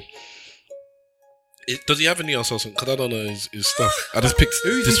I'm playing him. Does he have a neo soul song? Because I don't know his stuff. I just picked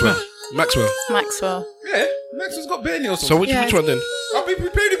this one. Maxwell. Maxwell. Yeah, Maxwell's got bare neo soul. So which one then? I've been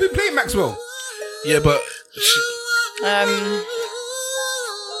playing Maxwell. Yeah, but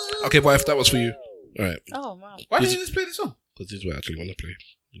okay, wife, that was for you. All right. Oh wow. Why did you just play this song? Because this is what I actually want to play.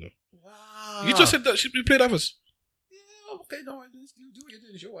 You know. Wow. You just said that we played others. Yeah. Okay. No. Do what you're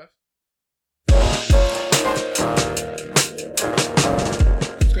doing. It's your wife.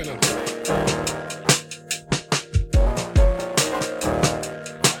 What's going on?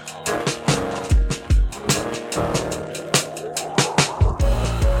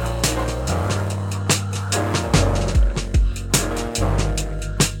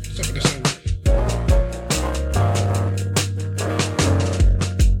 Stop with the sound.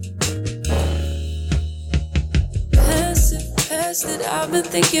 blasted. I've been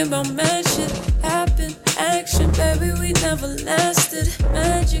thinking about mad shit. Happen, action, baby, we never lasted.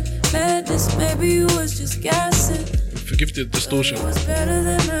 Magic, madness, maybe you was just gassing. Forgive the distortion. It was better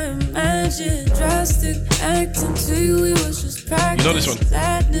than I imagined. Drastic acting to you, we was just practice. You know this one?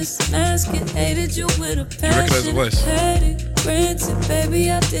 Sadness, masking, hated you with a passion. You recognize the voice? Had it, granted,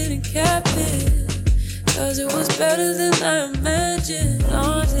 baby, I didn't cap it. Cause it was better than I imagined.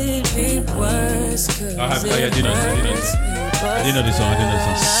 Thought it'd be worse. I didn't know this song.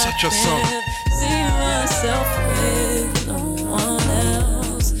 Such a song. See myself with no one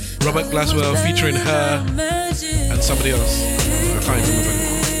else. Robert Glaswell featuring her and somebody else. I can't even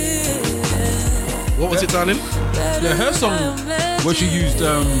remember. What was it, darling? Yeah, her song where she used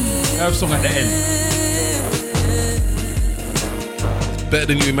her song at the end. Better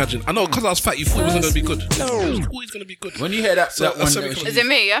than you imagine. I know, because I was fat, you thought it wasn't going to be good. It was always going to be good. When you hear that, So, that one, Is it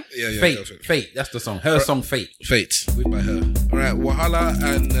me, yeah? Yeah. Fate, that's the song. Her song, Fate. Fate, by her. All right, Wahala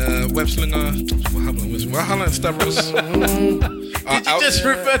and Webslinger. Wahala and Stavros. Did you just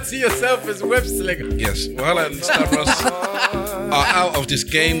refer to yourself as web slinger? Yes, Wahala and Stavros are out of this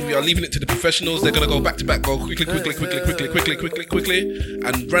game. We are leaving it to the professionals. They're going to go back to back, go quickly,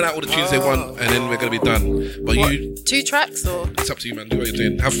 and run out all the tunes they want, and then we're going to be done. But What, you, 2 tracks or? it's up to you, man. Do what you're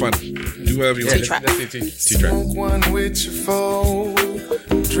doing. Have fun. Do whatever you want. 2 tracks. Let's do 2 tracks. Smoke one with your foe,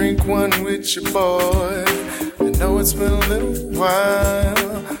 drink one with your boy. I know it's been a little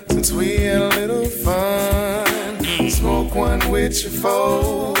while since we had a little fun. Smoke one with your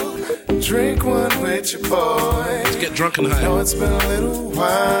foe, drink one with your boy. Let's get drunk and high. I know it's been a little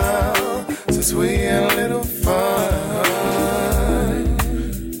while since we had a little fun.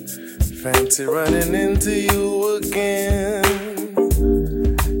 Fancy running into you again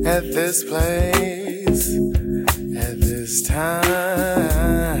at this place, at this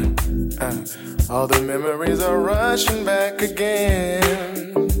time. All the memories are rushing back again.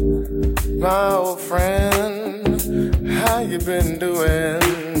 My old friend, how you been doing?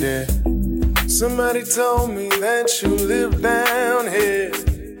 Yeah. Somebody told me that you live down here.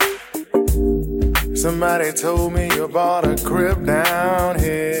 Somebody told me you bought a crib down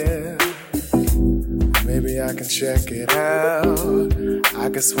here. Maybe I can check it out. I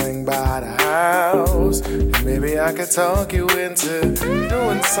could swing by the house, and maybe I could talk you into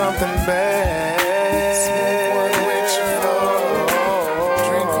doing something bad. Smoke one with your boy,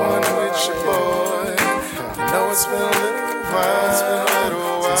 drink one with your boy. You know it's been a little while, it's been a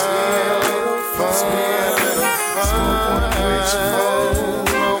little while since we had a little fun. Smoke one with your boy,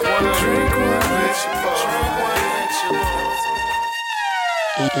 drink one with your boy, drink one with your boy.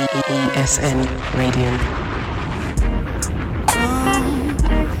 ESN Radio.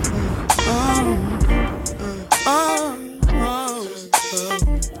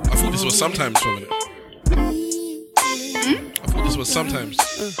 I thought this was sometimes for a minute. I thought this was sometimes.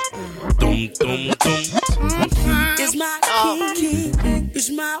 Dum dum dum. Is my king, is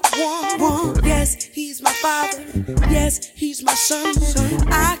my one. Yes, he's my father. Yes, he's my son.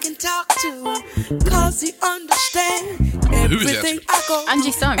 I can talk to him, cause he understands everything I go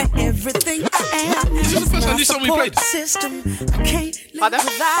Angie's song. and everything I am. Is this the first Angie song we played? System, I can't live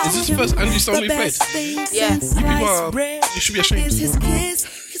without Is this the first Angie song we the played? best thing Yeah. since You people sliced are, bread you should be ashamed. is his kiss,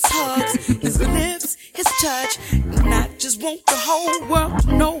 his hugs, his lips, his touch. And I just want the whole world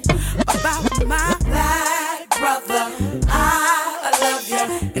to know about my black brother. I love you,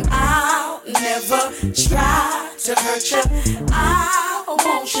 and I'll never try to hurt you. I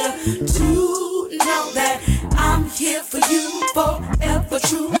want you to know that I'm here for you forever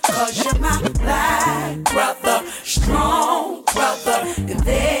true. Cause you're my black brother, strong brother, and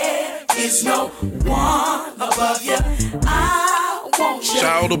there is no one above you. I want you Shout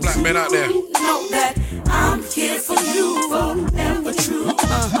out all the black men out there. to know that I'm here for you forever true.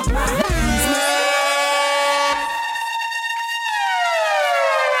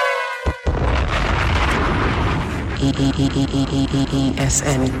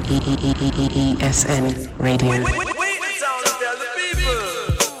 ESN Radio.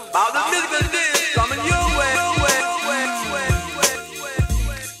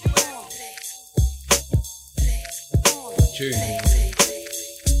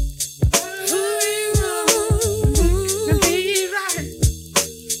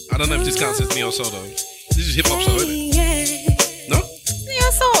 I don't know if this counts as neo soul though. This is hip hop soul, isn't it? No? Neo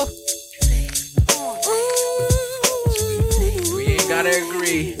soul. We ain't gotta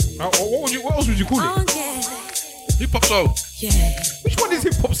agree. What else would you call it? Hip hop soul. Which one is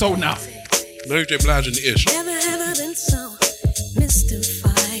hip hop soul now? Mary J. Blige and the Ish. Never have I been so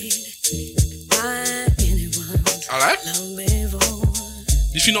mystified by anyone's Alright. love before.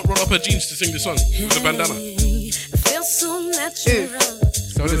 Did she not roll up her jeans to sing this song with the bandana? I feel so natural.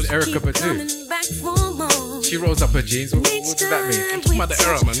 So does Erica Badu. She rolls up her jeans. What does that mean? I'm talking about the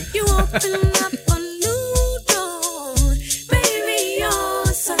era, man. You open up a new door. Baby,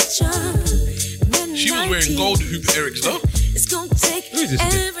 you're such a She was wearing gold hoop Erics though. It's gonna take Who is this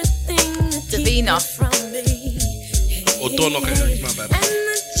kid? everything that Davina. from me. Or Don Knocker Erics, my bad. And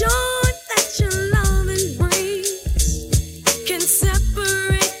the joy that your loving brings can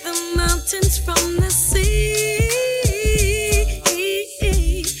separate the mountains from the sea.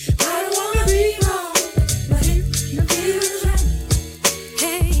 I don't wanna be wrong, but if the feeling's right,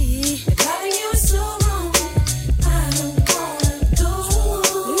 hey, loving you is so wrong. I don't wanna go.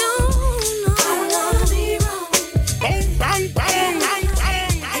 No, I don't wanna be wrong. Bang, bang, bang, bang,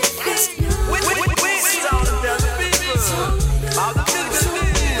 bang. All the business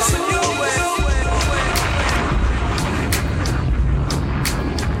coming your way.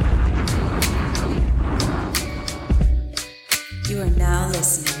 You are now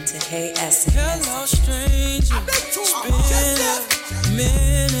listening to HeyEssay. Hello, stranger. It's been a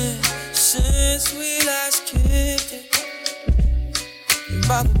minute since we last kicked it. And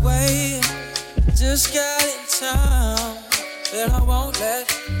by the way, just got in town, and I won't let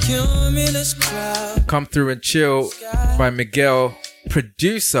cumulus cloud. Come Through and Chill by Miguel.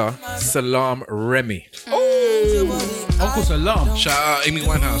 Producer Salam Remy. Uncle Salam. Shout out Amy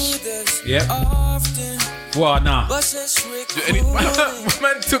Winehouse. Yep. Well, nah.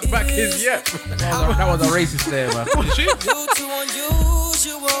 Man took back his yep. That was a racist there, man. Did she?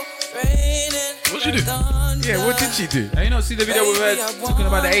 What'd she do? Yeah, what did she do? You know, see the video with her talking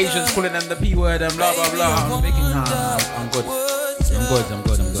about the Asians, calling them the P word and blah, blah, blah. I'm thinking, nah, I'm good. I'm good. I'm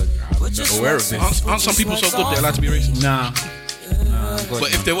not aware of this. Aren't some people so good they're allowed to be racist? Nah.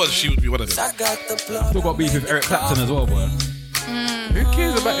 But if there was, she would be one of them. Still got beef with Eric Clapton as well, boy. Who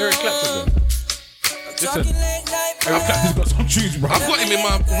cares about Eric Clapton though? Listen, Eric Clapton's got some tunes, bro. I've got him in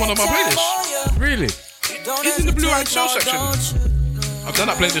one of my playlists. Really? He's in the Blue Eyed Soul section. I've done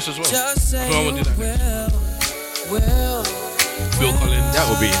that playlist as well. So I will do that next. Phil Collins. That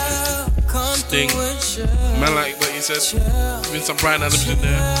would be interesting. Sting. Man, like what he said. Even some Bryan Adams in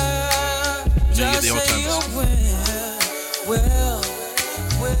there. And then you get the old times.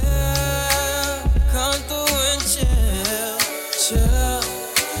 Come through and chill.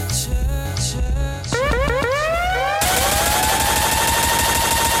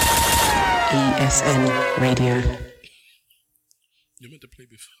 ESN Radio. You're meant to play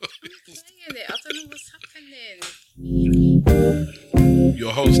before. I don't know what's happening.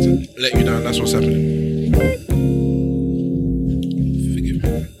 Your host let you down. That's what's happening. Forgive me.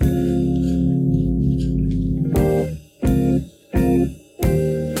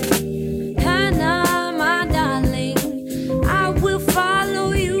 Hannah, my darling, I will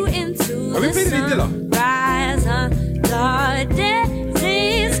follow you into Have we the played any Dilla? sunrise under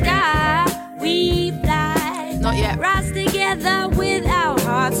the sky. We fly, Not yet. rise together with our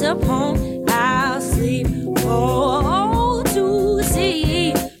hearts upon our sleep. Oh, to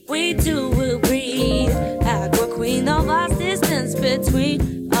see we two will breathe like a queen of our distance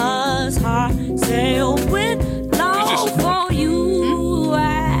between us. Heart sail with love for you.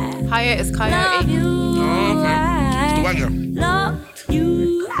 Hiatus Love Coyote. you. Love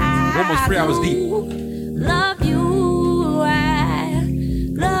you. Almost 3 hours deep. Love you.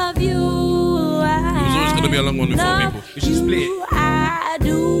 Love you. It was always going to be a long one with 4 people. We should split it. I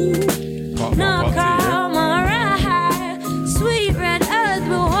do. Part Now one, part two, yeah. come around. Sweet red earth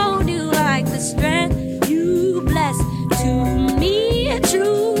will hold you like the strength you bless to me.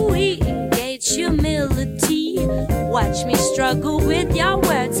 True, we engage humility. Watch me struggle with your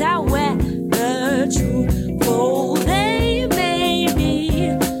words. However true, for they may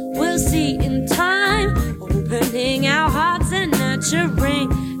be. We'll see in time. Opening our hearts and nurturing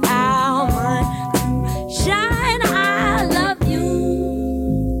our mind to shine. I love you.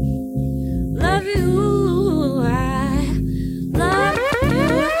 Love you. I love you.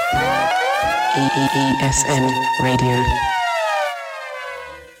 ESN Radio.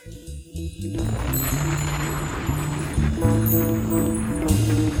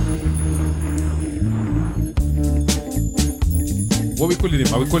 What we calling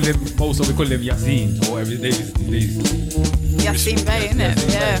him? Are we calling him Mos or we calling him Yasin or whatever his name is these days? Yasin Bey,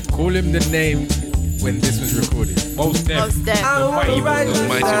 innit? Yeah. Call him the name when this was recorded. Most Def. Most Def. The mighty Right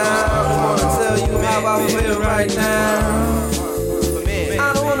Mos. now, I wanna tell you how I feel right now.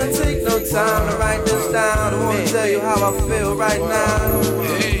 I don't wanna take no time to write this down. I wanna tell you how I feel right now.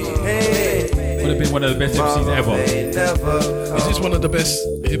 Hey, Would have been one of the best MCs ever. Is this one of the best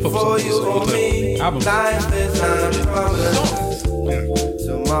hip hop songs of all time? Album. life is unpromised.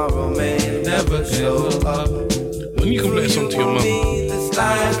 Tomorrow may never show up. When you can to your mum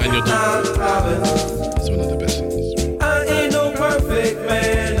and your daughter. It's one of the best songs. I ain't no perfect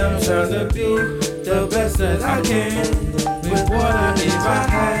man. I'm trying to be the best that I can with what it is I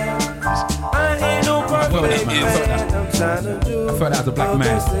have. I ain't no perfect man. I'm trying to do I felt that as a black the man.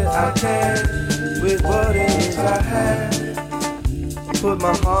 best that I can with what it is I have. Put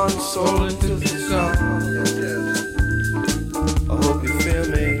my heart and soul into the song. I hope you feel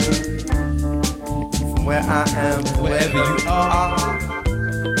me. From where I am, wherever you are.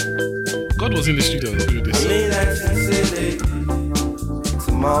 God was in the studio doing this. I mean that's silly.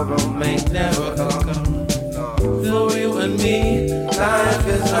 Tomorrow may never come. For you and me, life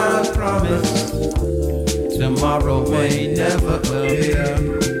is our promise. Tomorrow may never appear.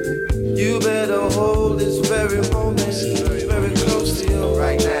 You better hold this very moment very close to you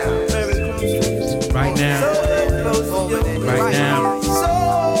right now. Very close to you. Right now. So close to you. Right now.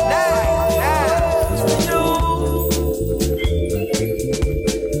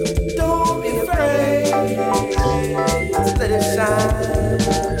 Don't be afraid. Let it shine.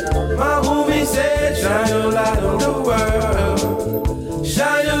 My homie said, shine your light on the world.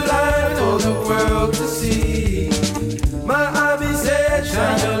 Shine your light for the world to see. My hobby said,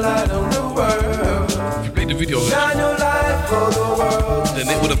 shine your light on the world. If you played the video, Shine your light for the world. then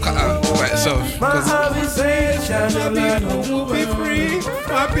it would have cut out by itself. My hobby said, shine your light on the world. Be free.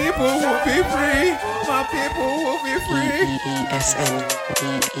 My people will be free. My people will be free.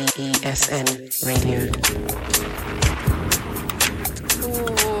 ESN Radio.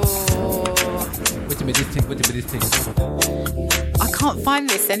 What do you mean this thing? I can't find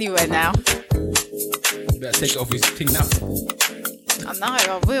this anywhere now. You better take it off his thing now. I know,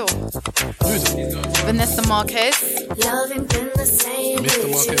 I will. Vanessa Marquez. Mr.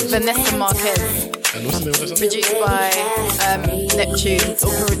 Marquez. Vanessa Marquez. And what's the name of the song? Produced by Neptune,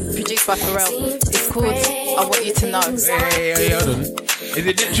 or produced by Pharrell. It's called I Want You to Know. Hey, hold on. Is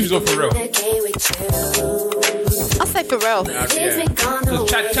it Neptune's or Pharrell? I'll say Pharrell. Yeah. Because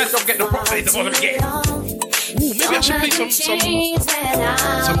Chad don't get the props that he's supposed to get. Ooh, maybe I should play some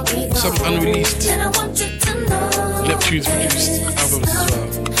unreleased Neptune's produced albums as well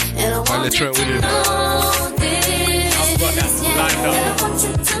by Latrell Williams. I've got that lined up.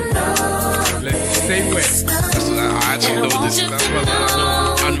 Let's stay wet. I actually know this. That's what I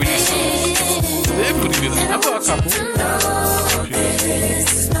know. Unreleased songs. Everybody do that. I've got a couple.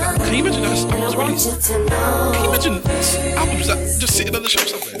 Can you imagine that albums released? Can you imagine albums that just sitting on the shelf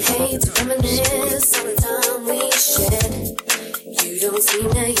somewhere?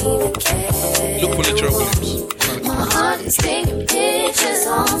 Look for Latrell Williams. My heart is taking pictures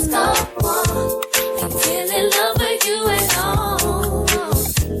of the wall. I'm feeling love with you at all.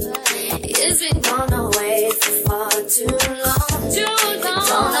 It's been gone away for far too long. Don't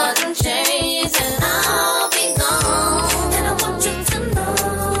nothing change and I'll be gone. And I want you to know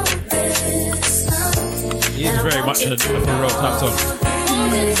this. He is very much a Pharrell type song.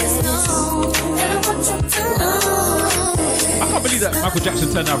 I can't believe that Michael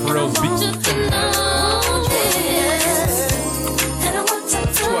Jackson turned out Pharrell's beat.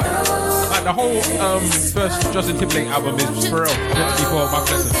 Like the whole first Justin Timberlake album is Pharrell before Michael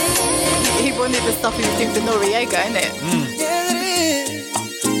Jackson. He wanted the stuff he was doing to Noriega, innit?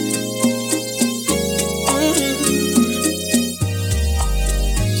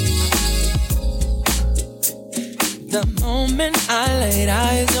 The moment I laid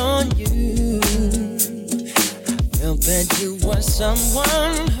eyes on you, I felt that you were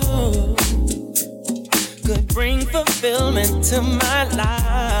someone who could bring fulfillment to my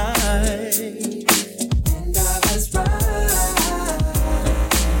life. And I was right.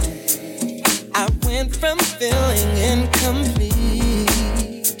 I went from feeling incomplete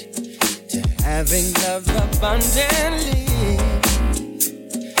to having love abundantly.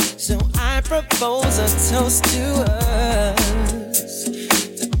 So I propose a toast to us,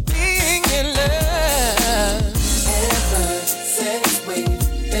 to being in love. Ever since we've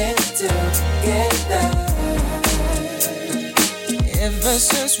been together, ever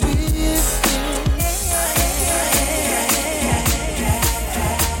since we've been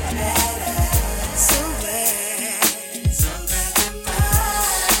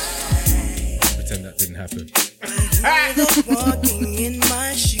Pretend that didn't happen. Walking in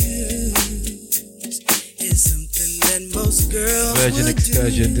my shoes is something that most girls Virgin would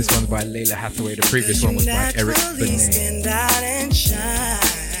Excursion. do. This one's by Layla Hathaway. The previous one was by Eric Benet. Stand out and shine.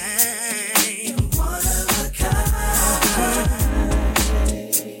 One of a kind.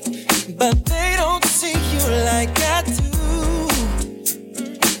 but they don't see you like I do.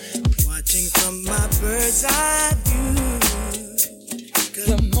 Watching from my bird's eye view.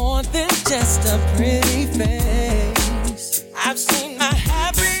 You're more than just a pretty face. I've seen my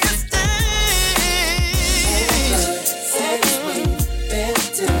happiest days. Since we've been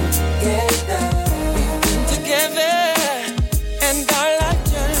together. And our life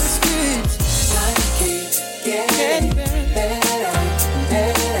just keeps getting better.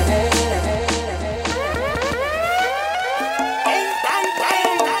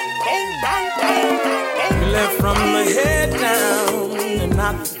 We left from the head down and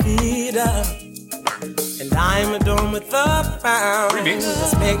not the feet up. And I'm adorned with the pound.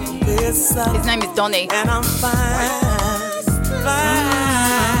 Let's make this up. His name is Donny. And I'm fine.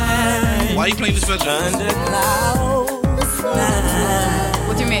 Why are you playing this version? Under clouds now.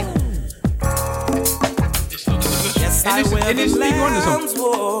 What do you mean? Yes, I wear the lamb's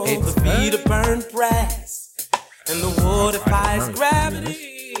wool, the feet of burnt brass, and the wood defies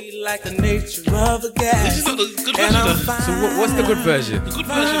gravity like the nature of a gas. This is not the good version. So what's the good version? The good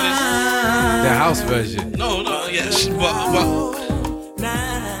version is the house version. No, yes, but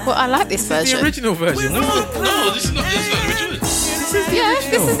Well, I like this version. The original version. No, this is not the original.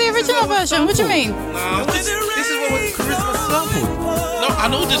 This is the original version. What do you mean? No, this is what Charisma sampled. No, I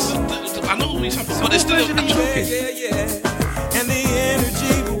know this. I know we sampled, but it's still actual. And the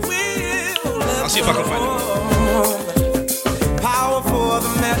energy will. I'll see if I can find it. Power for the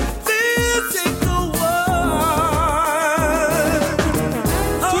metaphysical world.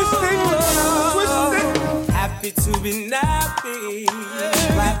 Happy to be nappy,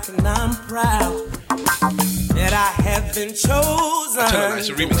 black and I'm proud that I have been chosen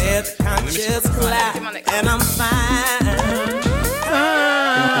with conscious clap, and I'm fine.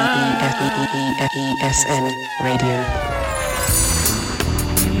 ESN Radio.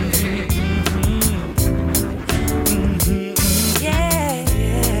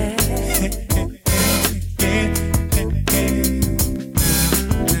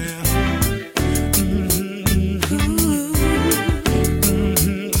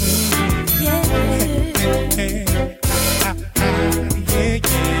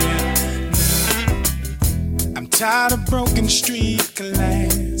 Tired of broken street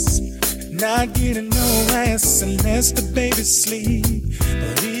glass, not getting no ass unless the baby's sleep.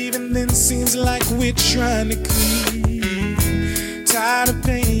 But even then, seems like we're trying to creep. Tired of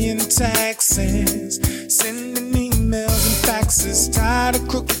paying taxes, sending emails and faxes. Tired of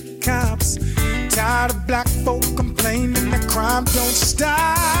crooked cops, tired of black folk complaining that crime don't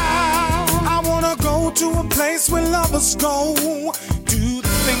stop. I wanna go to a place where lovers go, do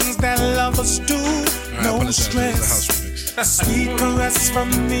the things that lovers do. No stress, sweet caress from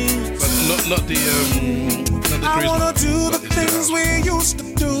me. But not the I wanna do the things we used to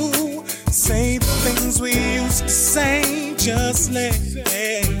do, say the things we used to say, just let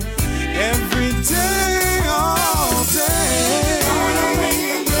every day, all day.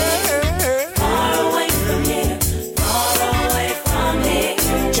 Far away from here, far away from here.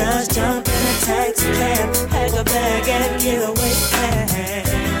 Just jump in a taxi cab, pack a bag and get away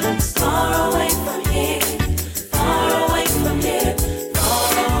fast. Far away from here, far away from here,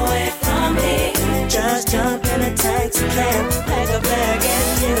 far away from here. Just jump in a taxi cab, pack a bag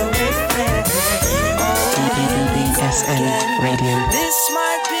and get away fast. ESN Radio. This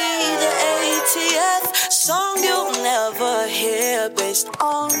might be the ATF song you'll never hear based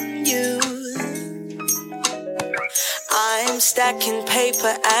on you. I'm stacking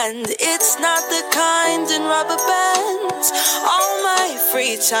paper and it's not the kind in rubber bands. All my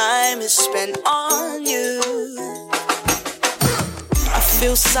free time is spent on you. I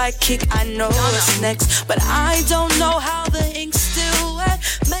feel psychic, I know what's next, but I don't know how the ink's still wet.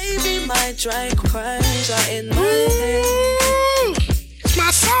 Maybe my dry crimes are in my head. It's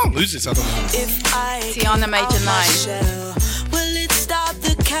my song. Who's this? I don't know. If I Tiana Major 9. will it stop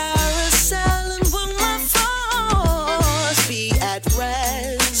the carousel and will my force be at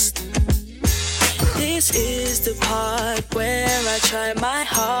rest? This is the part where I try my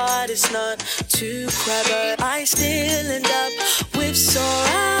hardest not to cry, but I still end up with sore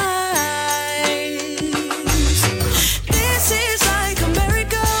eyes. This is like a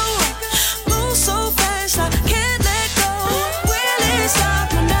merry-go, move so fast I can't let go. Will it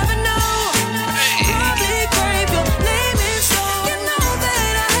stop? You'll never know. Probably crave your name is so. You know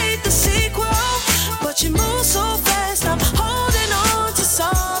that I hate the sequel, but you move so fast I'm holding on to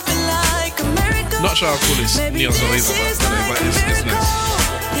something like a merry-go. Not sure I'll call this Neon Soul either, but it's nice.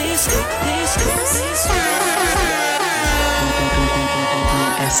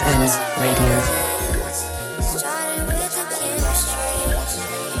 ESN Radio.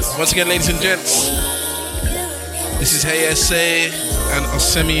 Once again, ladies and gents, this is HeyEssay and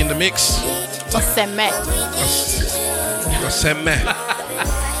Oseme in the mix. Oseme. Oseme.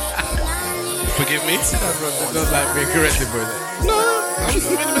 Forgive me. Don't like being corrected, bro. No, I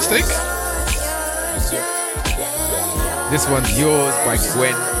made a mistake. This one's yours by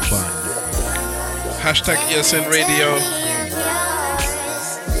Gwen Bun. Hashtag ESN Radio.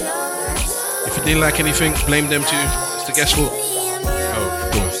 If you didn't like anything, blame them too. It's the guest fault. Oh,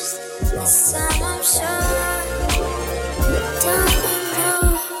 of course.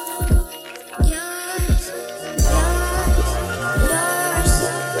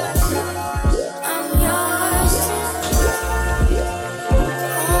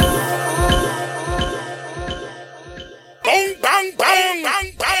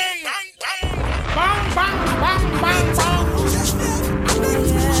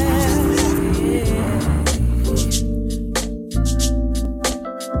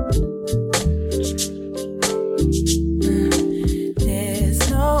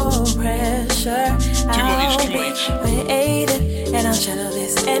 And I'll channel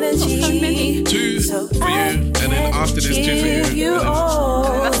this energy. Two so for you, and then after this, two for you.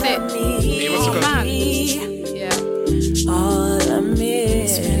 That's it. He wants to go. Yeah. All of me.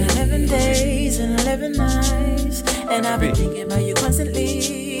 It's been 11 days and 11 nights, and I've been thinking about you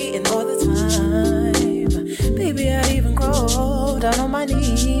constantly and all the time. Baby, I even crawl down on my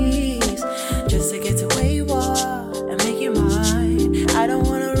knees just to get to where you are and make you mine. I don't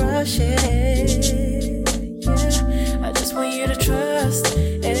wanna rush it. Yeah, I just want you to trust.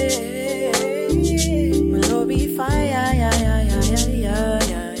 We'll all be fine.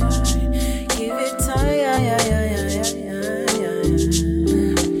 Give it time.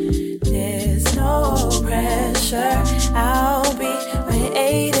 There's no pressure. I'll be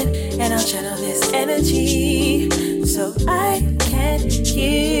waiting, and I'll channel this energy so I can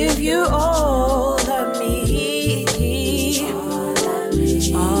give you all of me.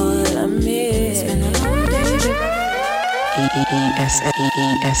 All of me. It's been a long day,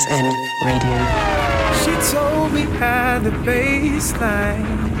 ESN Radio. She told me at the baseline,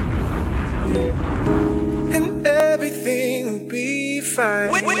 and everything would be fine.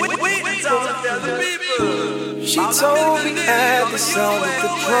 She told me at the sound of the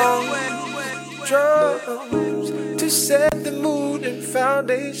drums to set the mood and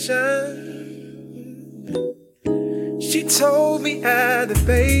foundation. She told me at the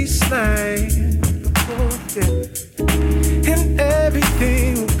baseline, and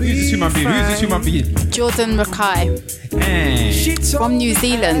everything will be Who's this human being? Jordan Mackay Hey. from New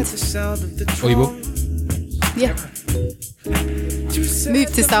Zealand. Oibo? Yeah.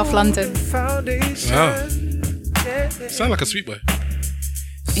 Moved to South London. Wow. Sound like a sweet boy.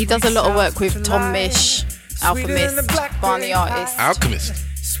 He does a lot of work with Tom Mish, Alpha Mist, Barney Artist. Alchemist.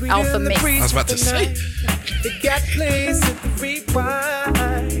 Alpha Mist. I was about to say. They got place at the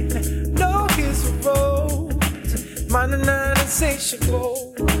rewind. No kiss for roads. Mine and nine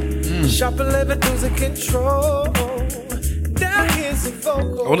insatiable. Shop 11 losing control. Now here's the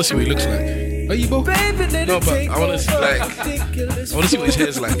vocal. I want to see what he looks like. Are you both? No, but I want to see what his hair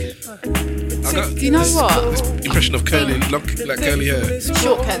is like. I got Do you know what? this impression of curly, long, like curly hair.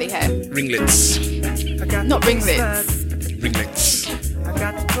 Short curly hair. Ringlets. Not ringlets. Ringlets.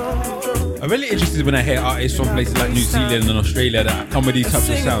 I'm really interested when I hear artists from places like New Zealand and Australia that come with these types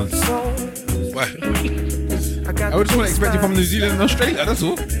of sounds. Why? I would just want to expect you from New Zealand and Australia, that's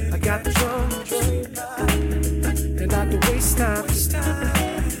all. I got the drum, and not to waste time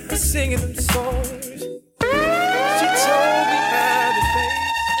singing them songs. She told me how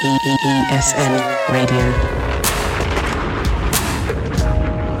to ESN Radio.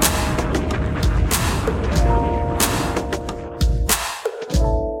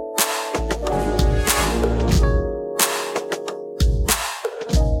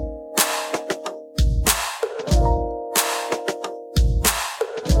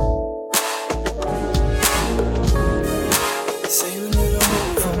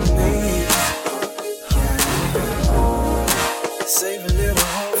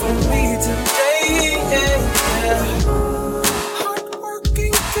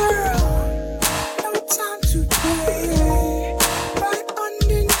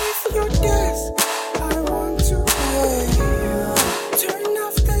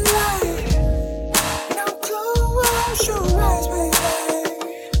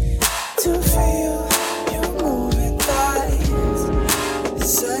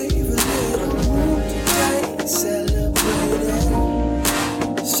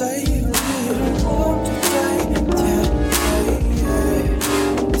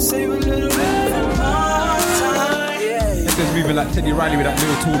 Like Teddy Riley with that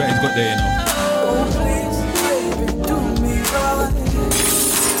little tool that he's got there, you know.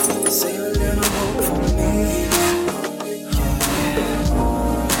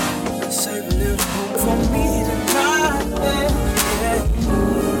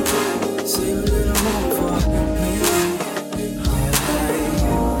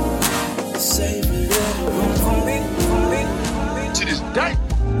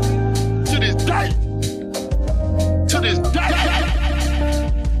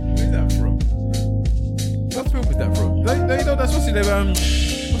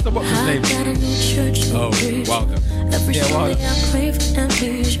 with what's the boxer's name? Oh, Wilder. Yeah, Wilder.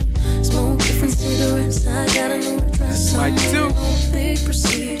 Smoke different cigarettes. I got a new dress. Mike too. Big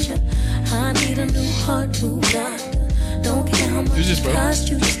procedure. I need a new heart, new doctor. Don't care how much it costs,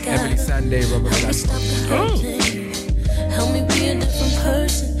 you just got Every Sunday, Robert. Help me be a different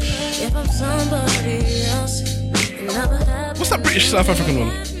person. If I'm somebody else, never have. What's that British South African one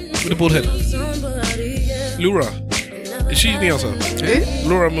with the bald head? Laura. Is she Nielsa? Who?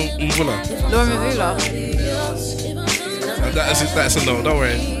 Laura Mvula. Laura Mvula. That's a no. Don't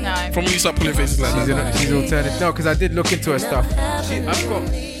worry. No. From when you start pulling faces like that. She's alternative. No, because I did look into her stuff.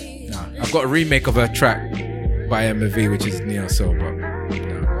 I've got a remake of her track by MV, which is Neo Soul, but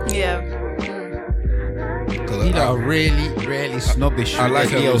yeah. You are really, really snobbish. I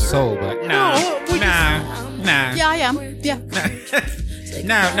like Neo Soul, but Nah. nah. Yeah, I am. Yeah.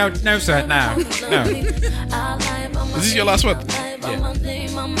 No, sir, no. Is this your last one?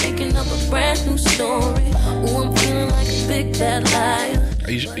 I'm making up a brand new story. Ooh, I'm feeling like a big bad liar.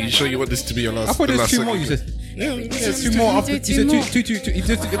 Are you sure you want this to be your last? I thought the there's last two more. You segment? said. Yeah, Two more. After, you said more. two.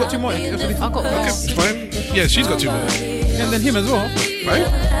 You got two more. I got one. Okay, fine. Yeah, she's got 2 more. And then him as well. Right?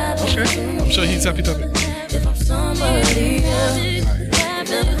 Okay. I'm sure he's happy to have it. If I'm somebody else,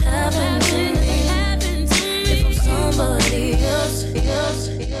 never happened to me. If I'm somebody else.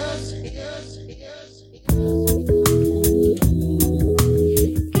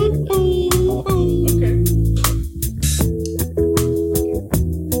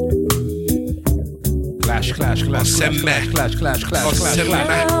 Clash.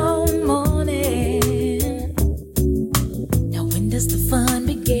 Oseme. Morning. Now when does the fun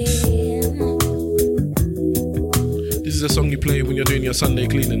begin? This is a song you play when you're doing your Sunday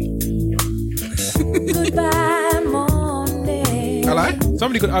cleaning. Goodbye morning. I like.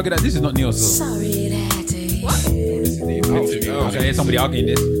 Somebody could argue that this is not Neo Soul. Sorry that day. Okay, hear somebody arguing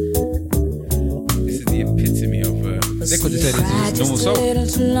this. this is the epitome of. They could have said this is normal soul.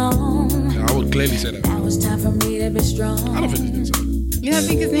 Yeah, I would clearly say that. Now it's time for me to be strong. I don't think it's Neo Soul. You don't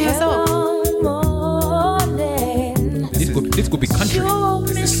think it's Neo Soul? This could be country.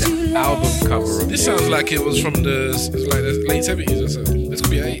 This is the album cover. This sounds like it was from the late 70s or so. This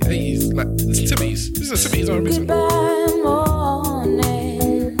could be 80s, like 70s. This is a 70s R&B song.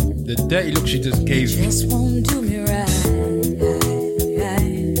 The dirty look she just gave me. Just won't do me right.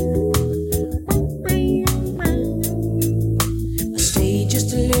 I stayed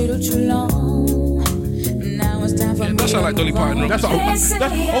just a little too long. Now it's time for me. That sound like Dolly Parton. That's oh my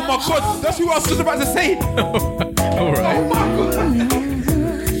god, that's who I was just about to say. Alright. Oh my god.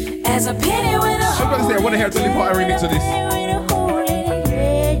 As a penny with a I was about to say I want to hear a Dolly Parton remix of this.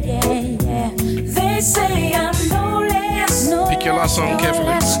 They say I'm no less. Pick your last song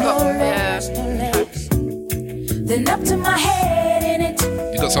carefully. Then up to my head in it.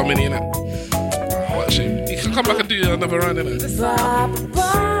 You got so many in it. What a shame. You can come back and do another round in it. Stuck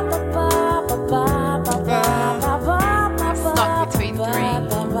between 3.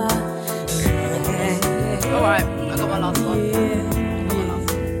 Alright, I got my last one.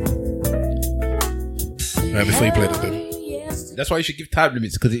 Right, before you play that then. That's why you should give time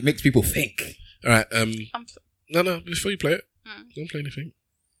limits, because it makes people think. Alright, no, before you play it, don't play anything.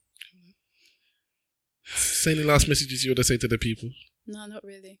 Say any last messages you want to say to the people? No, not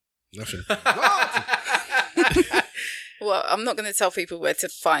really. Nothing. Well, I'm not going to tell people where to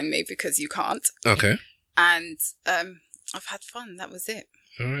find me because you can't. Okay. And I've had fun. That was it.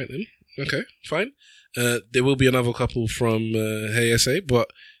 Alright then. Okay, fine. There will be another couple from HeyEssay, but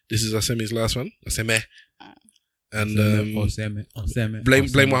this is Oseme's last one. Oseme. And Oseme. Blame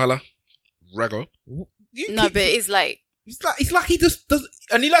Wahala. Rago. No, but it is late. It's like he just does,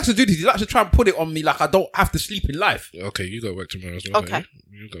 and he likes to do this. He likes to try and put it on me like I don't have to sleep in life. Okay, you got to work tomorrow as well. Okay.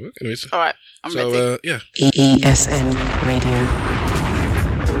 You got to work. Anyways. All right, I'm ready. Yeah. ESN Radio.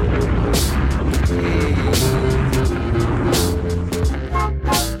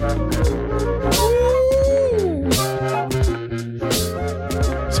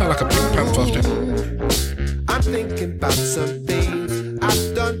 Sound like a Pink Panther thing. I'm thinking about some things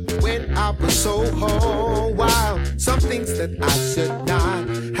I've done when I was so wild. Some things that I should not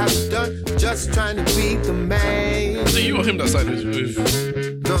have done, just trying to be the man. Was it you or him that started with?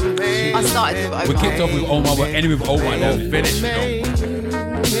 The man. I started with Omar. We kicked off with Omar, but ending with Omar, now we finished.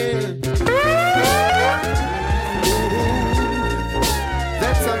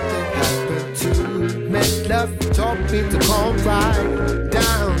 That something happened to me. Love taught me to calm right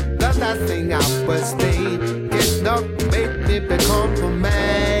down. The last thing I was thinking of made me become a man.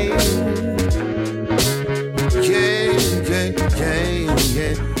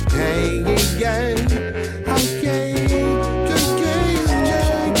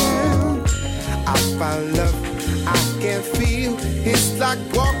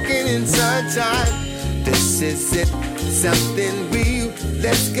 like walking in sunshine. This is it, something real.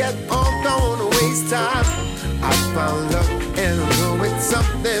 Let's get on, don't wanna waste time. I found love and I know it's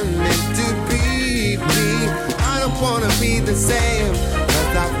something meant to be me. I don't wanna be the same,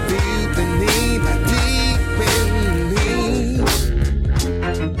 cause I feel the need deep in me.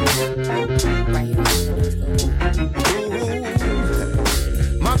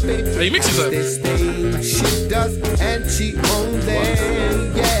 Ooh, my baby mixes up. This thing she does and she owns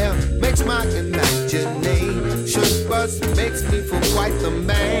it, yeah. Makes my imagination bust, makes me feel quite the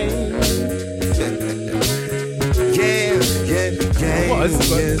man.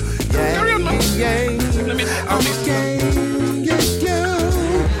 Carry on, man. Let me.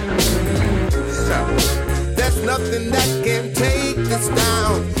 There's nothing that can take us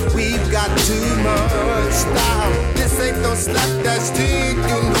down. We've got too much style. This ain't no slap that's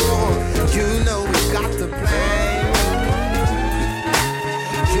sticking on. You know we got to play.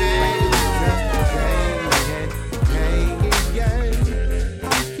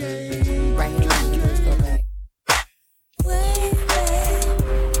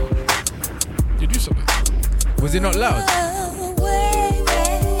 Was it not loud?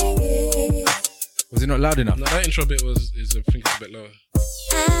 Was it not loud enough? No, that intro bit I think it's a bit lower.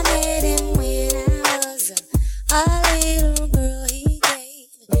 I met him when I was a little girl.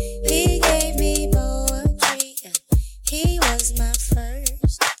 He gave me poetry. He was my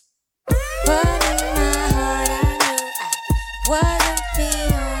first. But in my heart I knew I wasn't the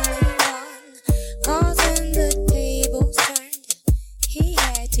only one. 'Cause when the tables turned, he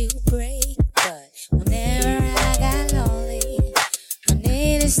had to break. But whenever I got lonely, I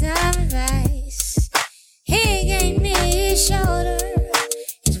needed some advice. He gave me his shoulder.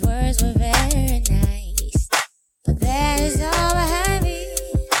 His words were very nice. But that is all I have.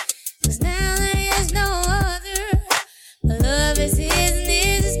 'Cause now there is no other. My love is his and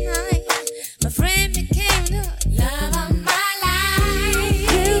his is mine. My friend became the love of my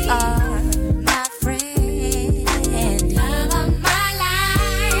life. You are my friend, love of my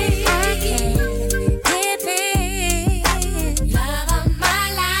life. I can't depend, love of my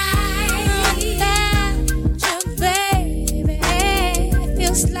life. Without you, baby, it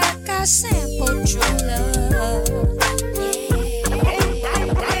feels like I sampled true love.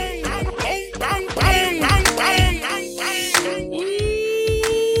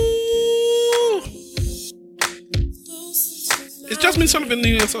 Is Jasmine Sullivan new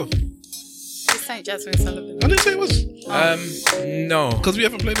yourself? This ain't Jasmine Sullivan. I didn't say it was. No. Because we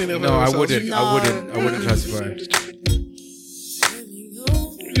haven't played any of No, I wouldn't. I wouldn't classify it.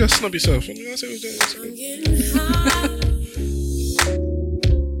 You gotta snub yourself. I say it was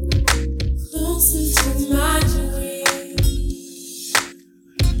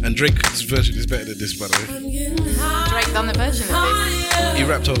And Drake's version is better than this, by the way. Drake done the version of this. He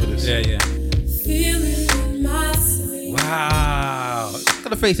rapped over this. Yeah. Wow. Look at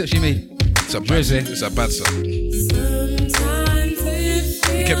the face that she made. It's a bad song. He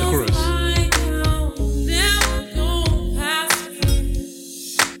kept the chorus.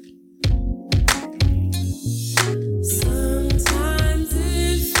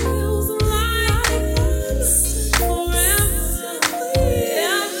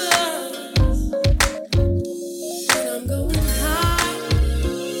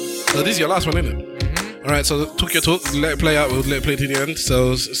 So this is your last one, isn't it? Mm-hmm. All right, so talk your talk, let it play out, we'll let it play to the end.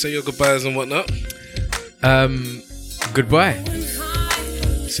 So say your goodbyes and whatnot. Goodbye.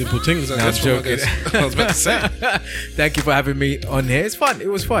 Simple things, I No, guess. I'm joking. I was about to say. Thank you for having me on here. It's fun. It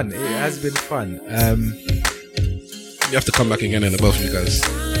was fun. It has been fun. You have to come back again, and both of you guys.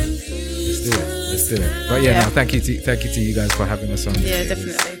 Let's do it. But no, thank you to you guys for having us on. Yeah,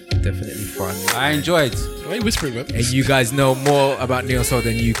 definitely. Definitely fun. I enjoyed. Why are you whispering, man? And you guys know more about Neo Soul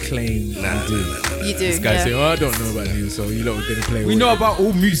than you claim you do. You do. This guy say, "Oh, I don't know about Neo Soul. You lot are gonna play." We know about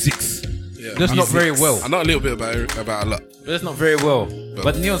all musics. Yeah. Just not very well. I know a little bit about a lot. But that's not very well.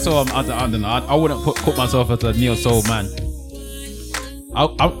 But Neo Soul, I don't know. I wouldn't put myself as a Neo Soul man.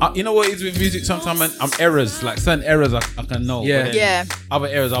 You know what it is with music? Sometimes I'm errors, like certain errors I can know. Yeah. Other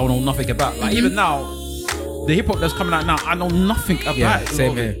errors I know nothing about. Like even now, the hip hop that's coming out now, I know nothing about. Yeah, it.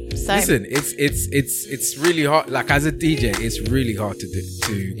 same here. Listen, it's really hard. Like as a DJ, it's really hard to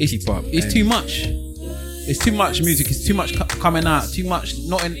keep up. It's too much. It's too much music. It's too much coming out. Too much.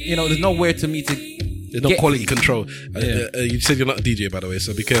 Not in. There's nowhere to me to. There's no quality control. You said you're not a DJ, by the way,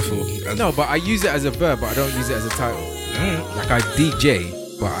 so be careful. No, but I use it as a verb, but I don't use it as a title. Like I DJ,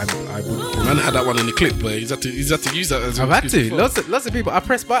 but I wouldn't. Man had that one in the clip, but he's had to use that as. I've had to. Lots of people. I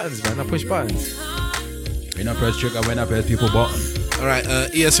press buttons, man. I push buttons. When I press trigger, when I press people button. All right,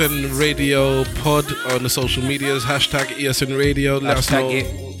 ESN Radio Pod on the social medias. Hashtag ESN Radio. Let us know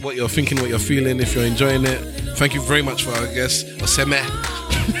what you're thinking, what you're feeling, if you're enjoying it. Thank you very much for our guest, Oseme.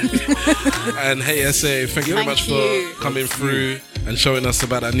 And HeyEssay, thank you very much for coming through and showing us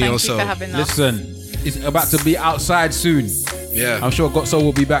about that neo soul. Listen, it's about to be outside soon. Yeah, I'm sure Got Soul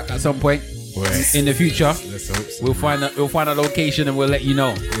will be back at some point in the future. Let's hope so. We'll find a location and we'll let you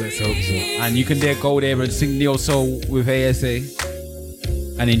know. Let's hope so. And you can go there and sing neo soul with HeyEssay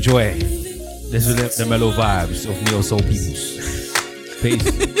and enjoy the mellow vibes of neo soul peoples. Peace.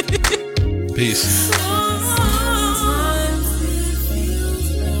 Peace.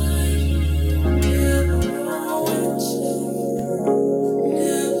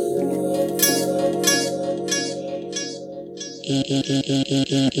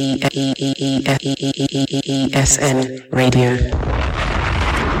 ESN Radio.